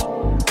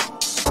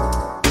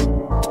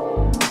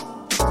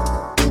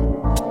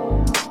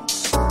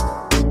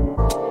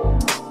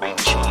 Green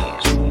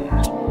cheese.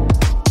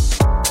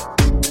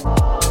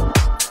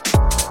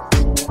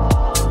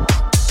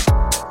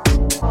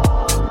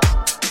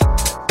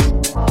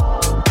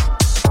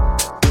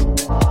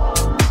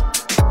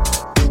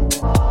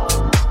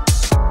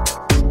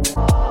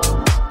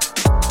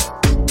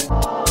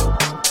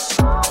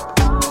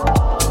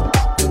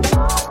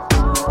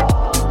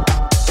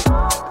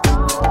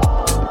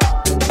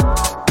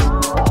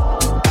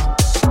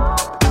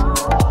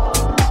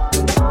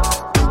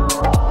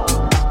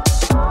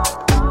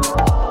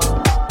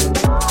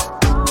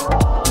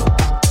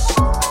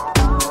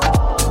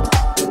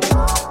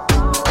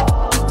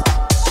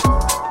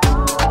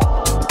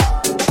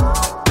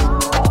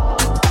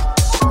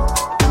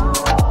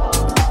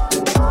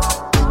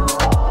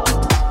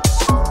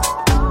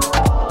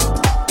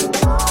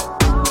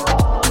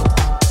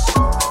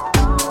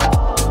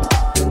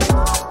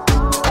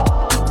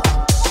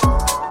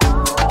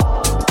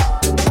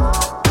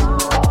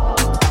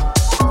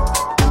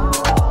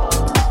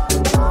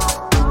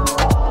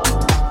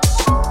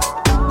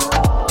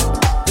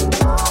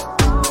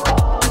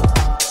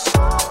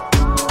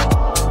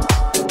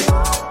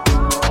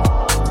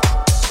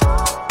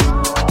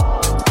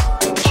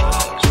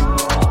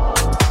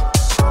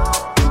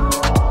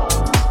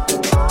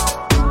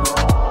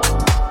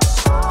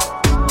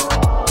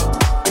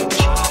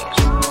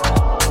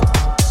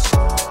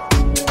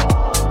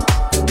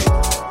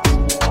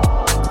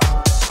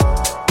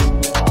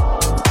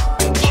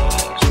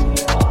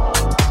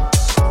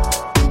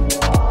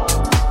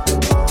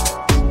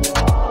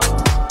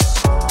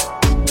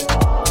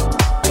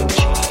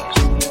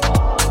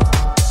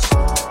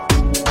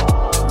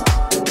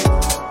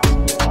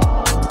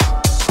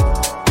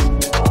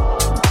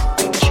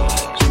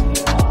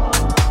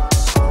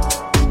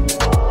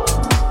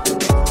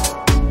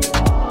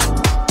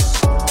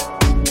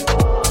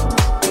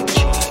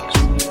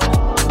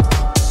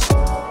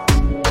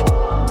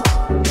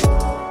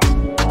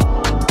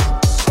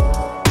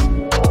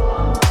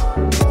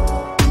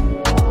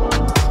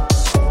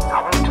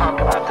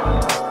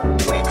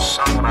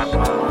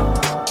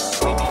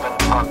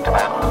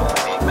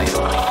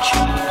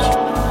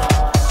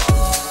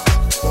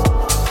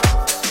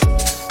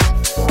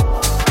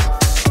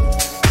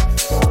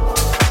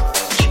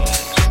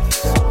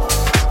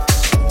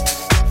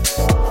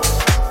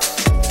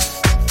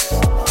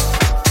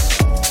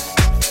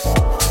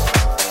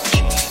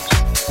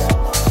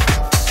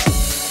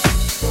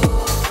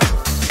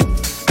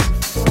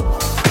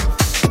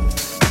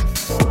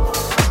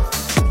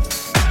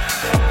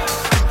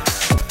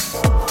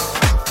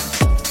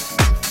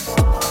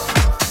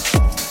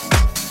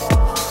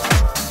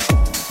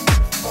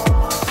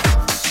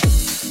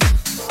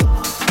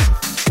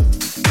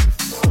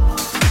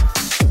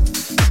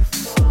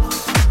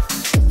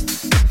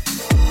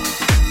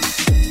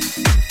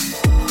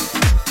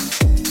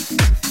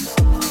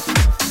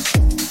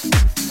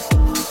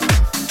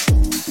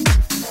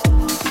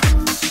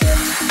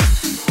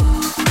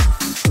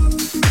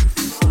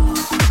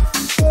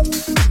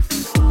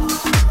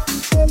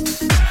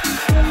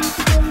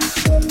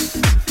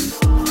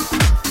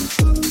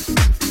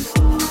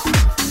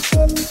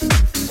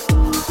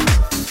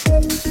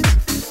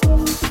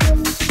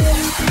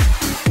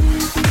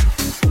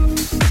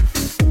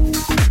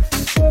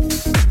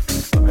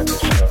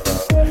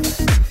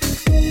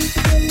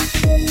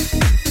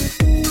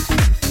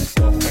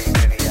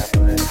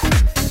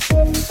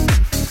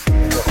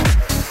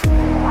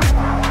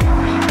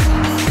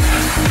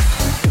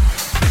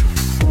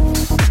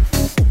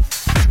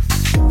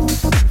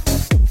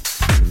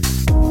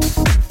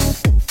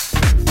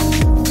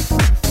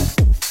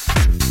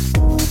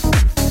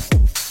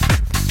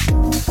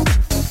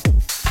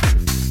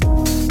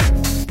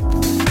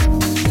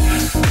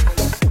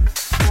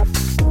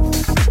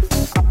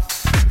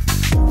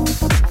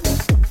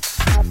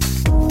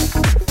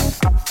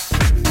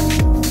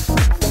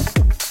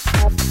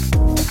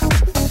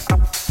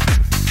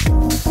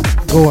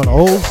 Going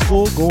old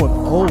school, baby.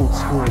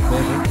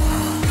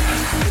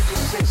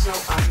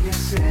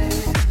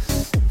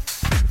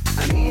 I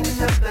need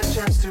another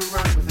chance to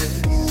run with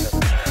this.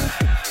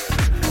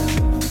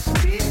 To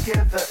be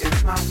together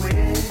is my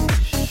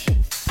wish.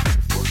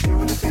 For you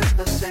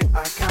together, sing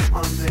I count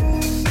on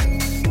this.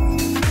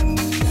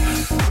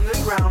 On the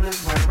ground is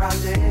where I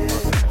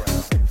live.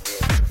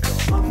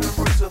 On the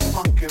roots of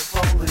funky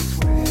rolling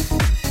twist.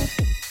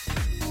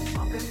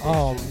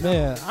 Oh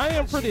man, I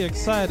am pretty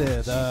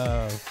excited.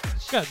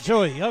 Got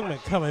Joey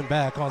Youngman coming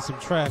back on some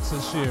tracks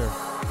this year.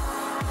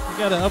 We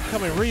got an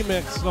upcoming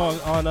remix on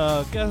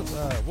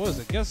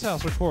Guest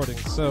House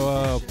Recordings.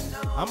 So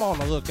I'm on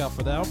the lookout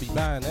for that. I'll be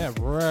buying that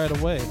right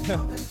away.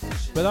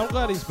 But I'm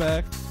glad he's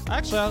back.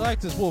 Actually, I like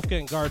this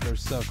Wolfgang Gardner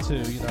stuff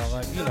too.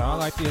 I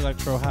like the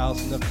electro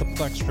house and the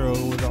complextro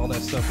and all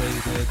that stuff that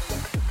he did.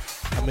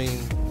 I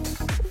mean,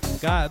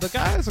 the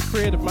guy is a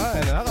creative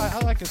mind, and I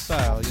like his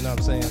style. You know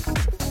what I'm saying?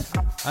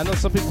 I know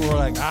some people were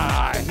like,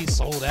 he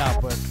sold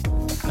out, but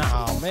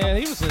nah, man,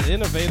 he was an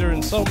innovator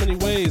in so many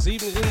ways,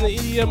 even in the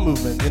EDM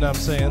movement, you know what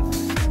I'm saying?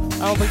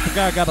 I don't think the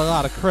guy got a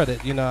lot of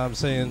credit, you know what I'm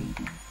saying,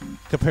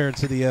 compared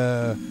to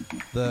the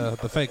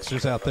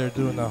fakesters out there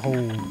doing the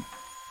whole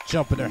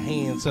jumping their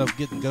hands up,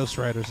 getting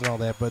ghostwriters and all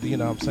that, but you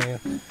know what I'm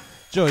saying?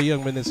 Joey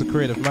Youngman is a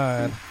creative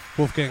mind.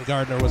 Wolfgang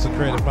Gardner was a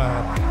creative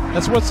mind.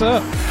 That's what's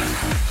up.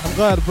 I'm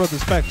glad the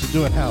brother's back to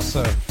doing house,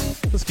 so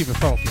let's keep it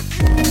funky.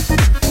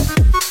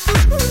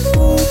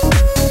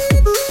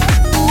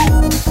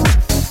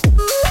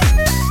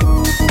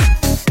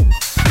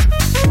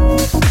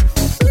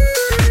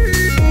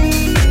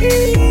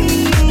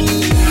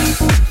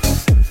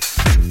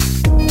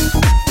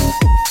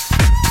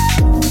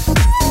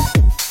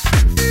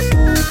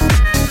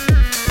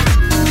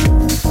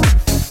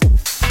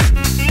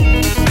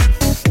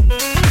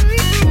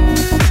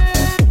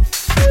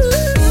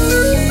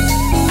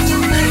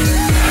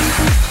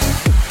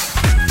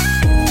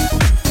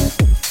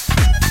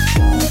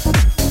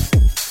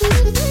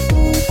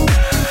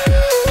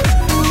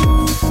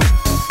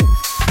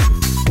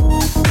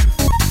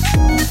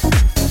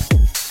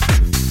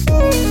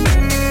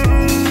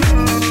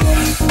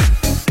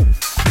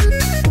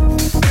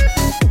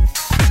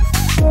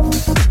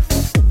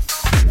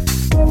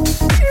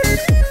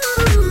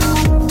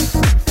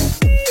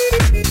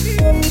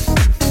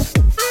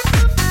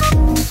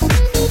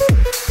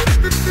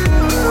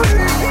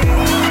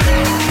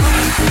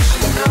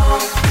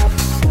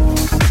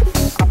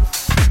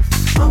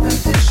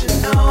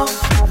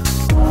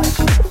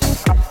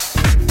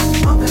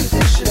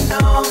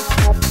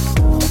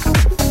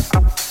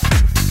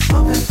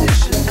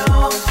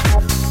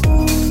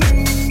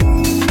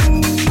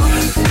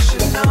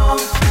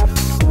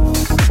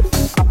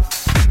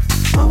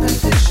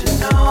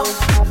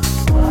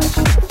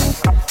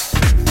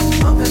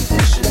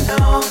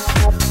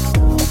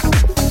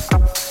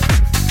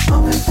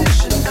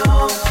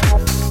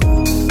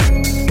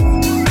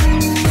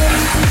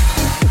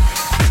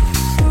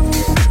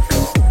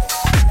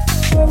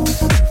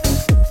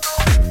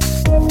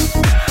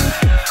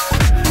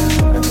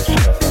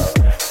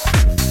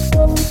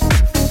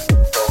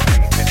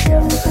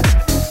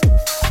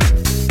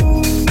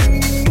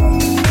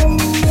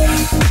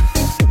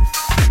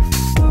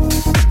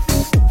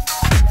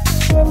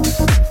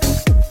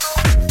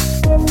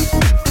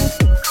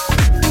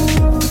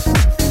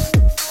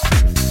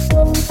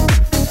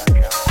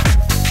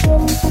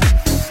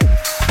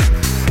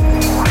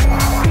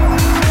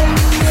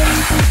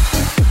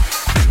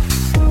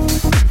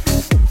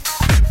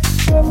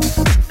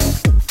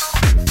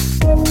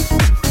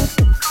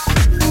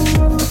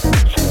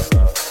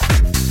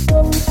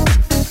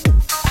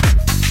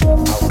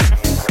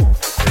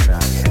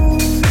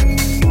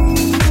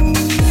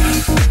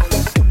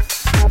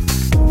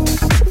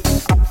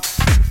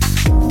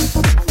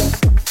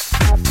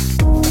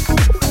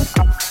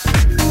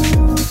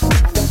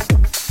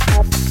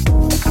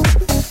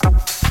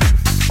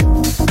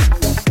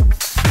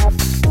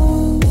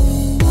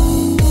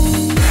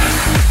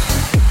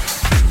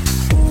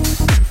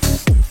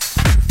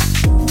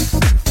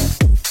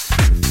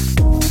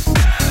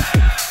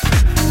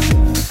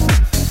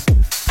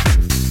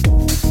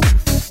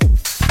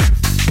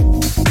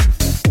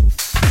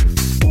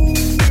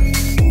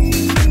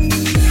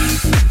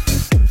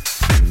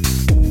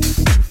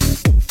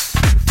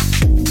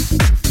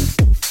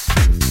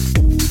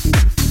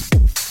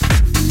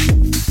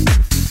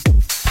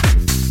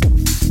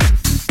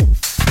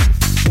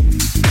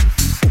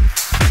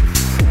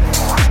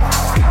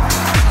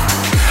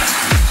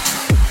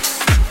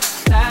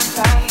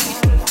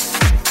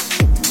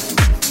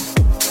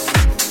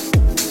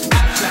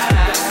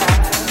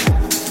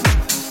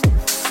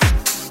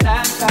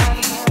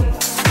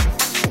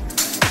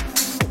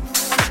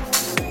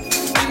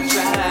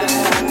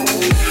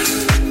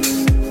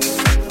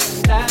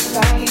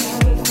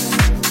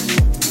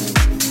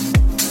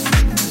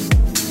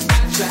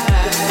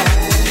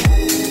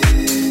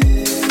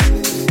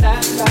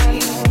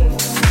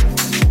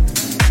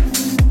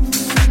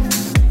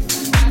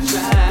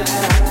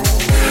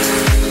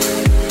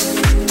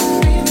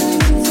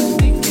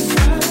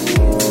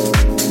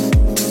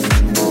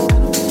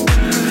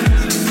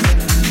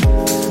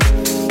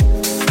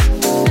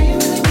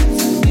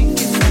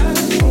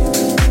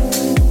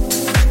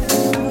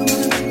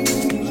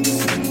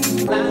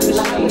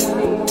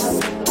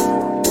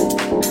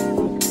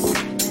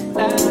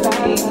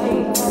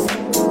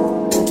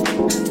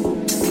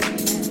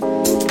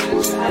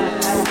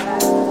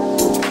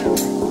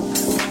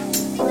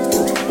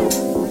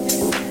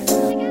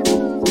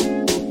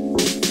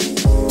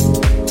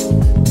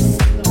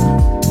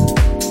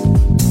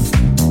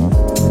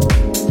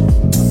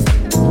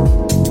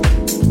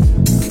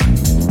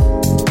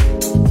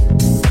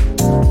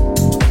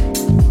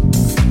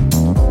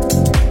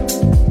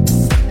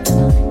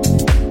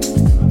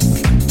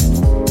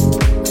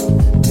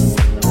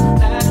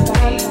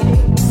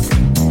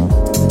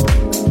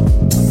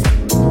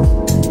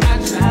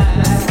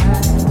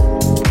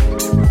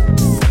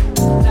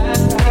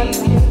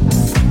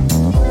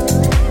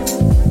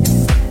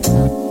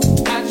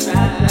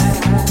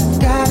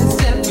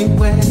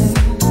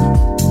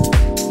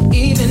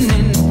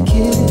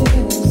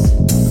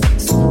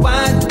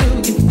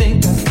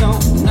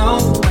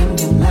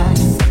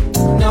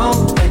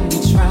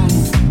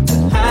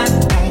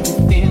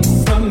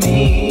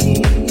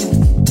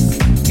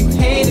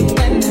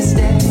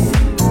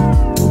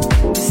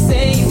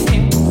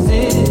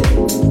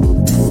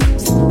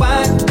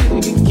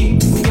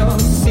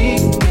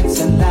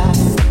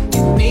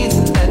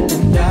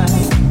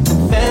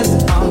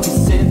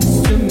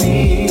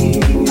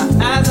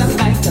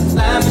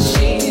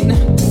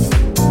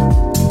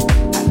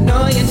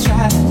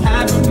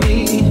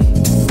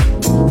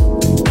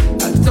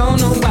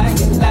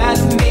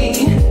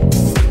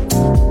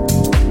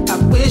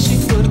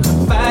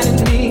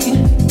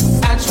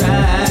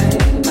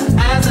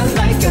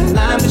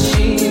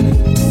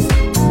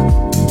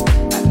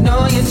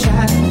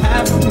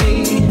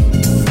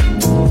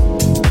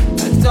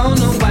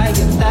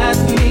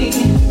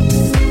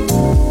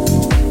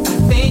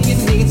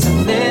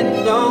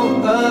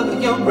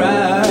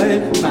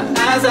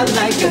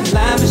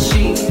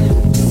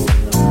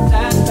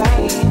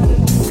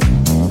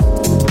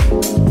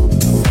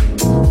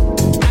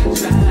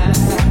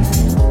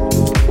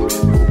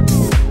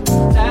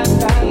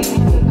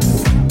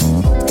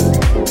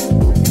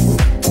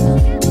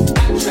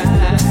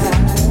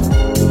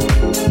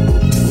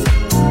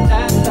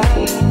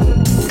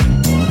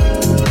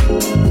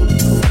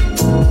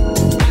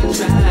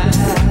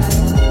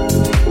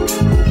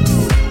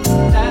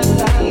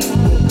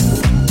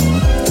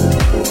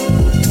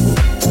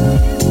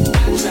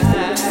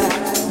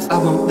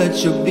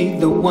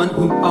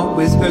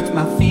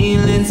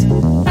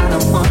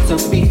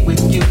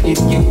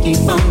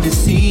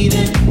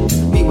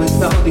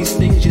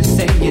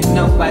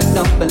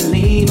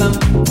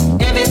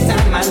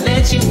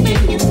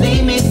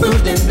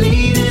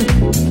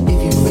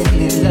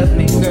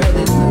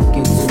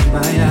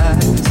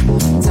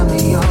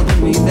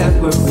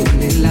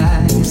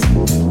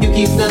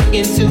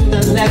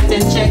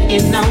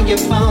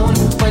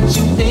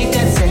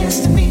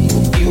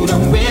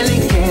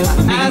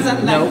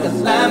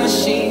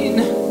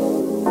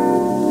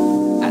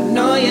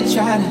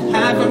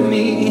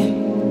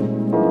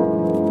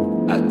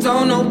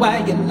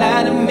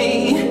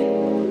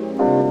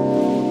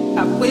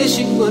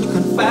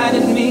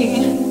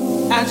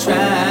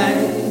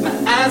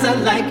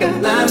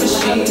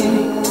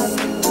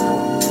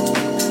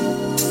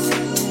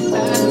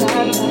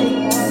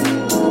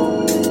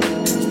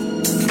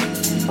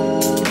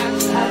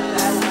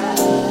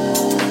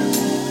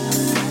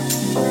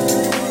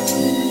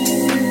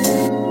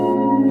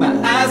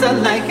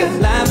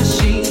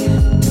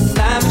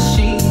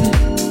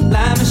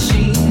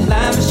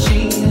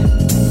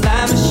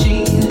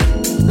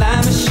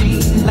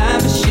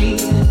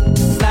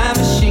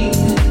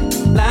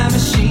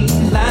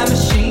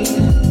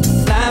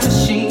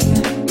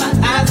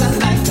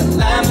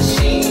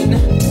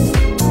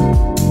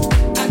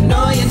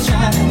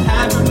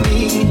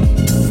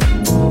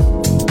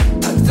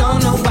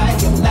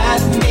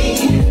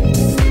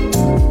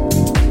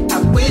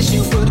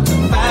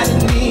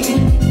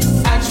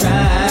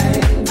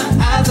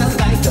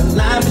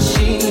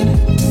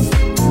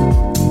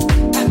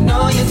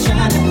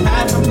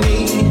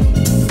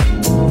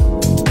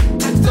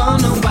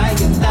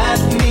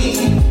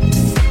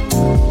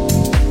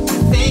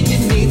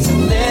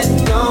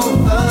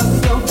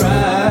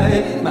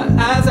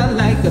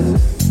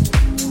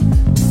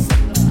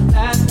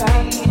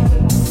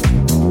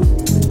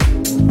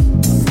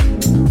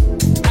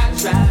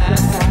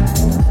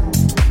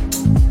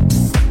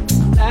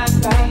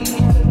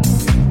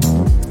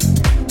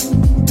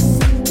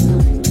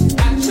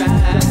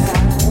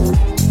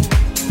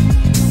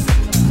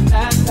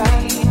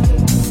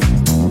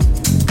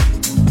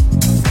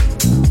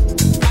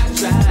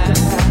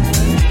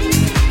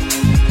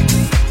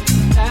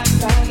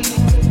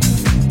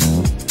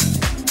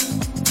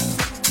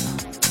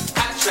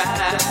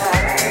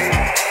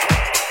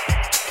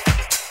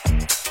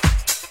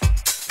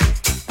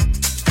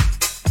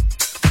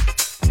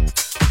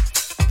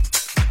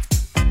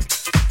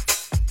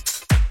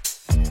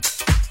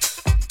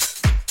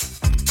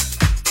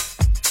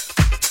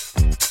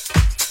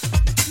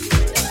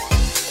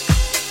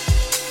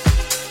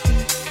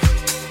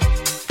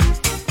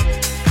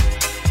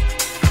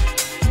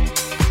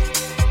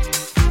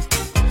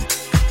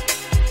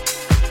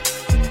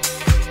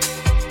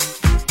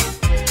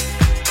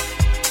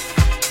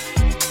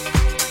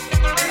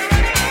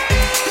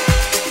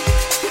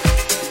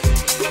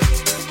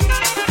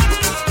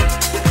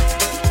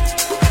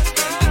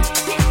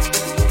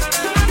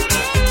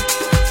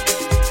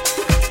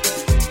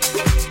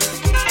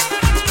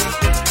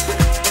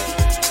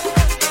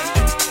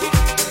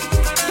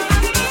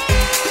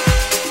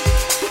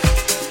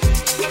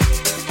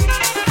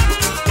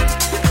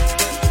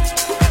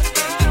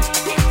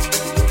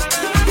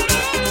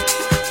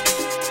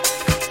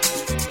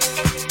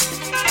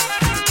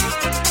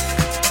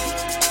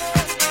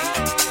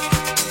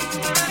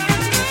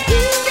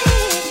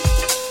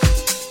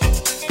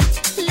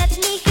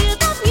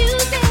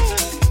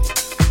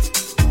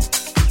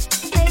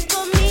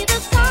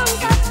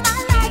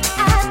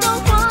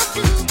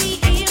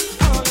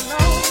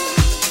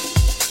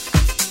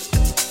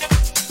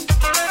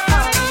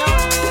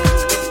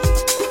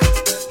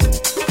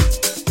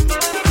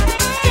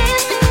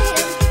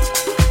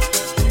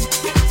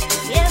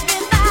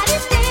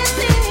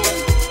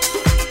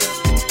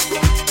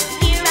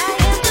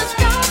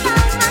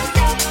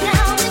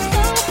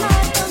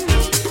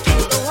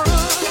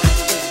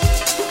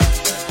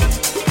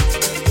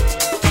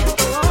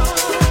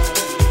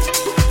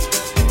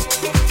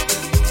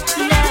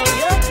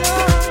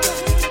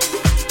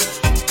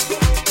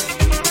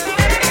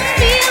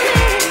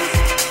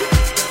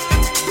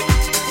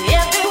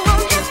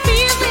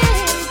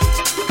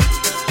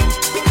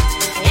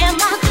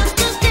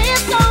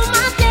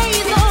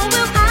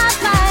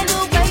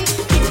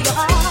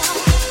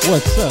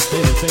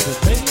 baby,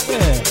 baby.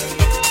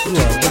 You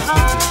are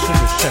listening to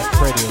Sugar Shack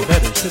Radio.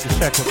 That is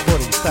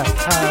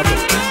SugarShackRecordings.com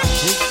with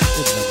B.Jinx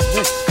in the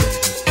mix,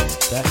 baby.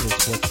 That is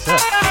what's up.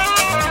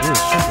 That is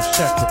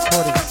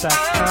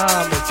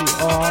SugarShackRecordings.com. If you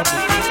are on the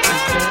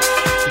internet,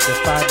 you can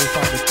find us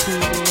on the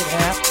TuneIn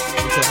app.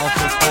 You can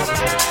also find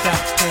us on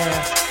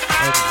Shoutcast.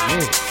 And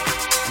yeah,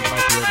 you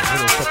might be able to hit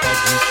us up on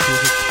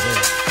YouTube as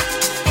well.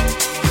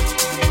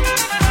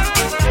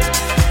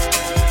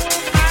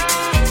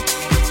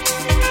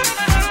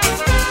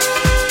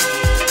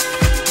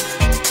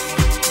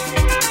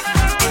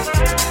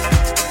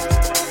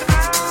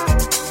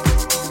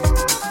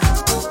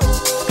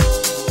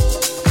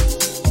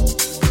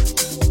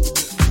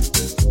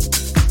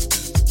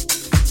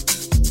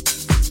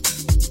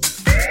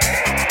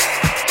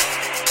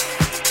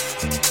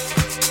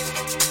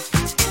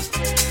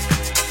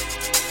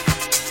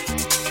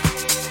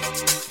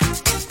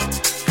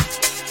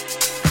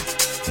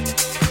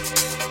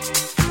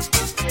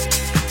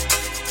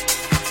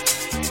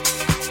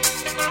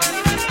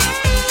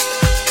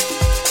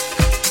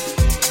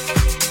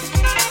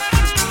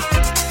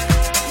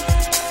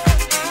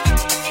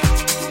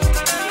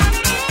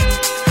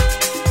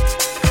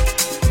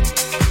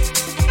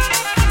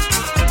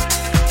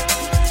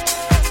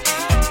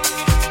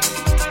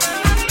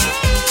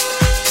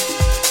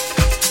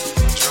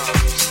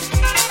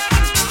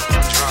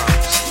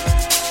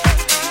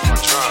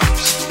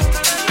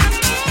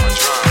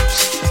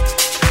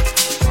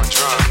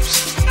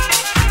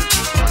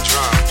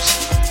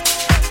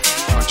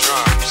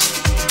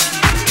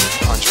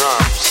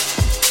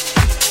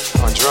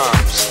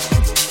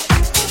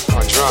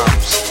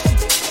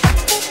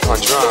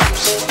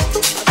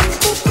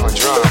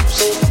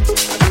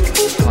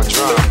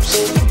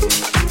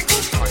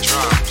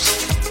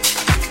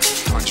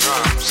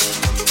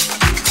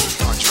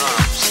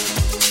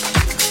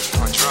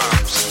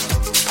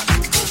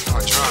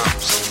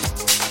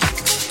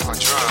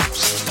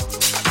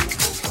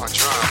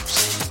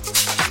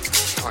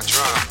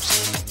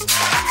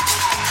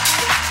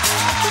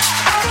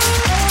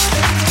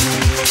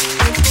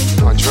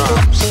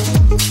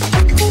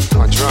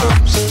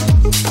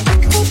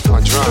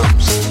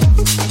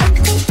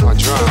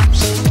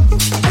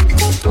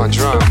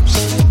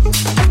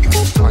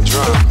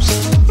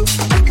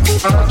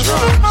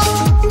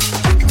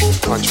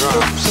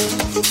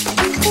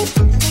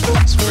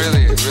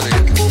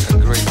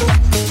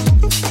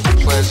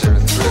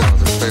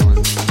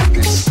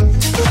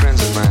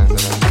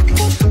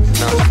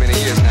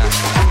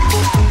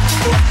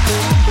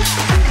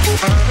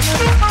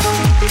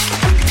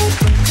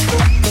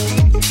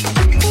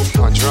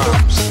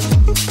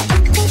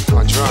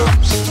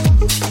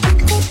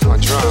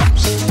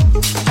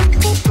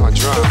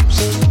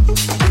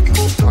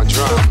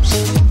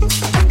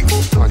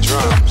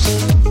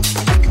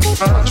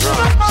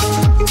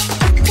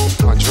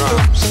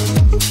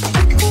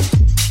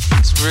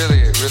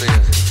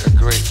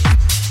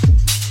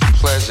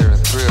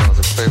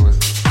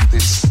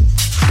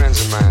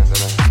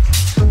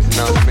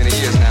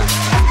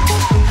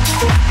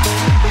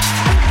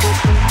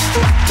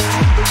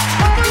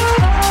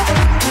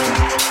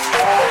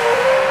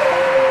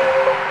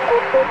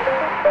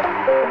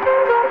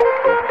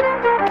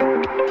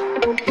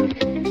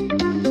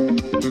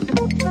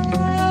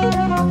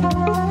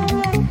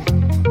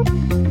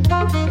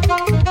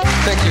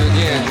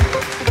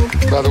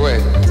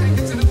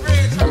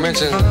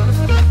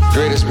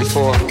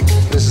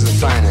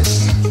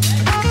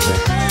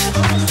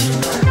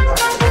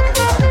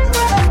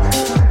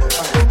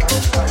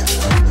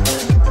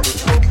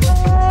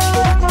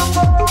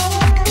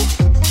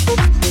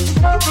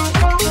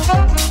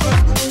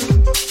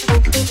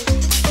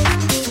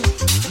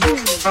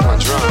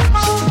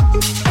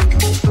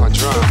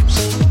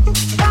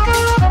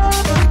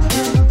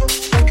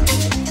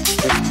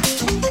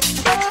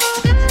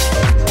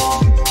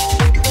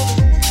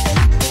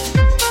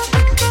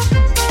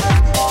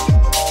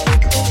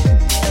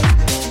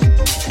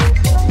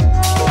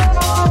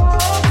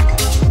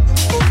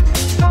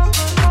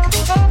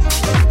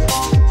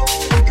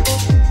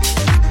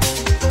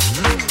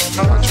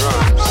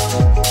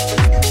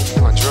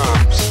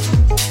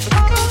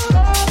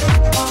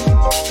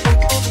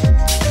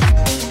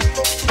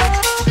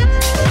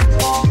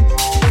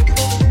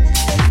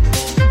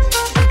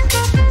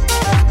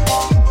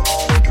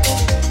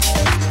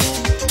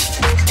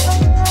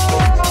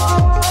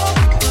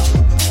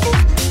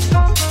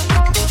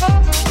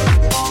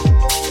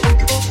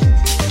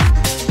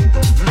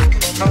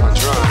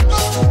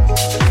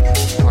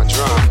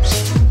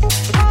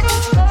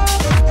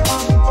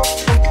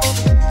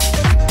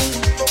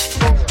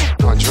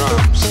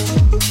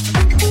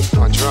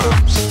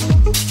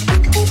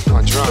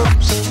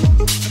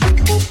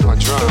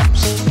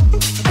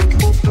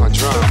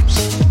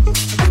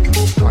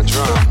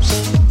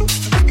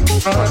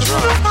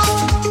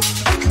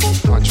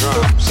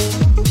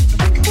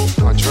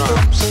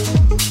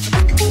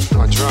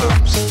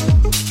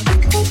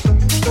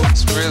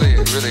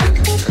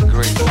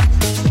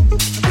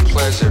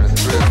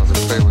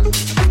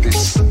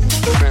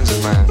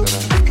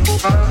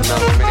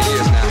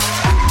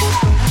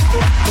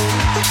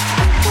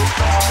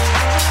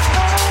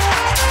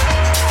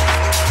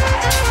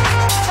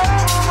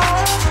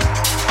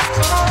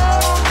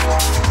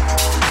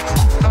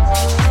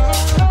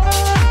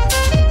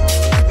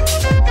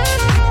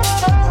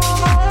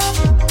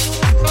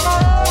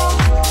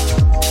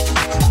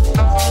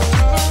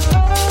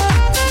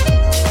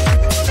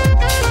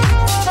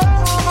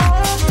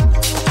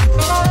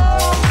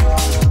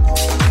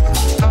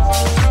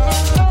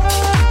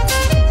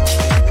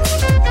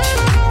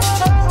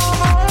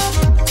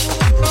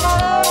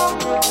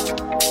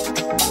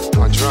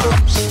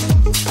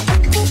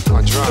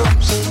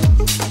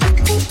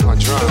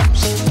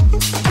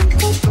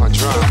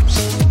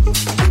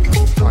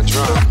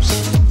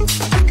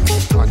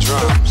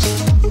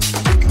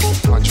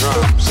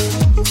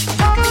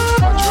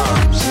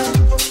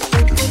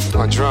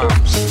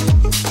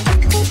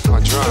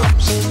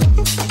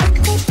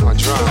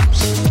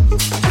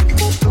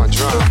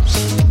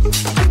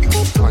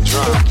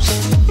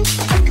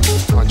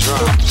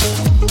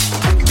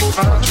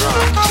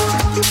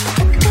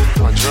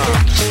 on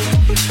drums.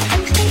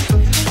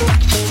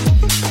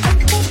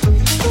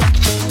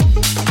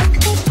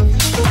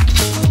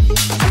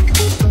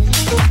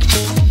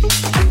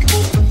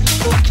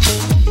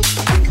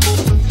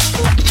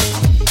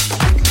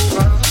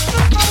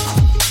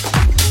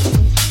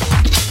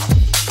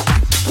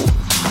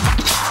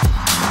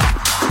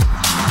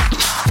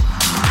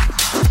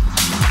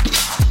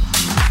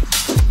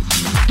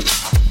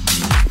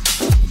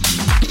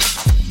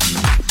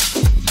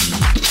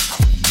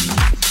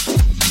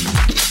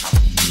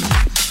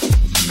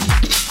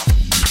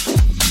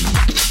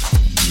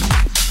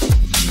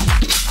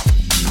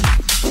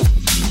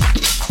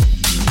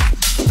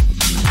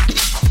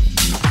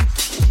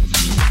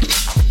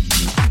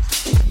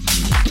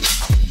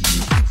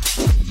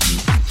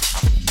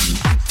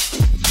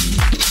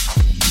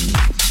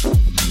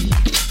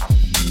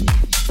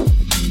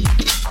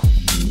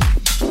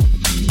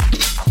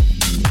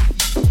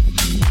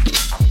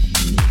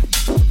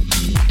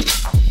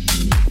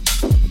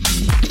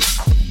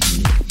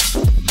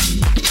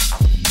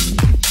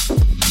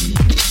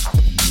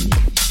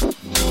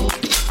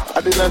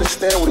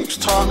 Understand what he was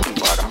talking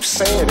about. I'm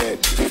saying that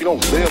if you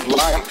don't live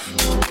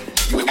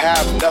life, you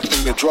have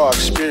nothing to draw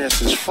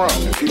experiences from.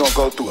 If you don't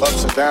go through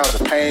ups and downs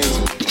and pains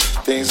and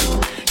things,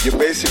 you're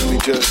basically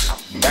just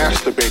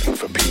masturbating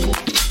for people.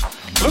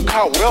 Look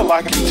how well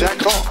I can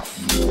jack off.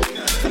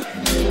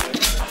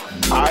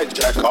 I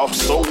jack off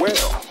so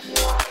well.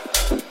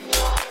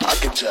 I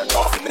can jack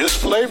off in this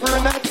flavor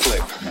and that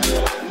flavor.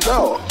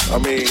 No, I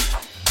mean,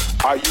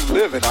 are you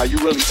living? Are you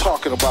really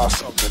talking about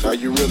something? Are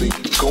you really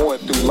going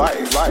through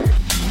life?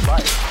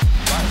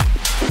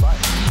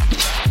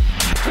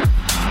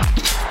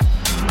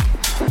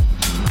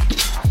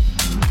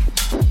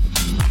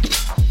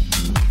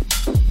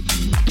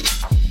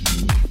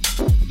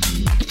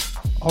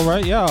 All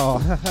right,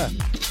 y'all.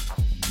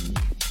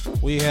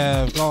 We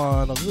have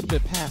gone a little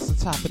bit past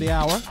the top of the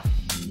hour,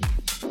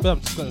 but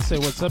I'm just going to say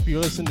what's up. You're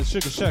listening to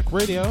Sugar Shack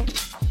Radio,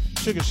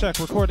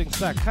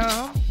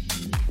 SugarShackRecordings.com.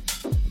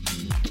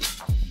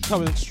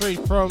 Coming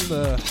straight from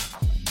the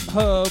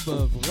hub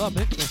of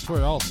Lubbock. That's where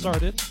it all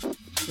started.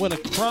 Went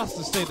across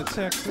the state of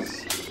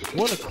Texas.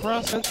 Went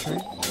across the country.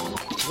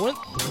 Went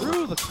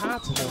through the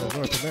continent of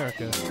North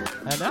America.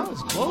 And now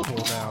it's global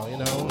now, you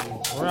know.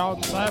 We're out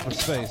in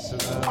cyberspace.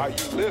 And, are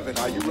you living?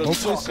 Are you really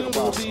hopefully talking soon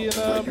about we'll be in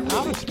really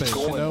outer space,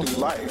 you know.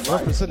 Life,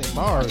 representing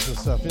Mars and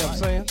stuff, you know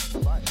what I'm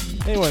saying?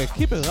 Anyway,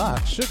 keep it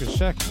locked. Sugar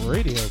Shack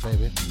Radio,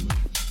 baby.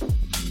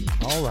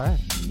 All right.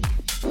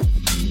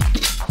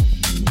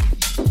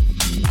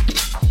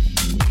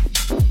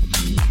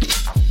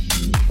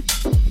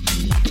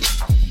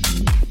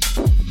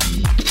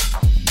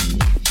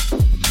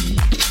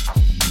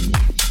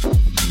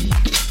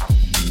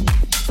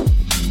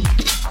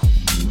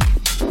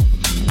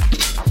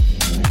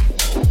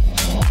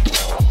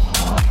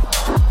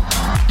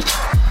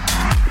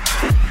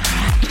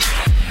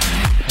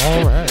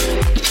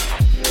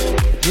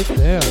 Get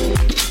down.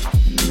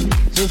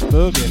 Just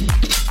boogie.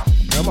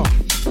 Come on.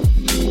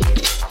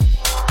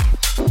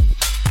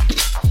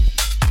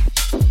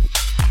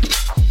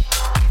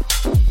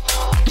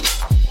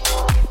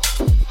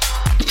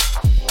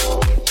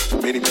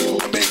 Many people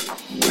can make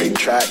great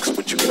tracks,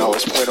 but you can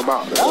always point them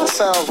out. That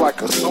sounds like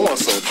a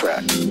so-and-so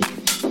track.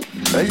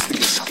 I used to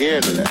get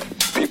scared of that.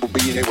 People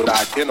being able to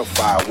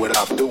identify what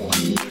I'm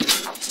doing.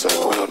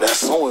 So, well, that's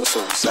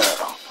so-and-so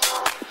sound.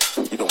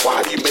 You know,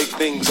 why do you make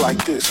things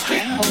like this?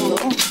 I don't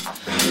know.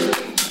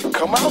 They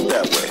come out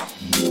that way.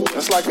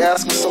 It's like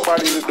asking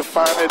somebody to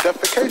define their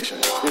defecation.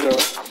 You know,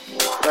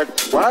 like,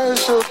 why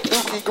is your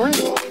dookie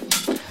green?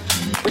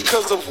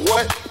 Because of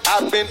what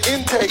I've been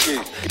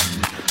intaking.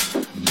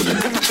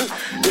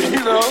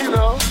 you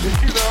know.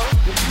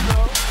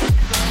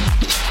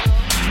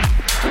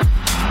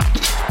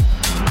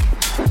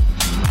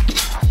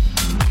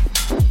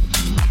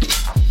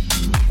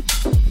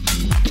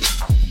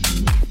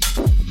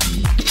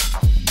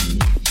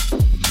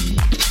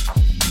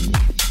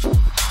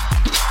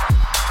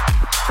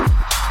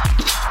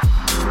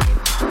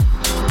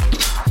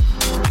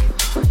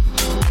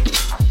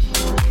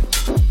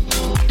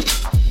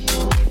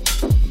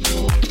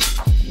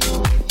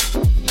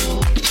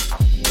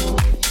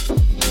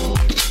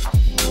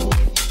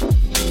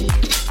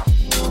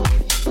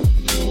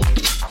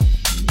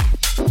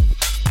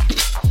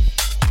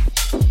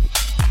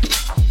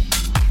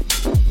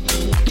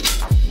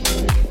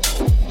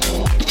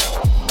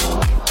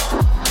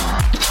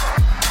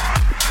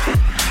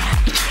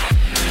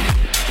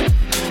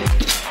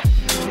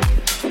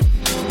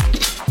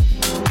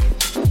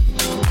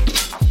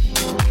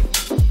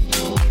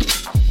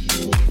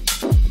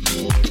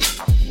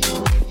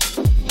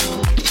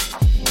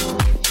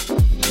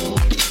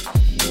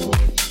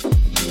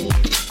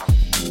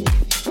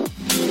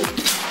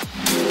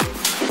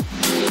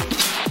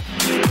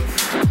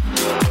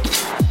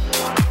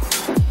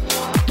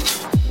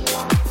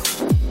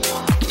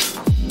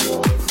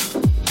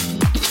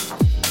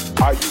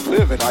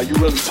 Are you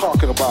really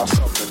talking about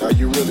something? Are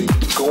you really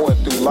going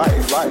through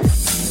life?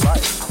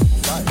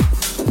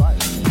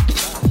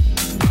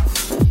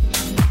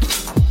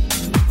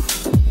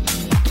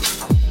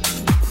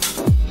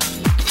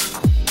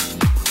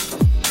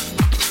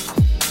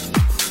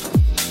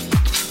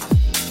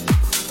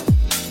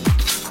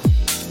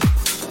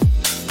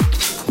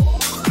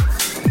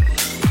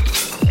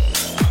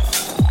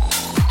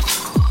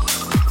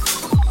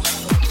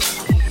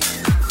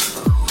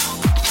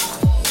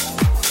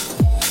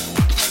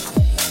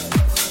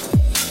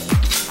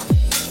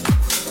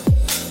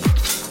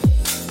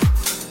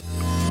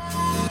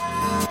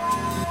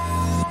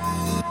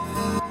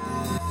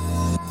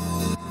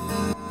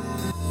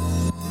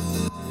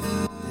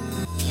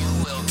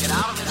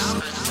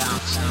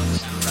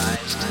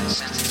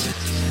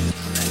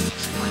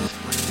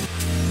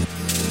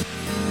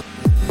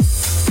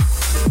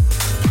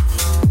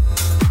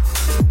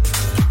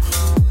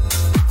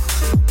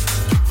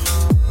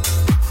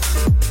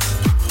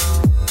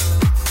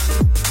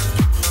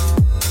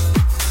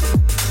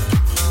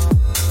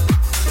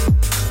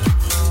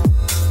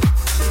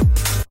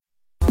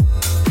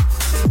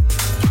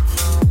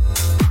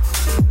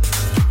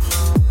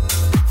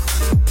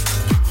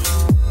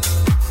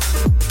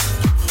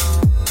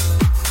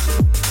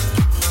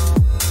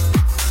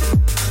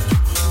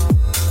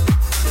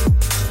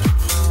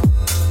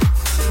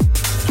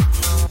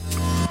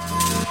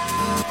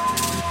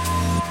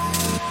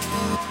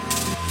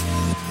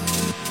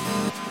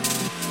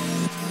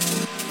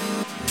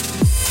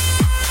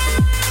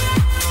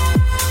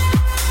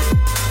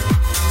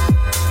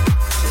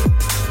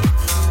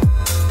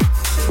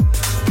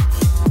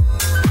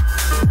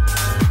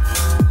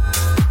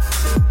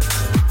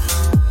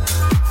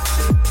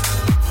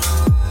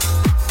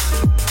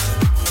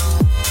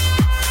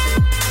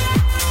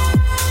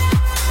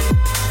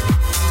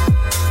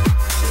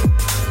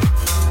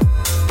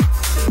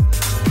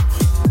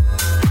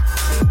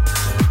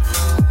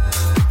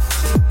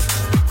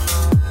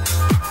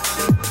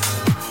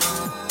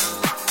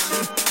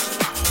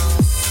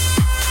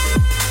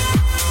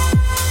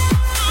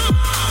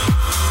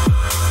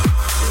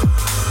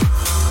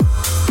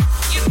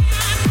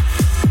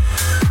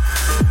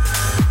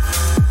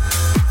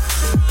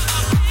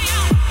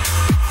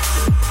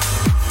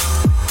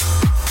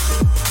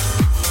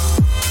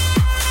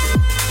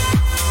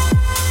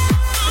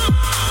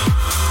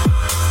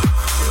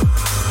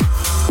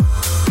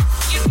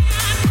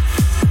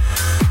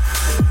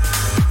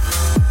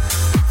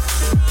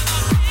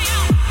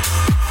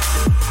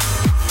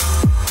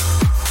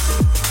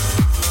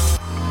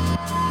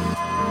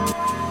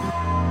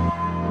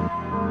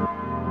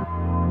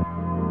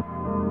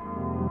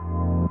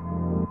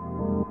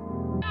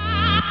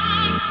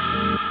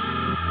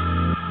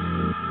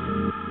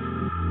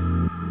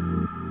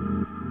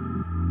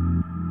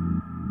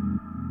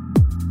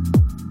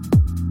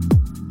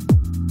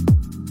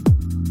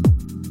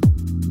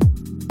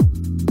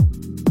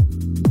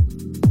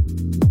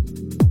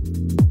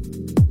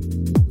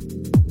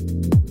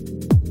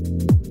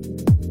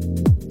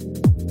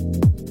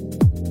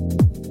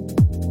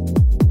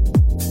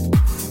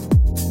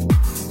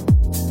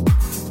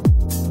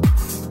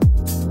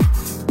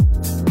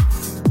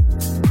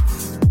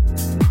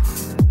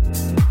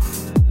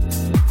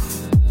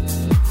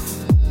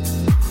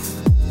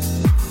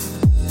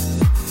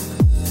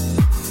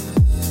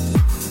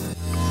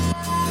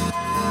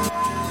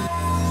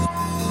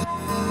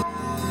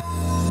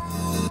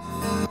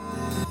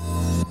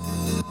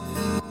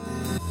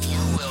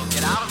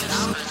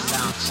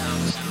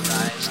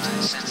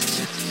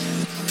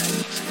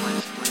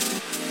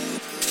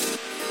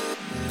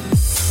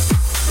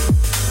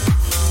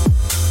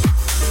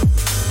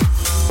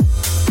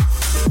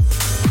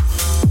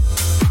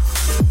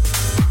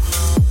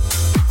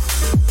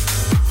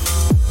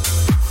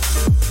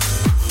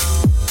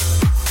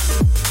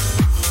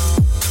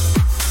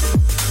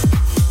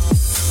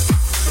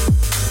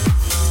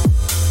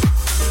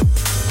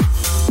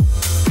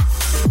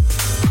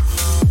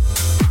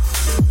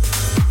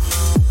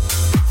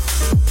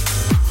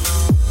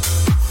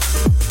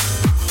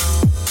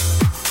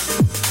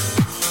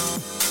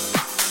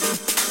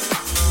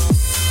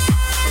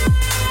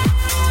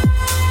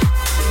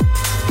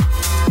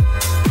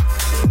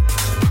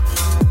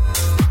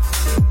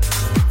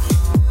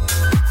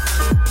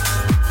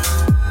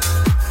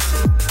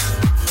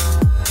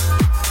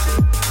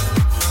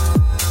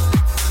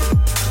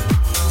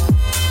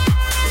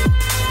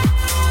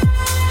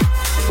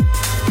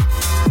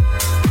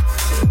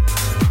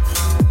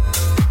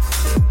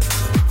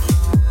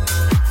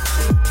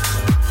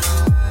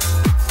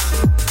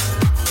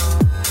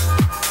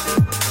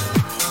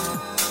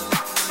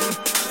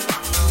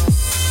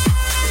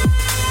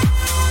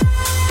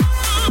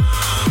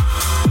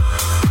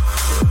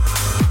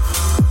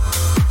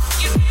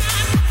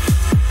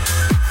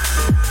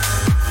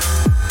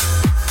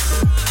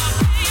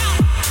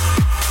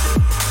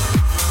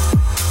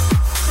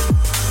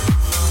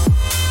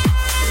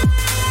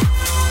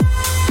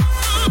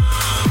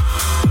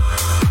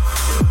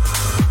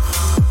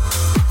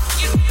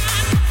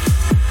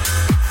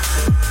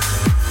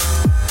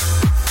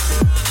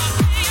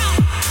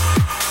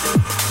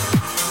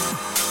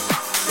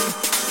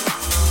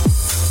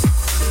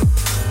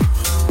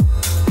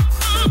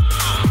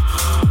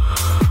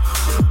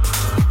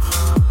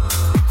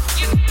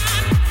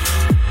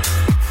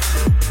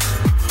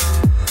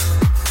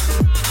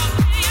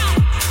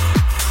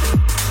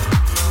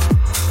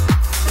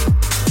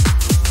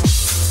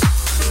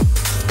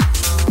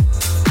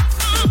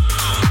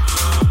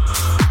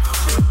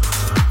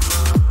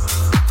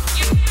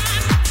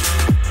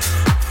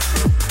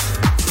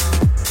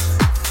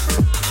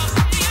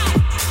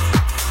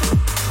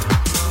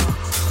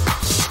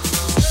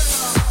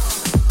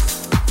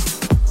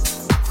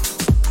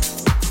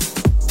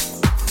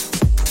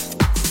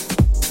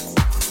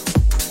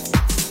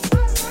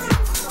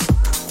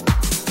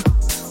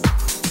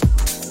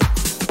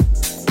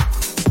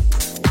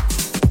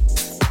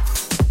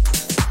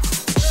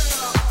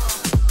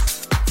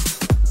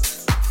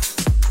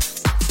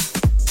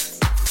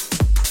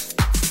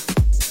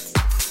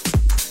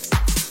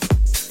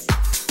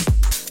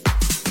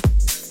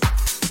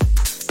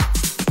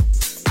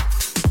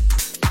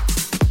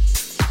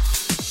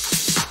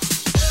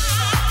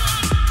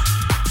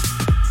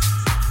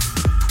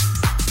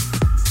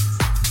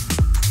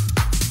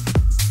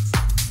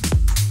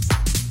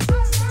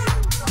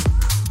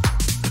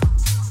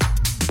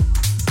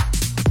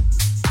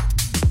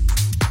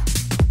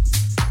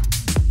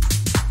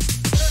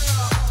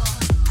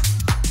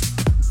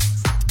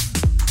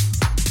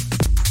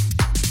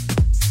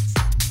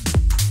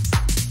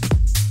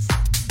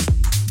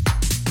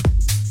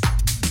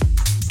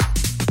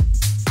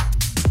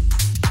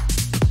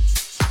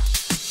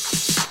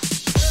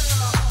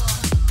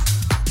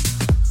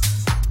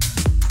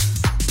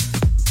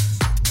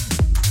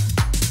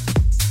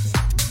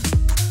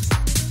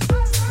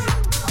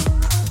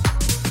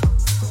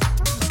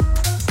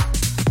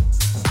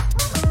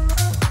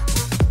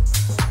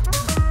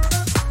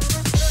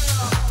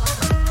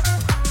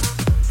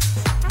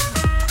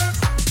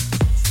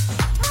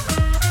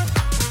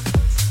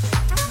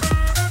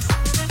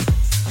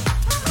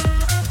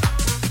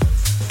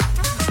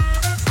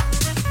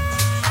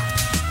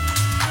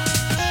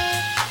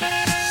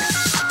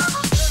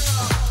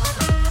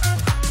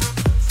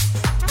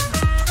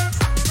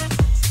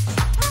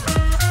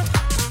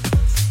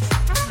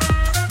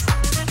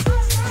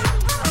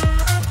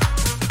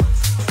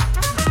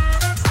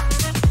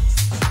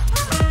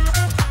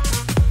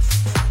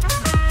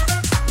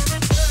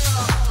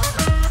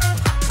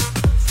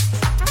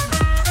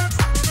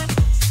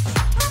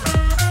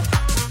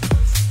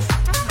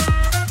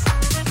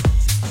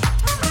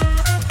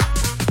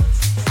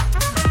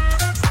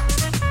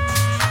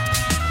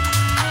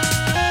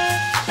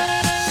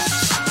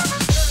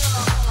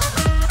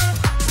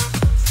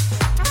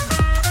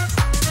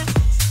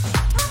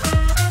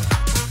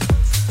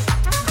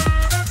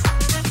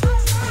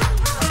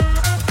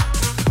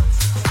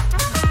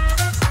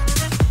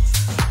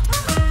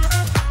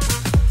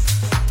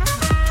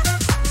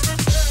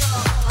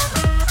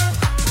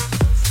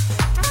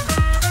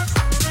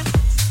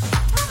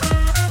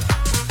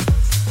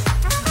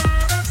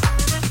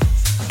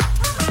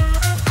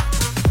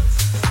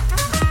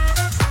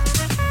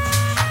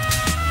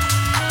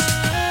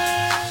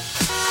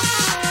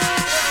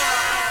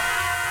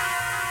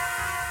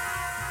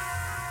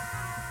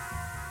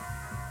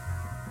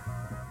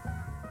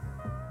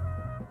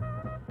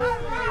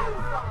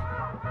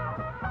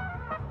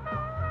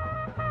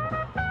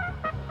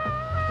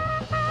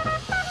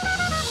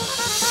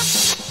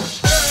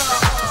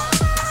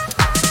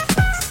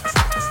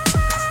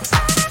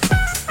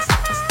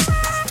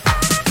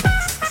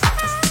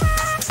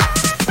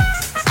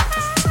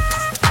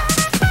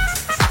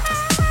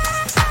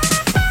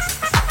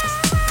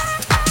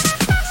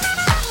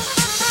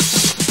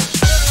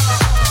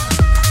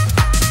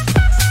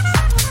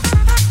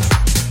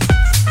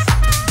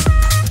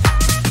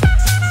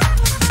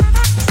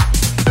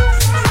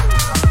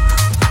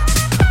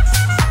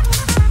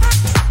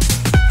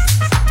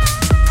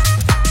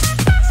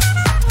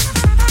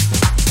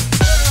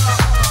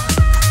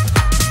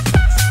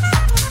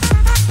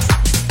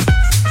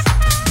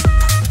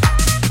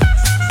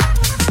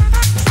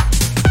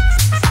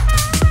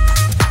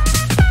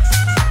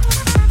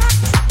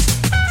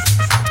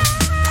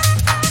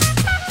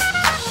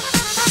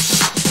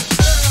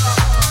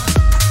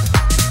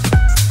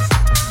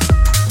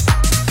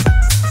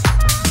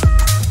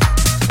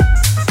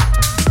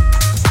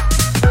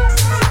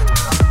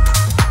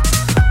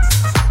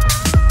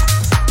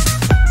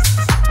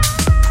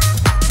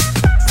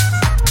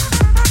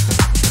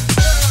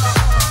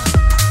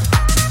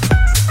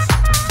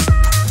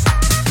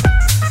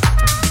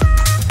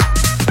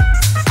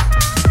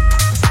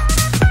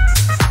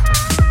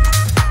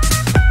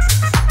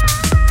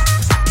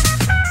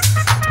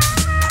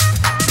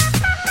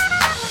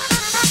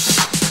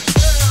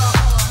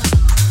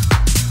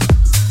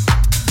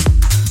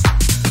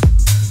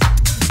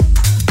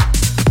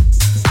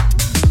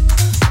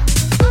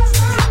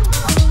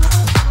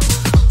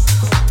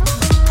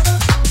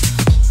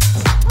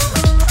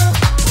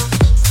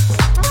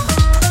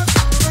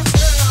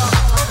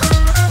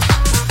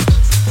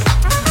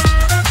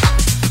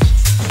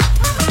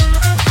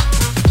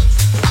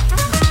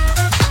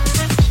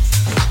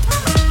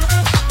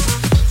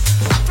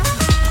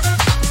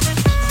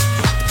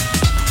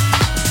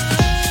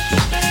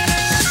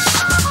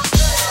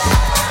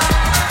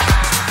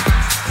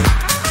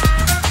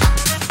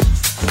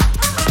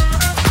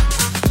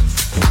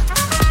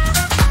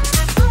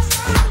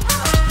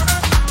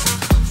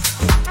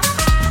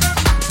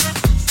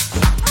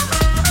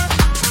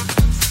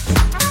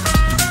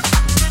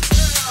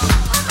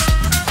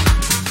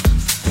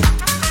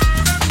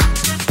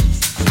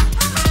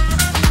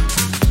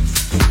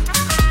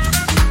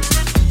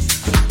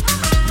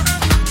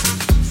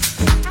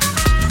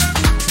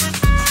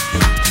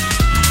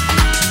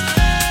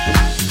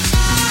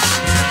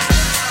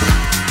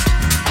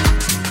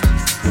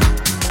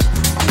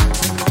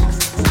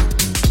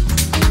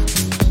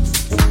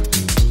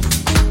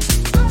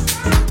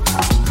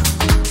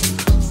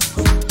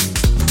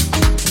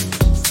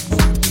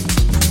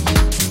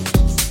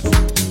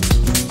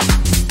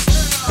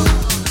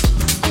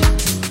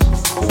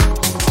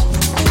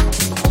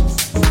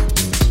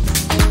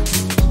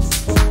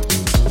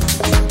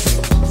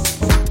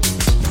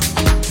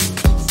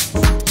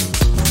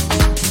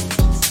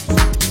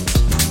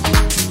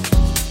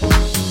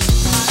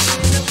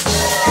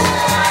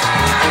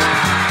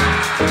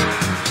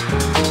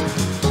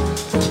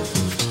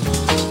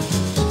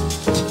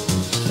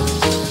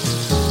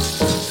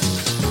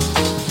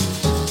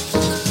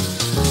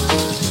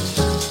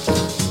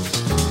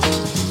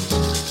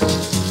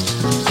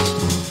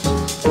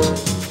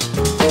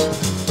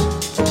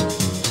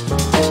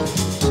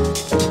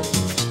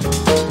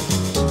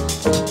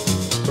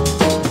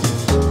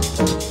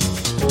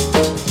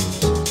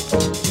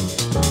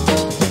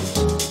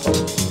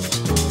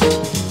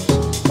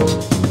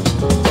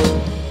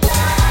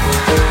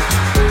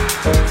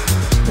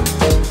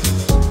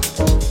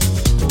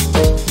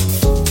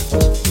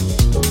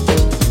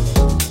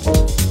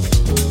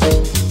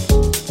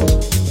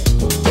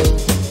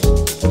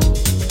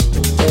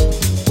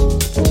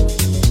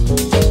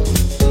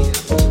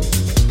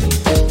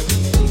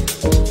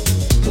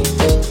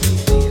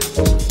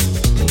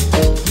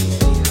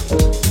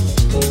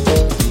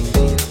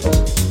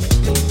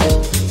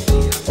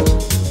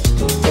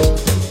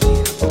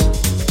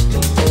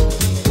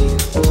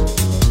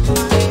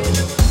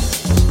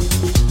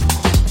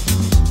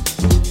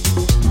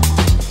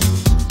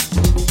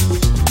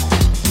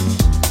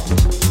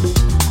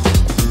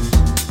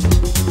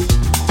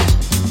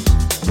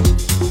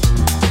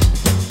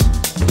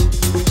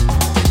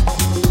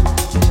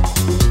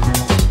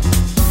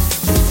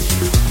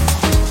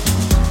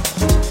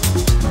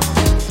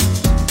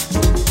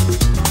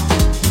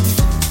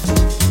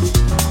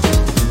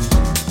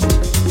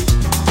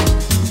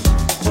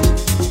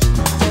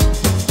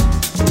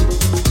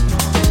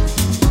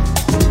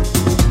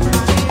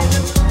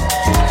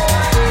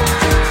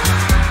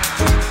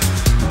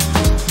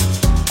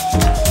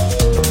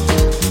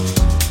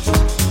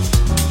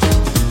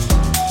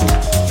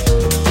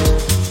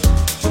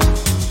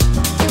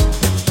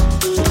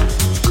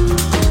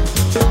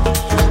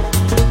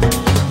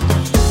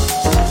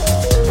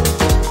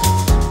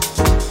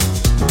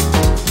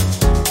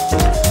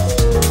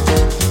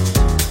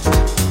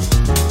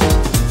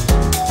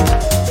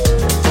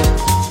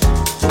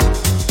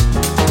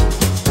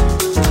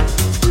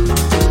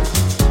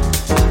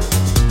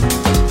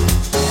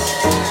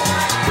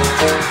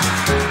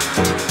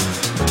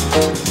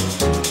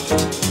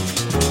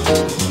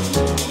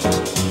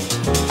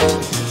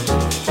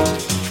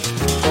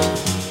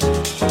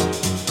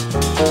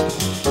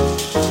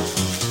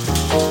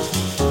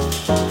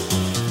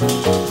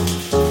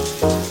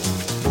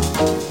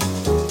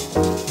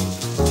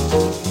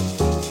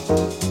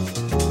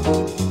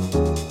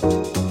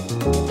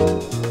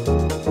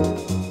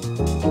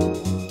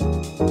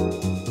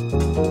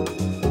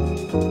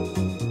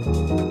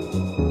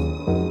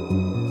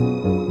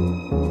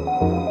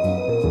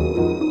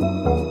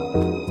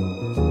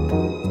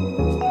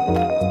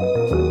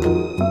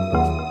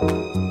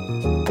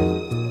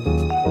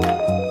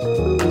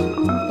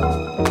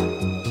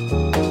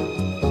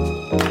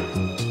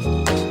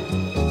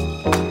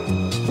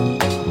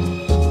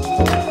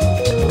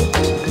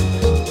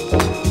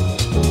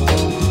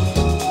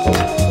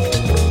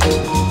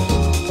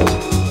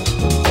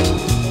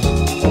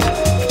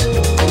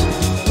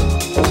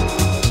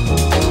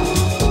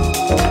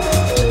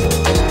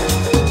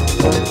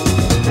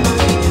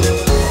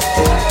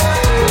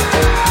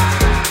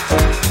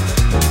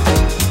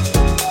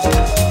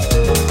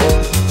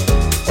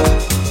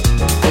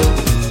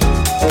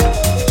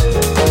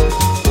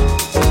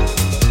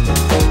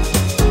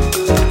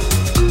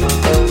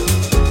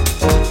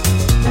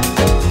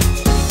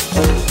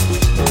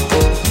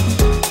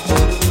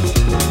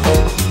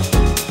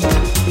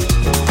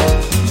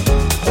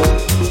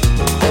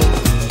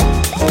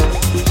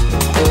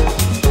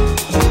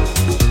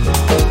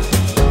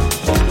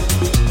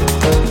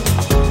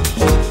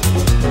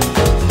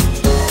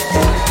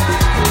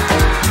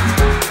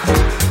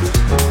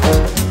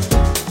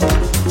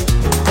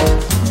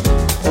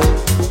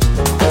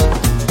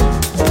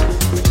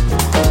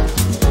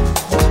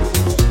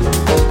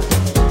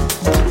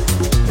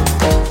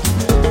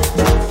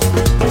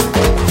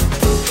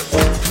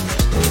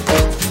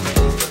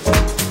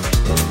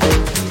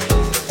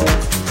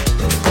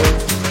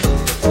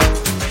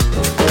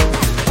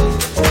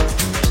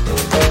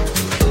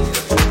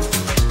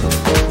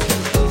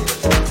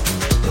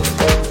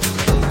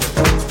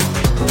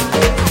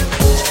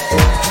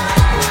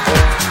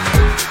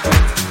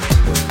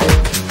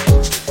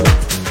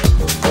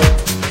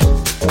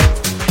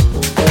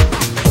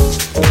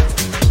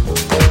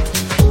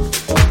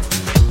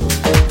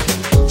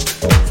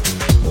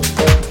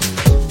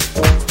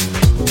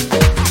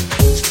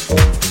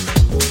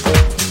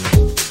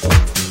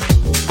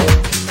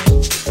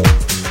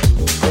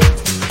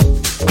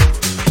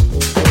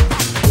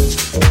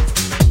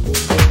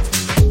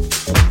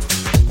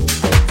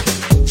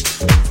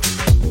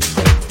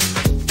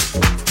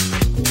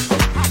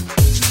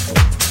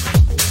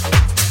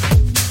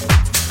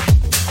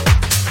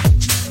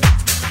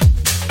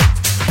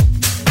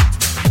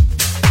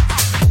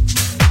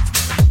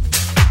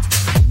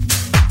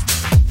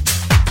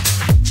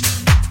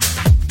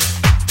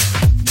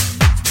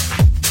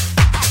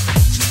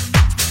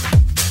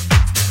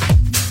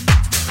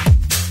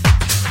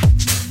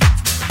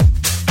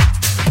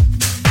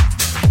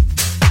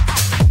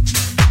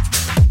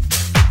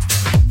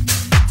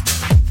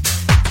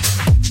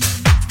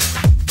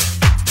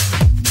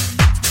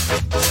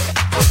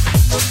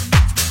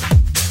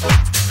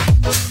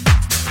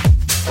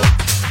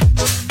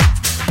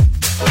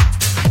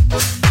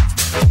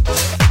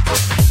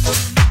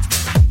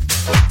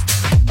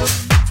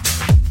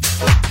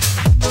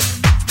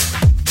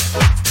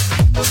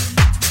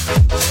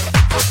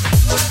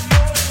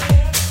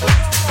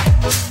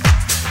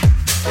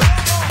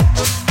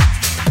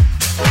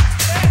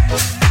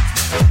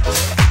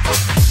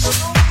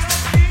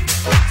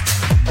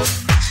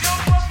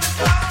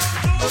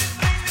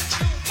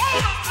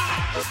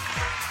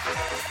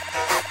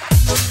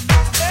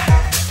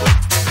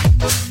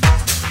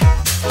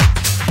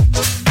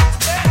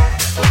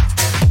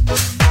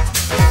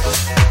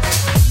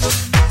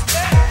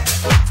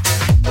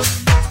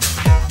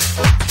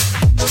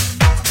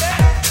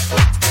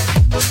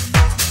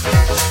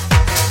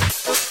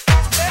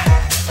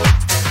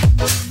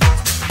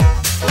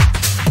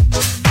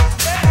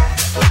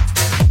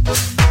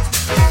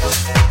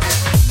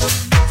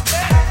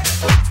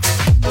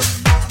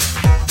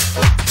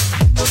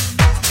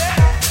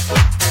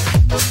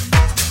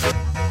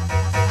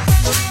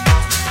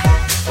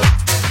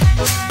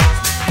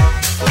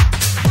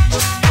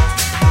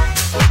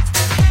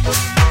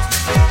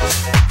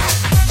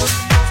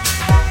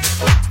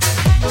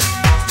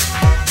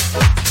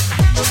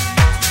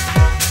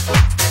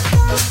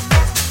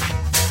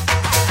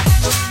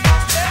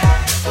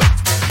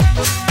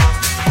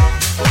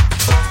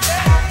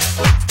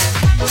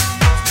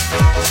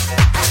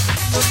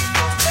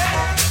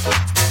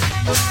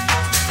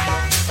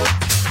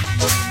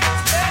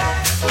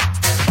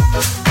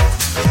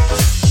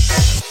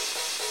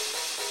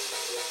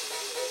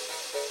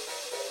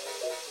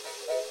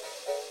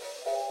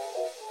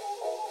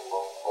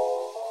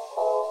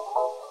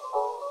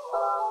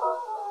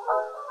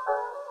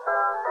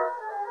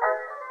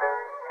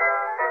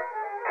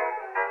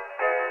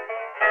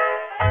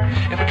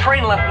 If a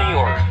train left New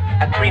York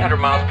at 300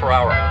 miles per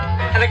hour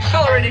and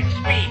accelerated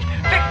speed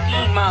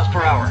 15 miles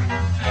per hour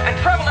and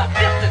traveled a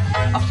distance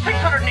of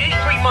 683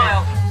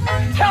 miles,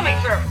 tell me,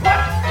 sir,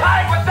 what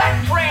time would that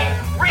train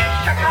reach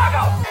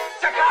Chicago?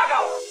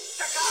 Chicago!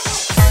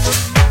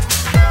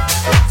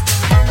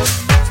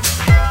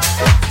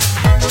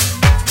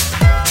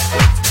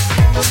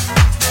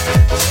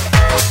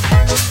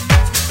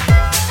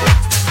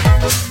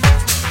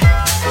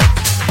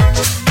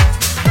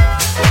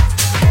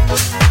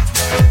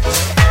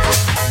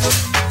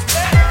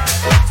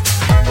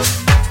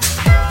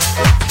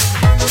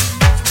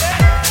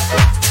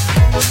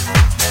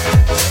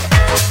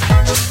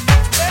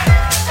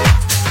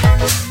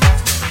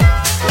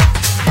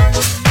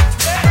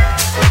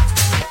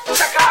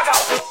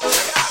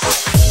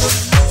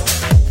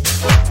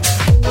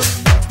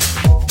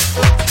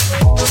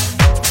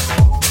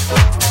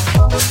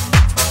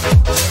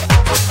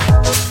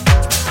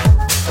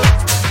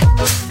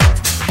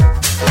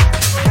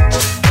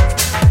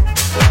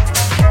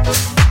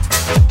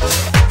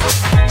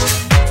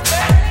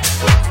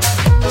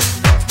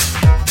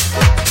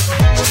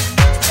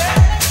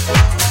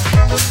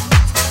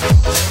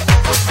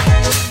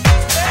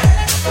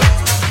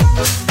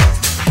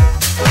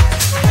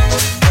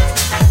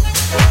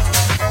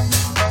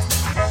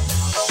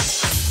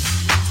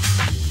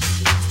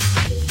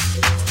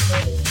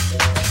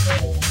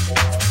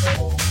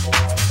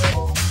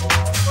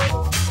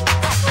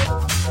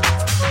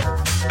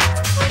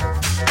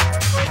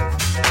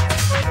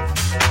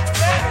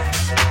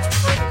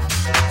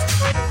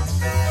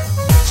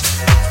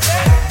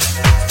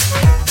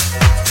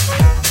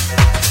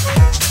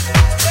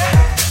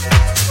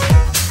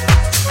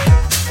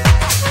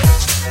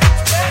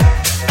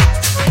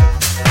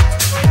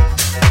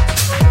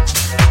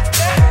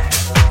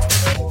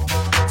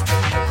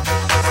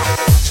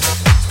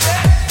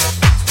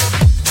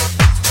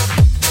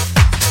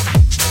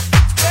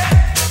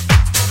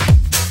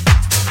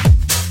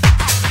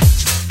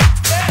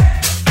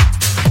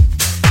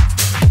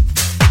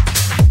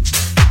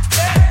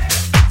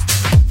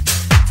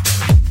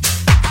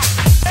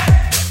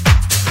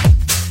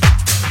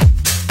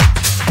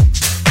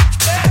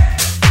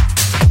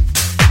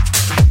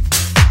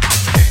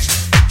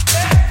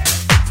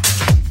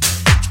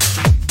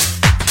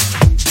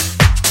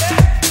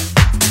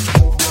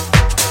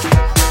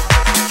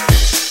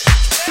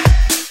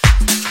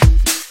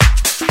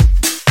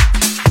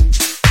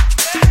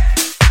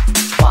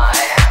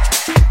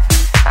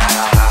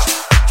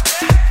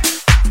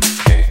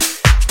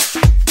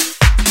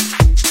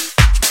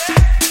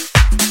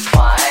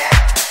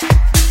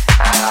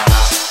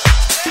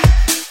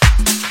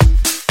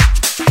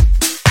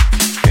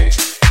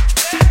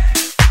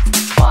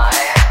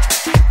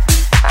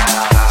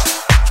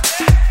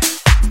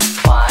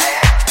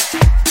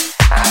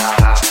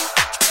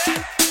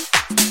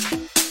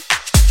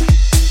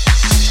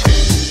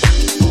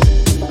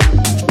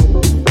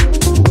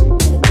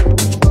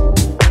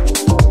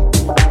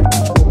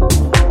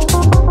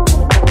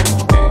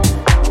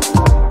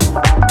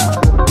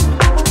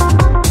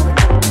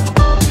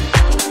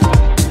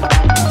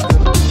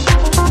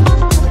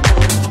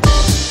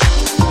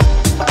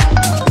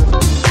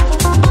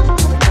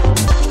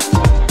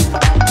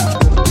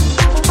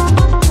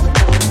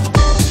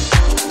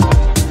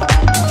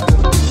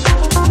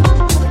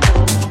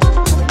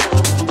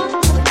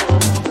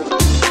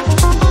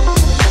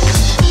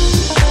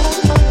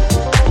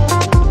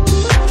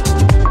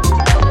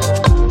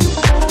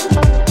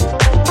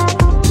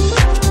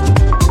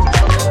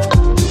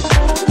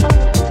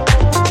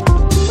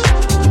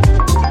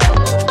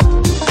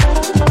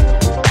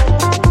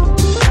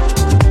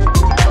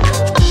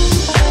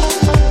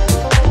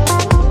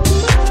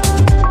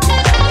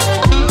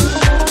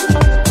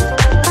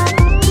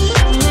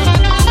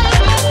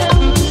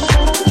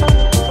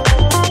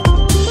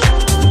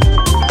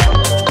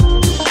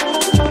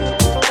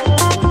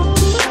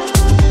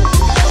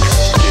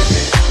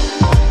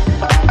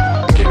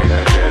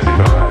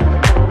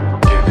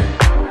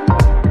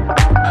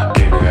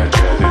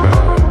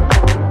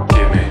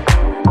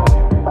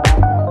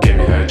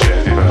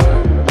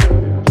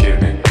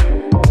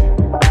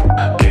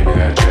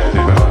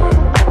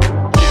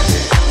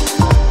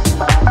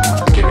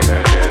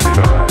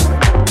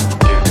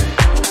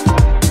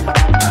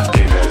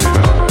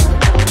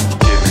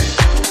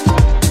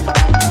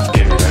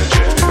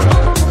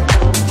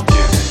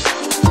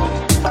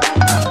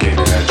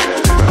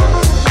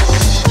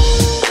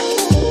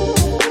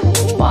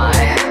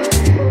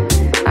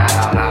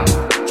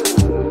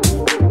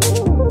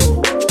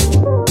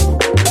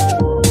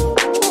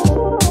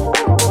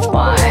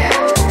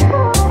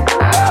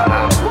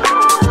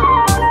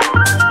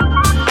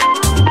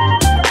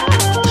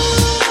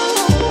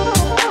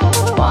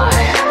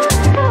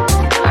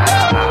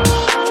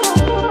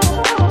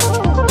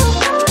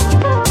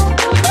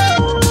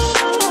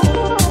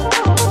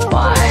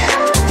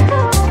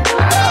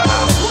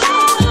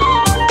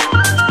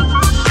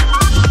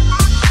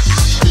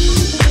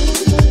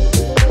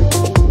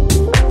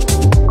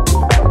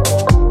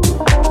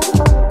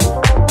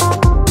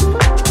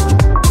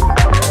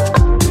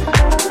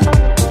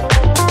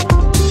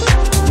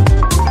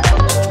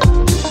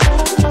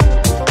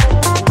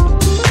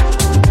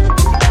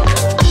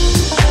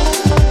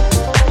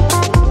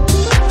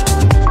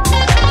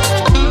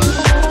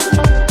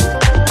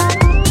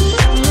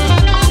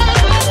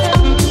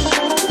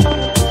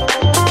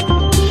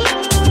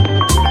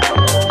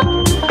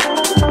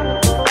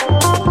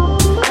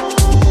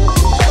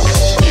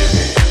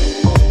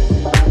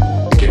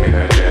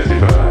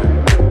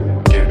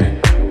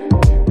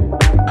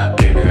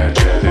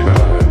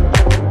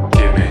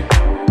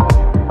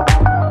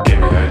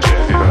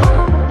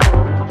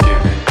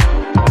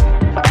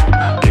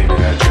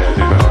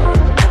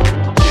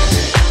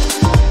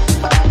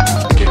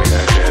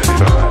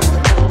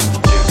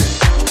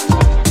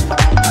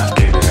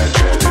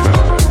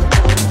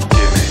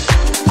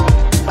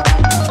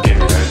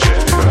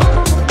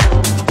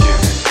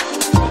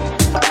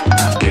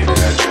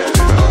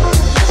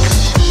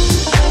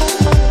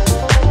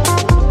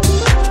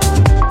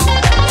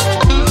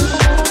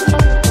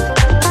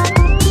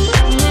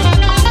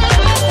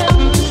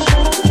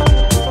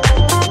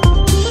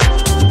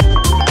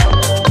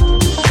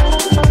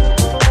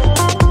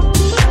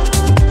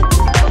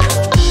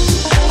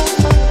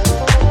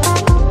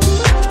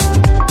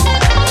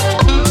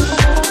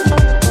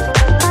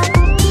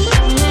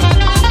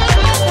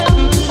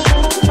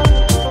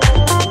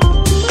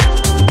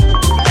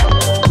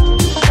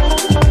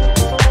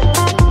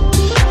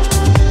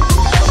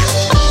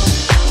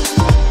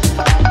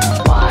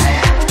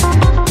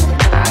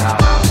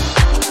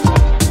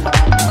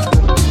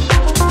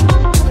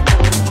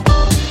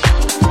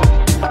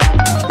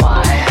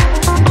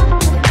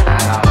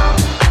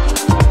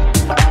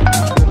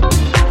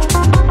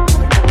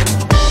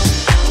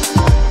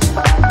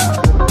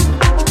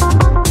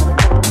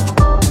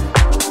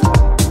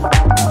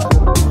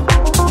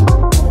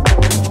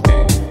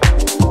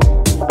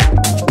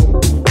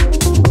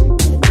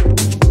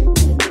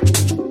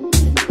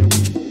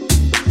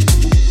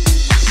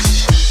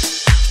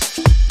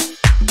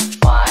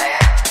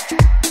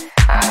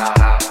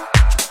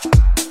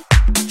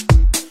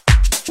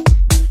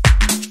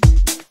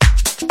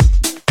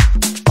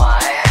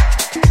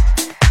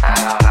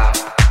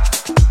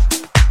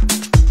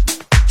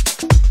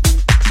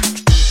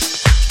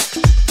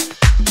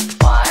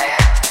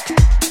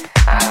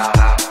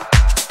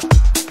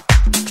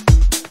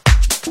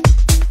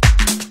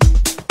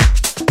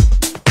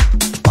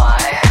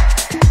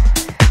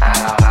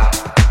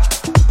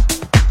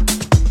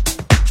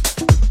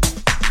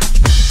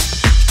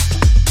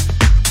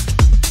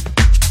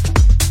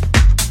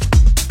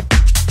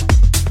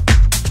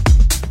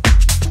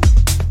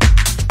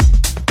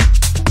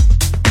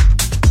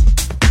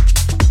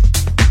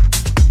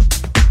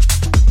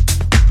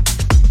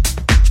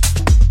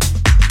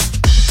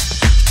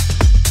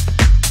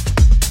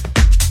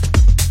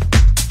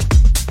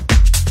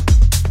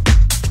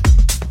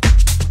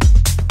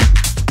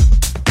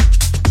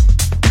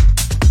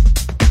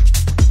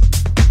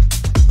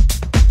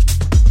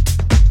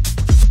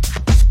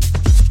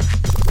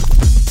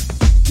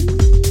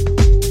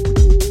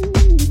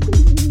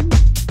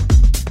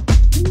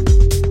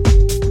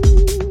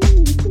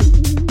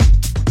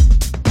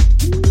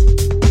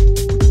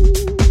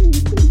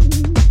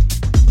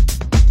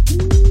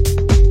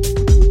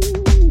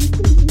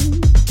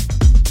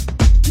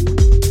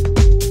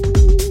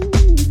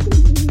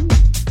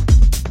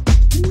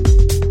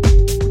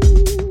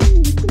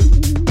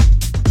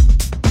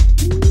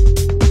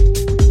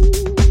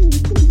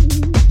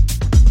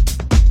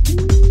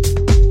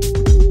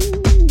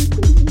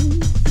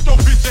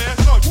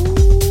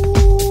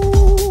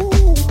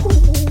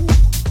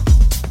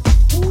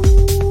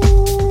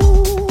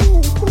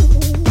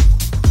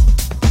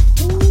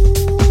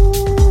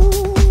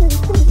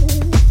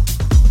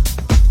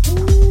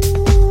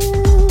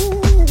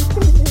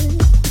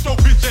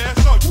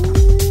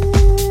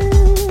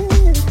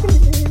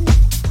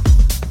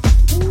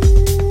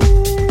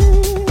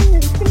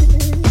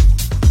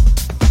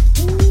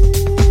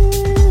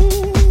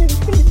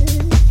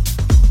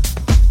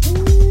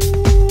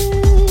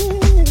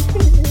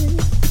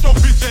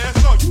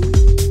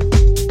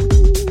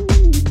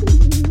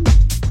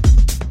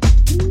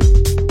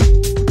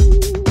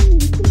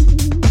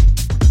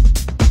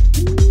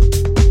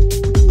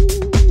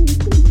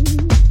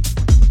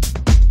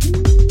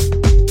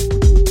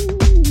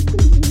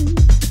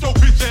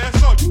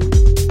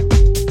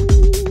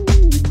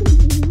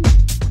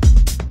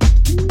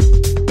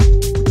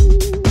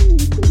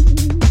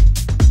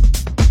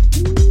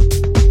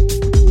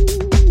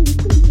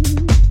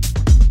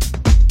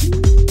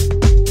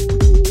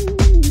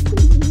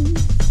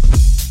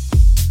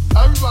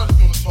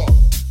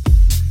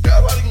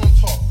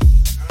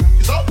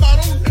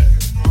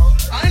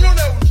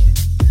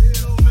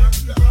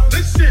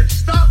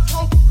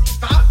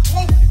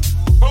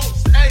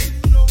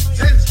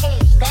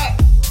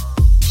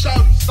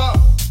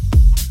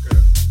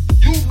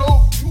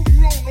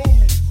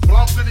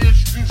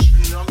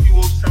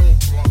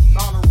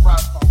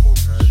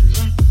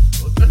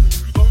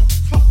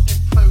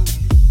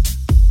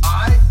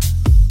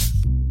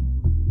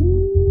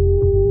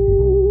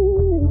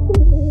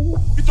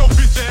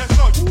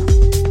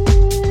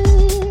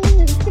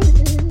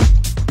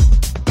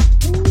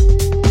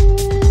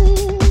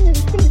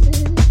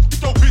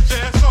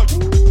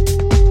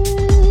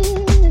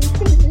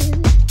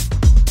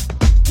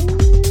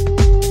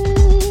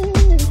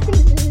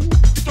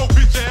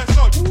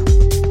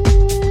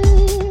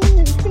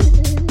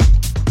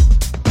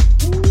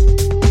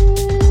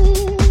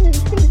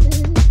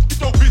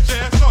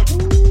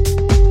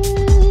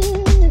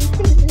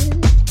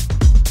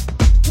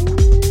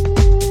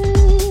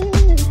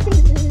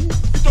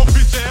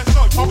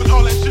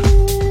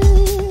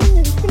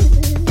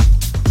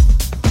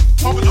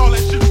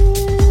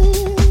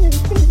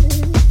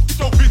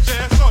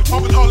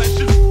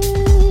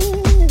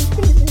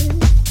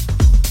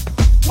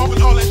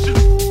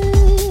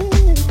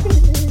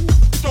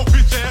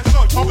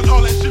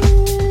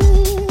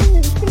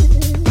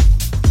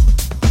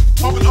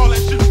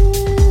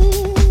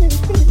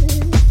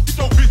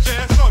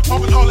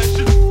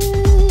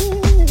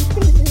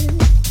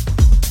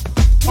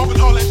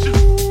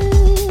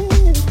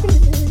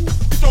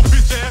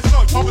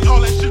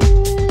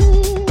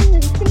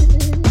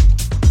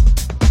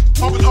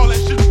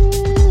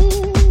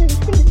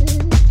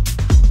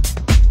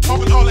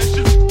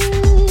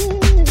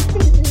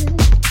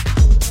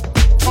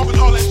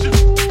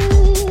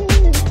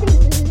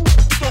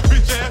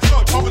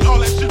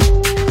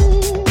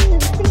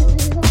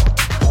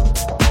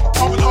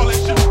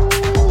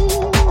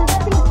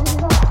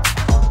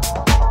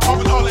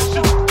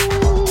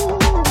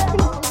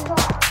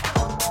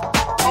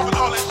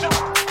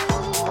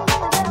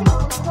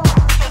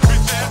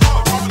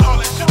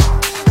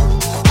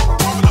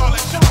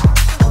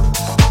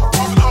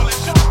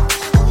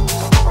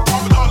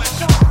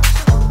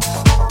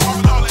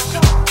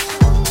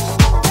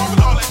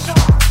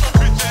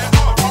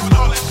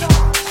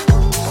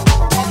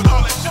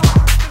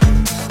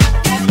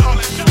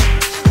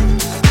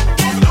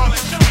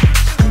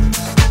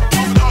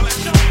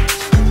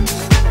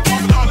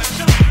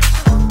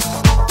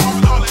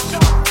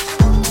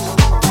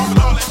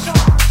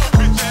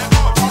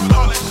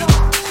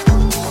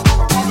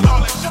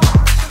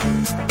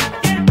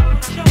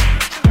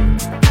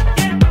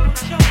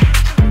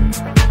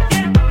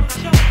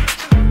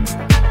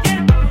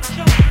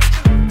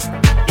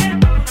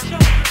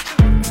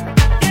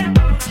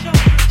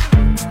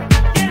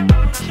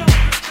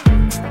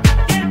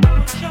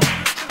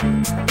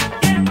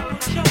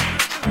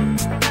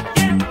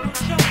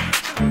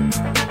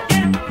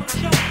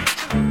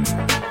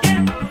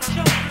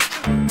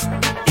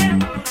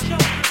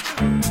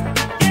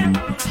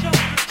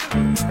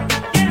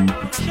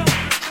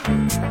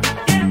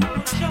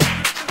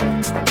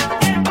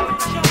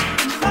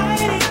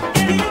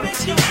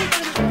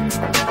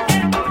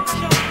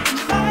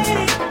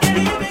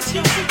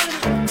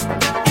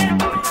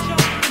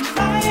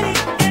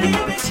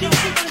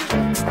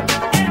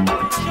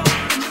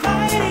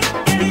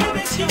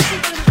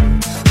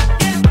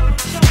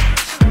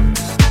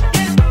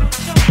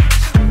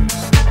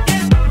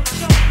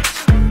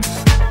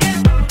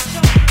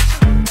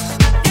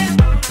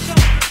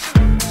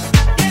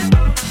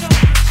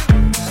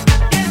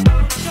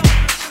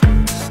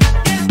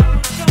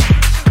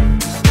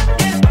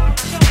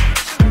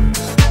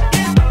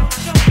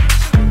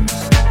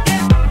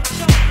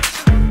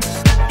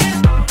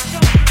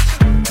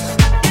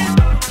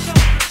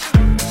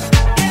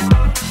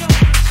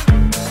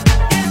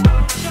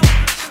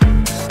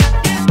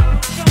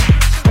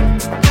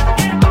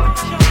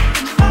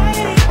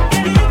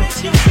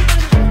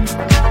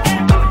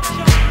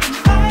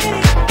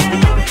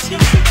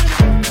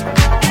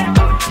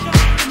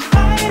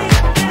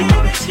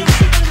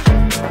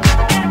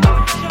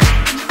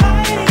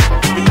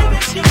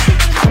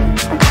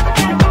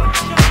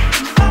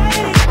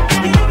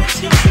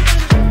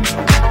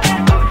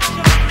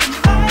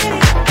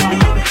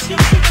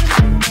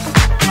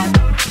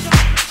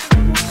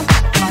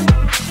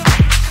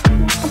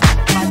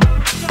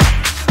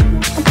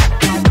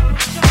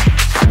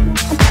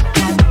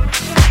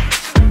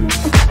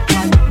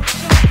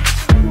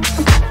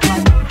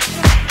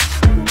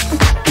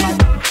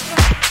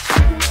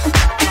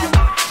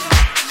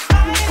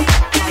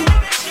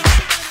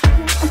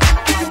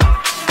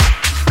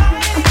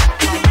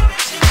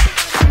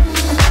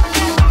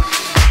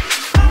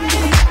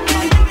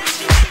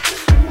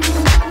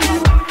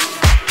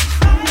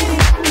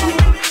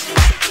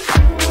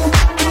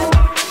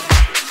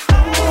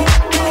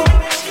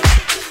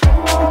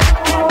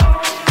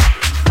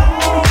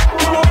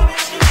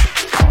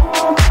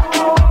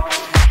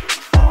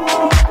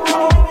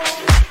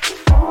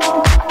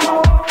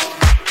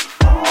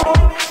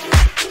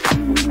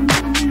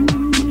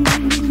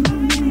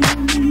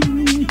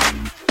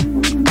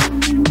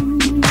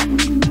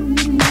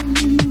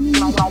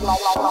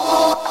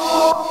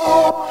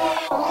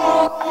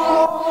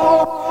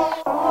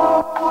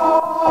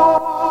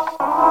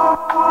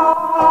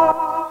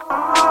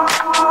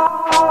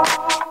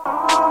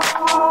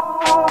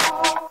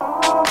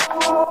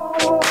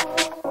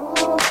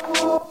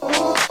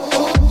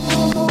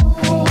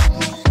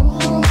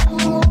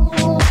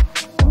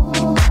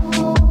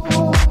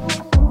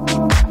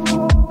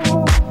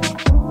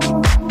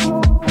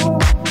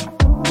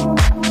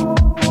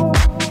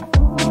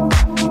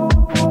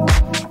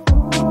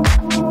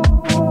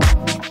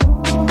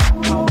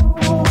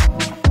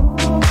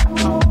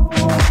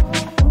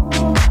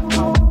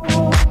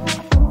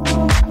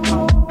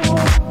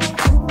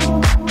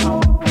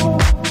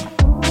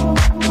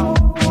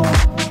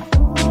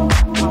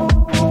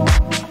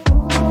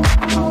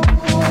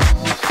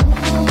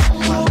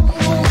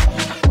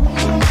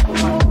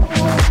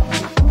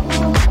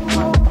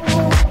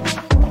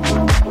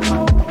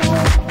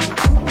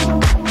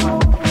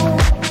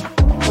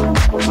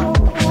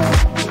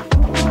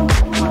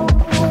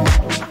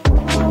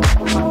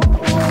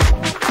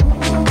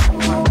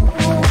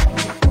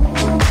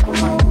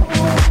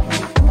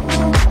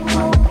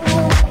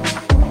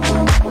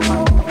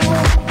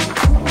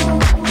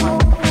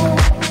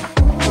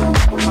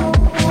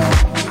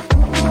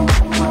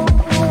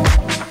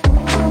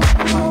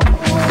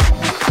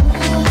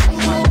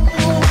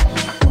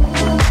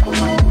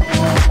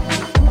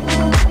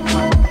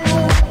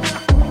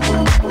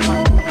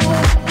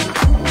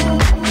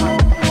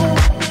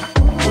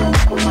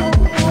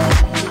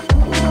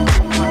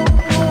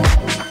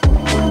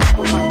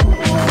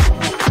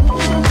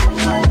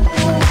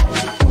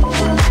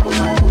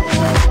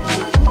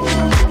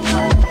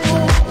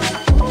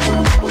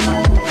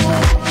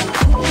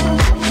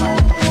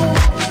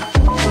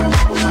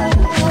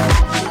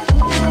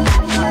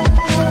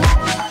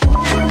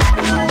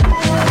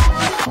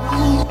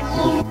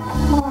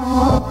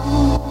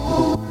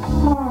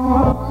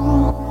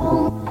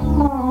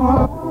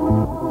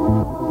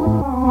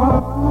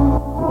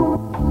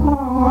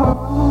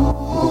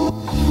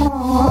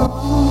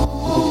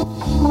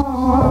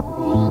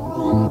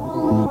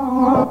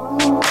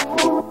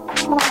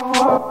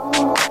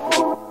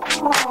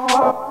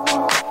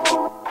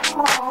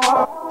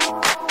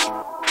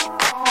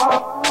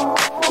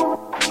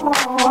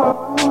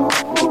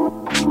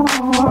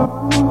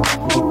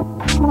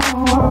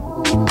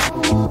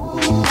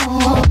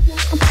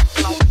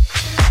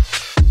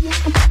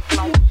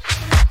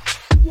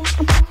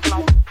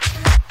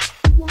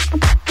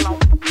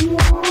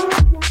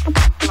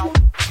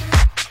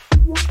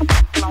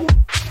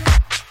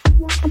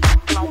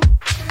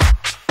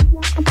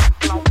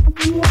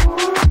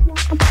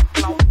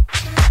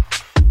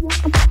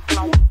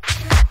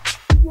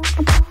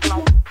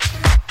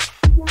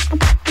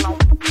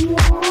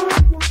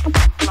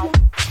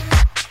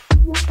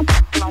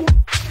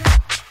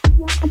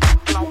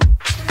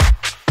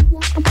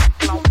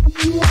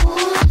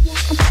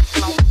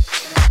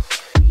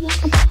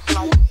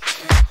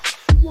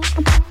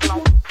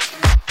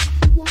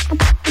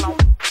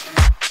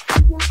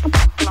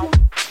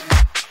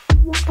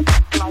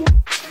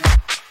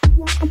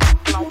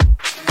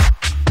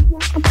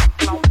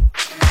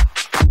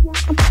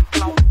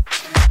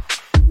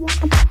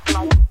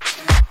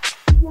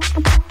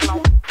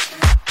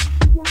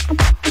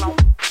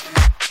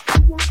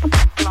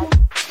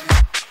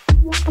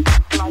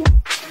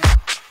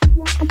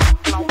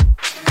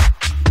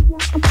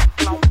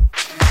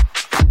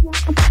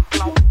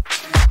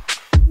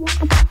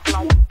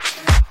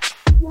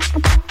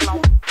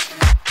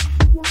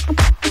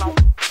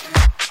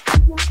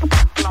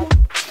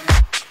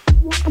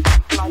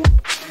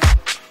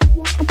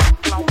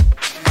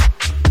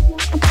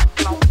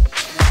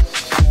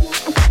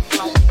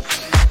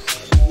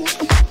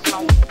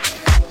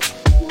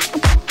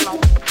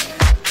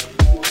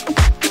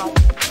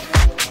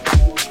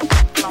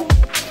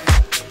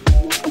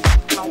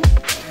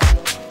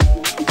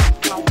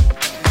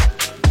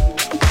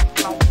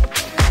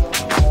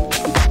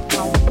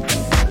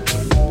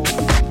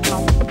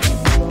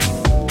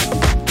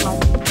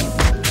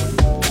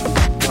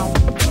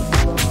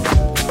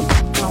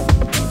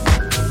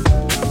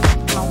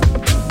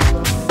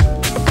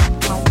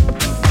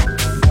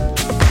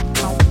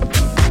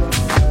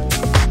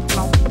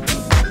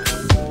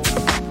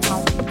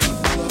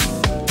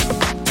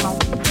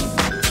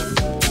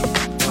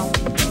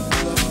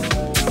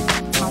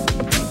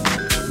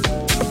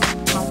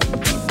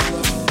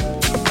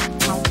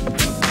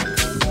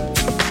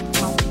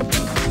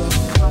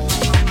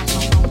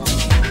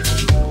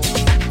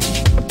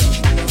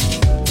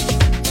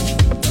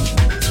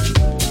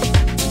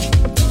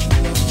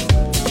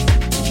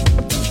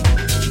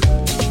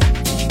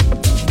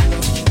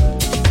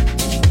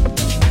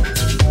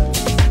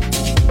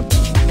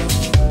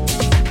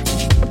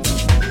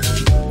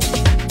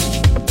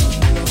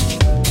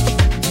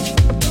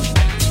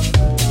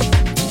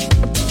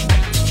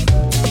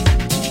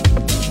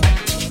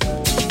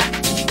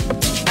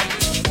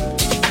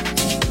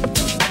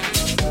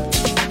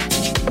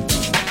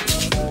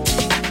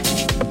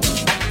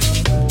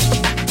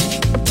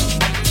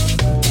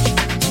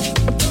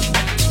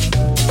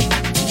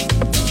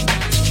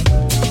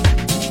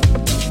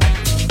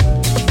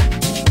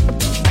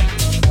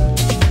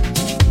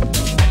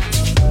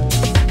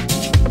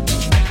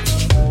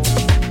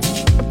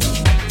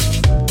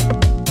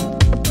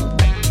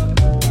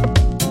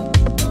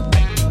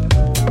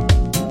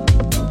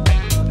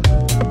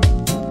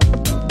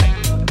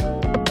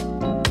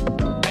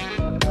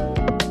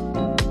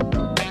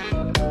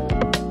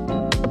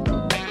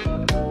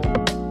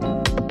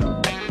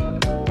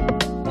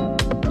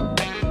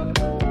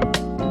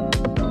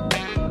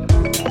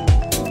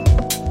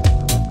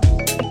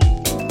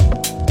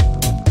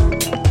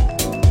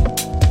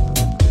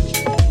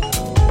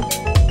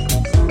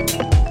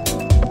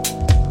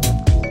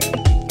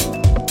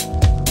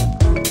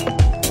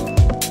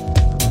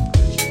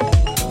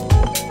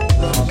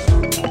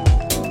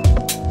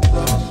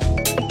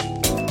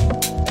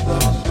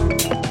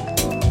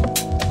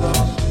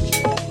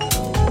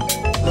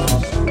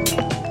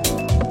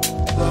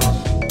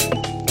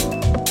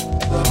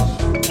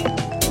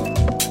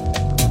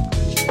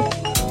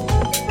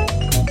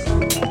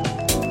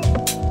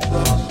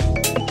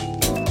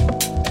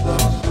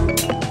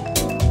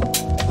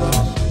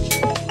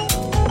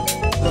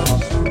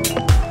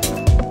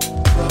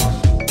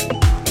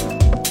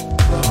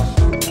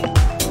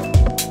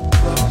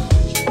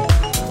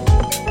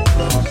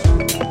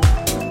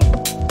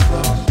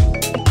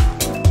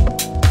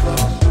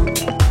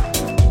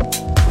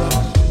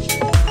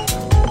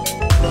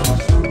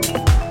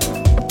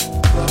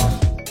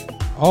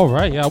 All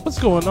right, y'all, what's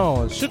going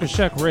on? Sugar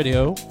Shack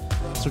Radio.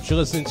 That's what you're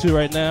listening to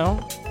right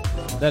now.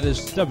 That is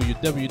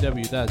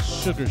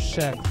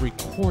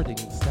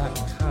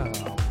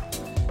www.sugarShackRecordings.com.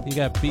 You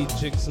got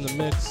B.Jinx in the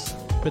mix.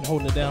 Been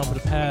holding it down for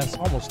the past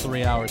almost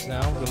 3 hours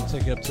now. I'm gonna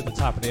take it up to the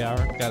top of the hour.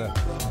 Got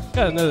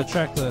another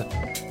track to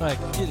like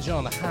get you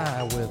on the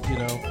high with, you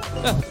know.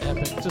 Nothing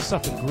epic, just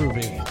something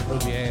groovy to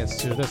move your hands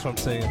to. That's what I'm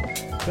saying.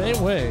 But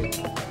anyway,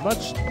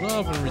 much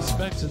love and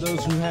respect to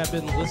those who have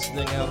been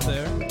listening out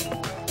there.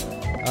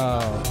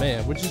 Oh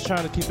man, we're just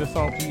trying to keep it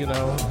funky, you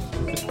know.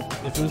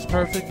 If it was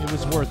perfect, it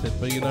was worth it.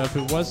 But you know, if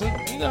it wasn't,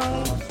 you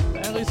know,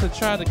 at least I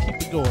try to keep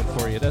it going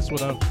for you. That's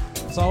what it's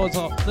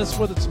about. It's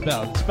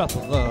about the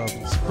love,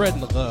 and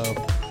spreading the love.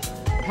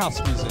 House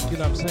music, you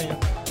know what I'm saying?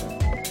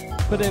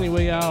 But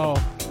anyway, y'all,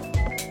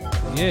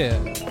 yeah,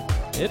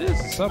 it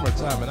is the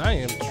summertime, and I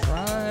am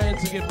trying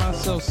to get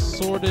myself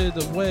sorted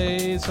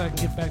away so I can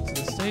get back to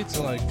the States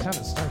and like kind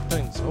of start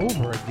things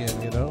over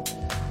again, you know.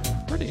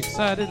 Pretty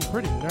excited and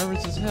pretty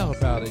nervous as hell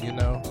about it, you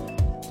know.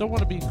 Don't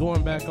want to be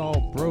going back all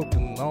broke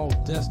and all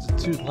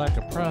destitute like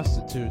a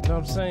prostitute, you know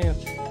what I'm saying?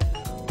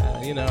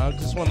 You know, I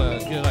just want to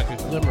get like a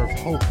glimmer of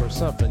hope or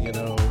something, you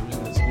know,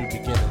 in this new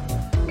beginning.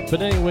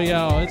 But anyway,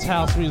 y'all, it's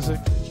house music.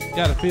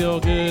 Gotta feel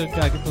good,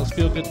 gotta get those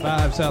feel good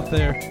vibes out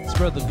there.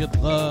 Spread the good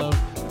love,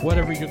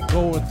 whatever you're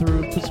going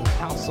through. Put some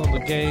house on the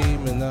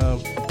game and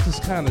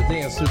just kind of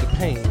dance through the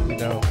pain, you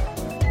know.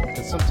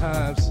 Because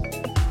sometimes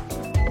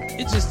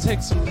it just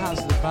takes some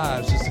positive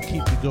vibes just to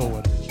keep you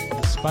going,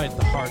 despite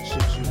the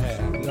hardships you have.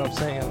 You know what I'm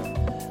saying?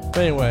 But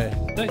anyway,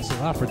 thanks a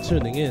lot for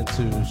tuning in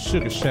to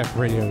Sugar Shack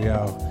Radio,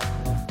 y'all.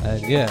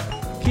 And yeah,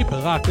 keep it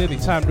locked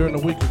anytime during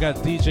the week. We got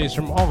DJs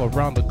from all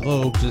around the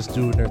globe just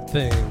doing their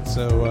thing.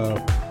 So,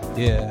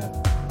 yeah,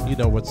 you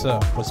know what's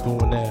up, what's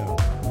going down.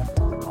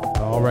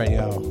 All right,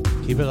 y'all.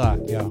 Keep it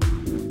locked, y'all.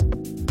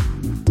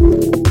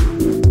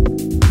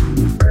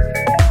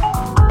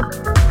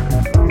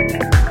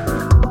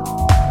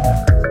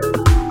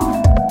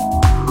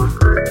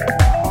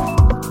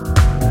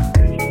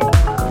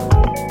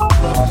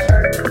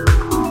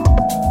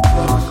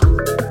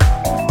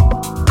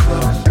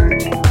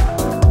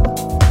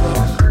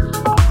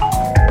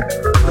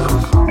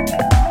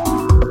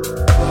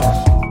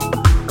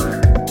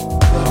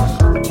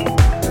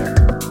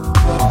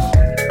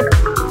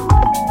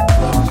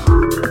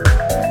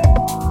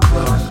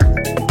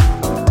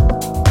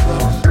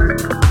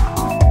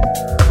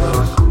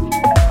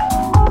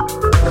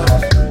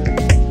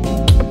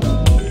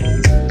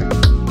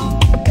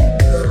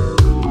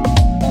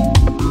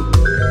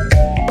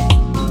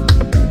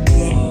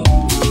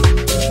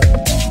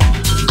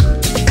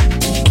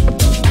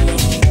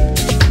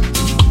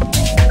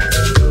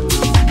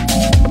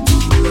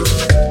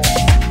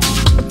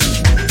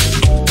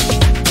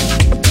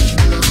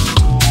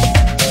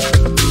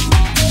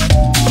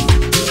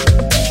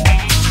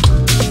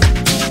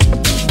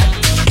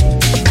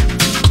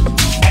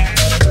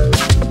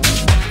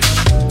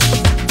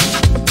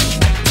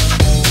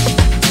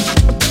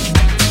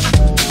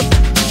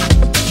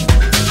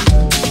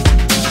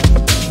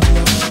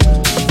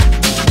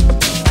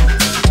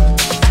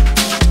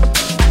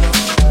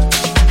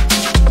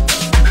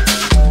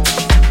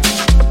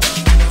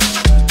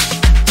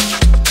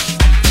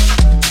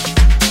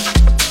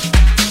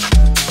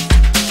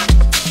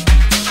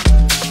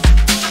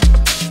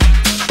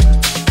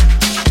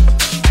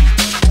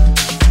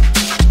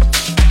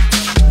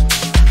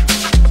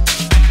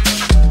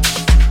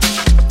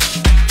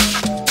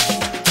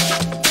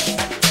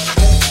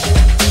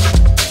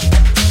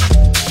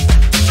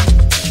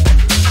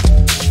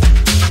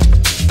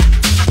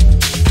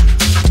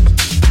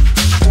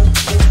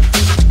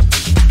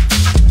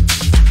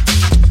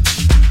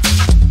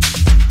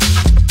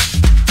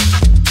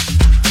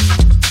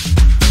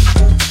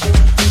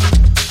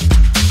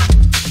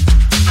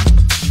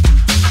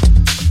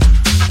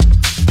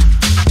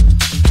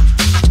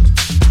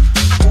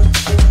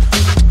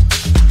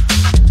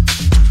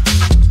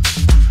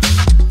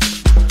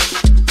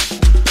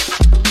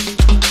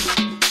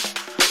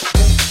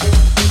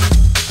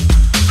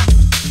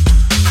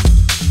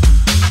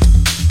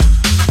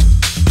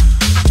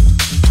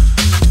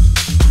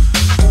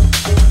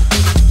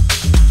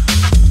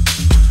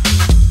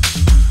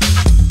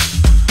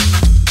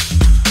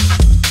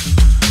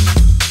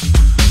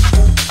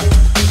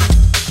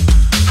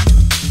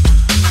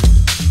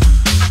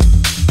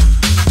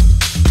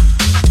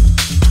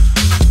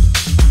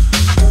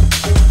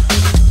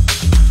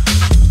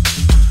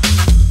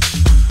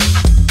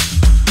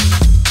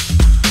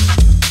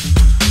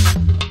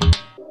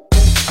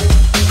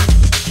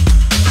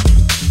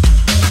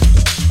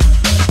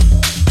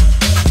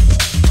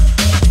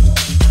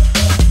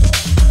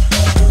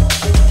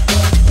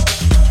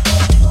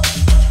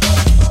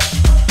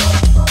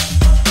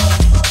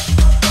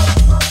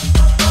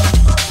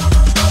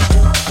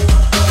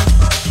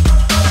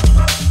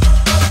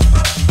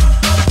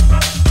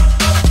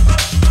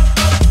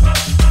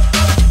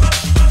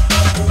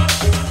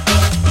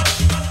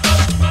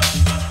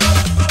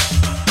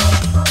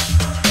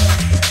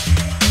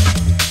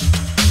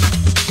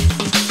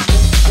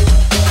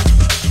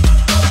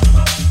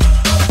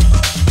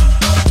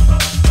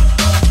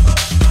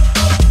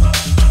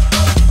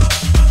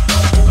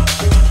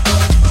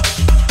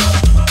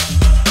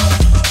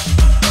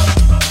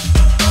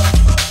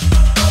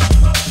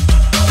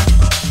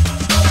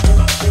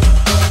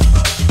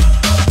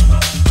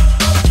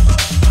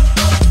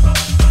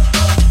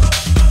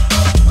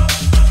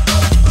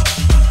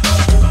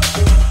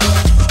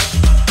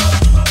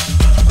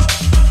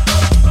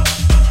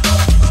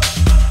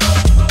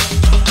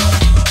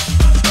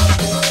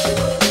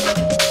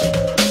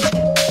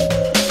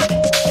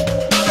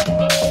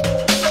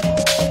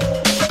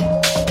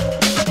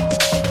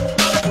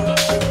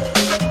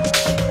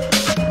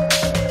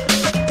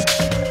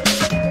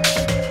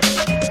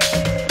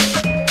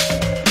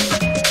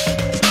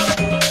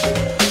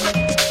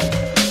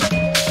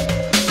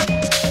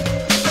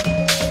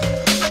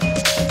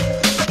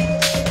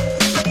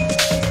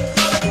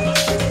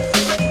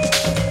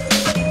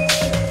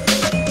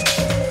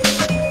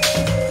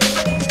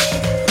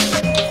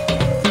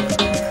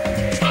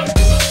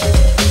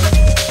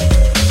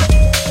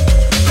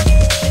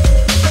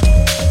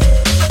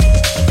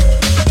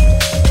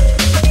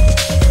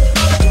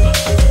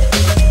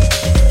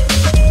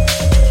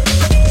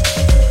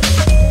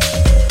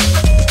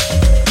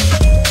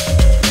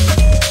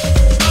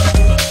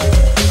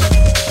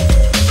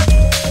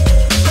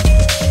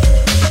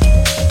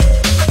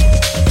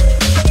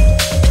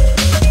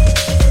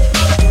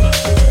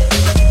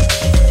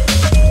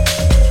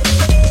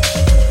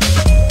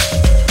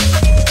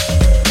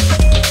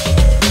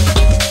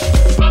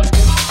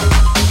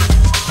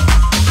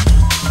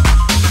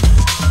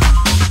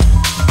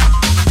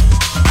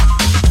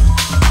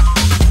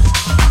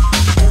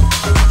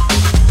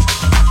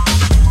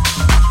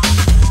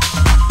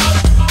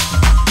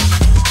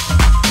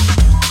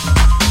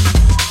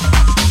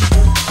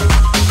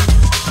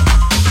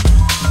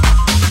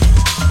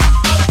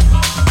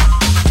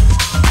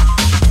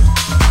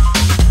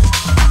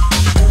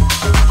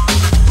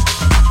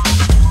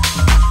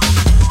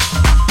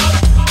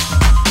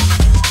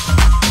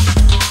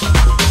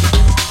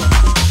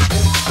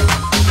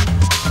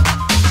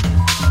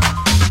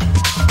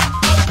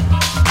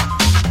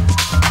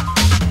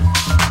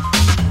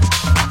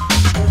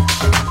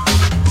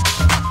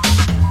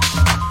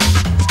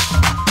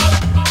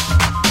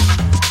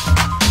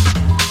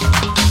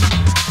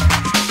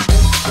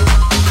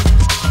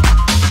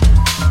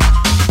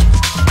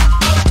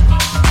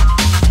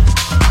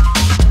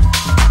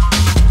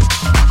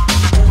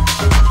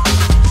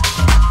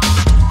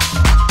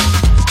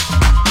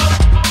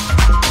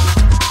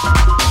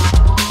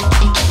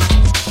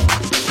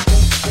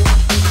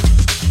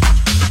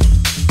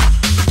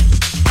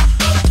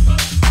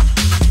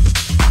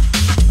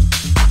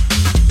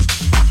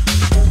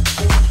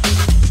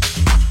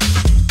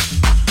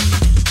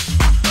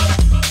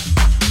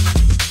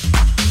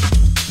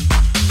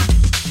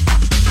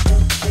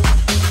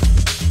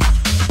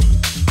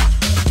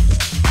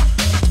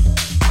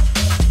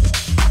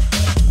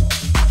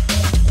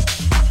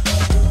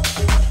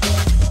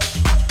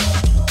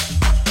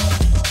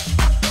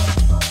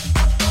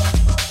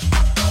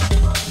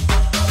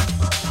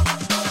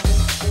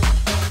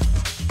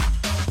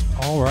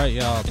 right,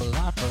 y'all. But a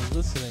lot for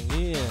listening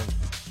in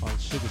on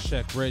Sugar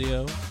Shack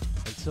Radio.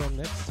 Until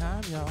next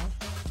time, y'all.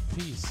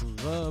 Peace,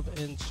 love,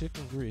 and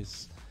chicken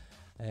grease.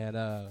 And,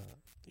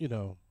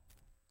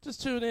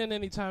 just tune in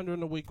anytime during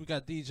the week. We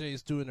got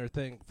DJs doing their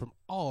thing from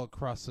all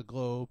across the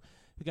globe.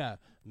 We got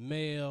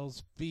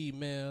males,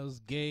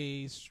 females,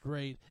 gays,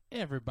 straight,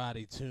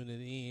 everybody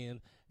tuning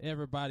in.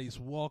 Everybody's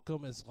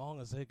welcome as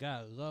long as they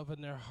got love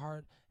in their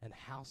heart and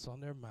house on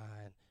their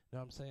mind. You know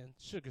what I'm saying?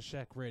 Sugar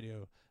Shack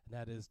Radio, and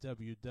that is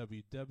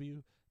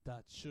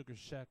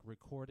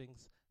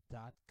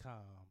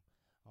www.sugarshackrecordings.com.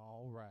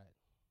 All right.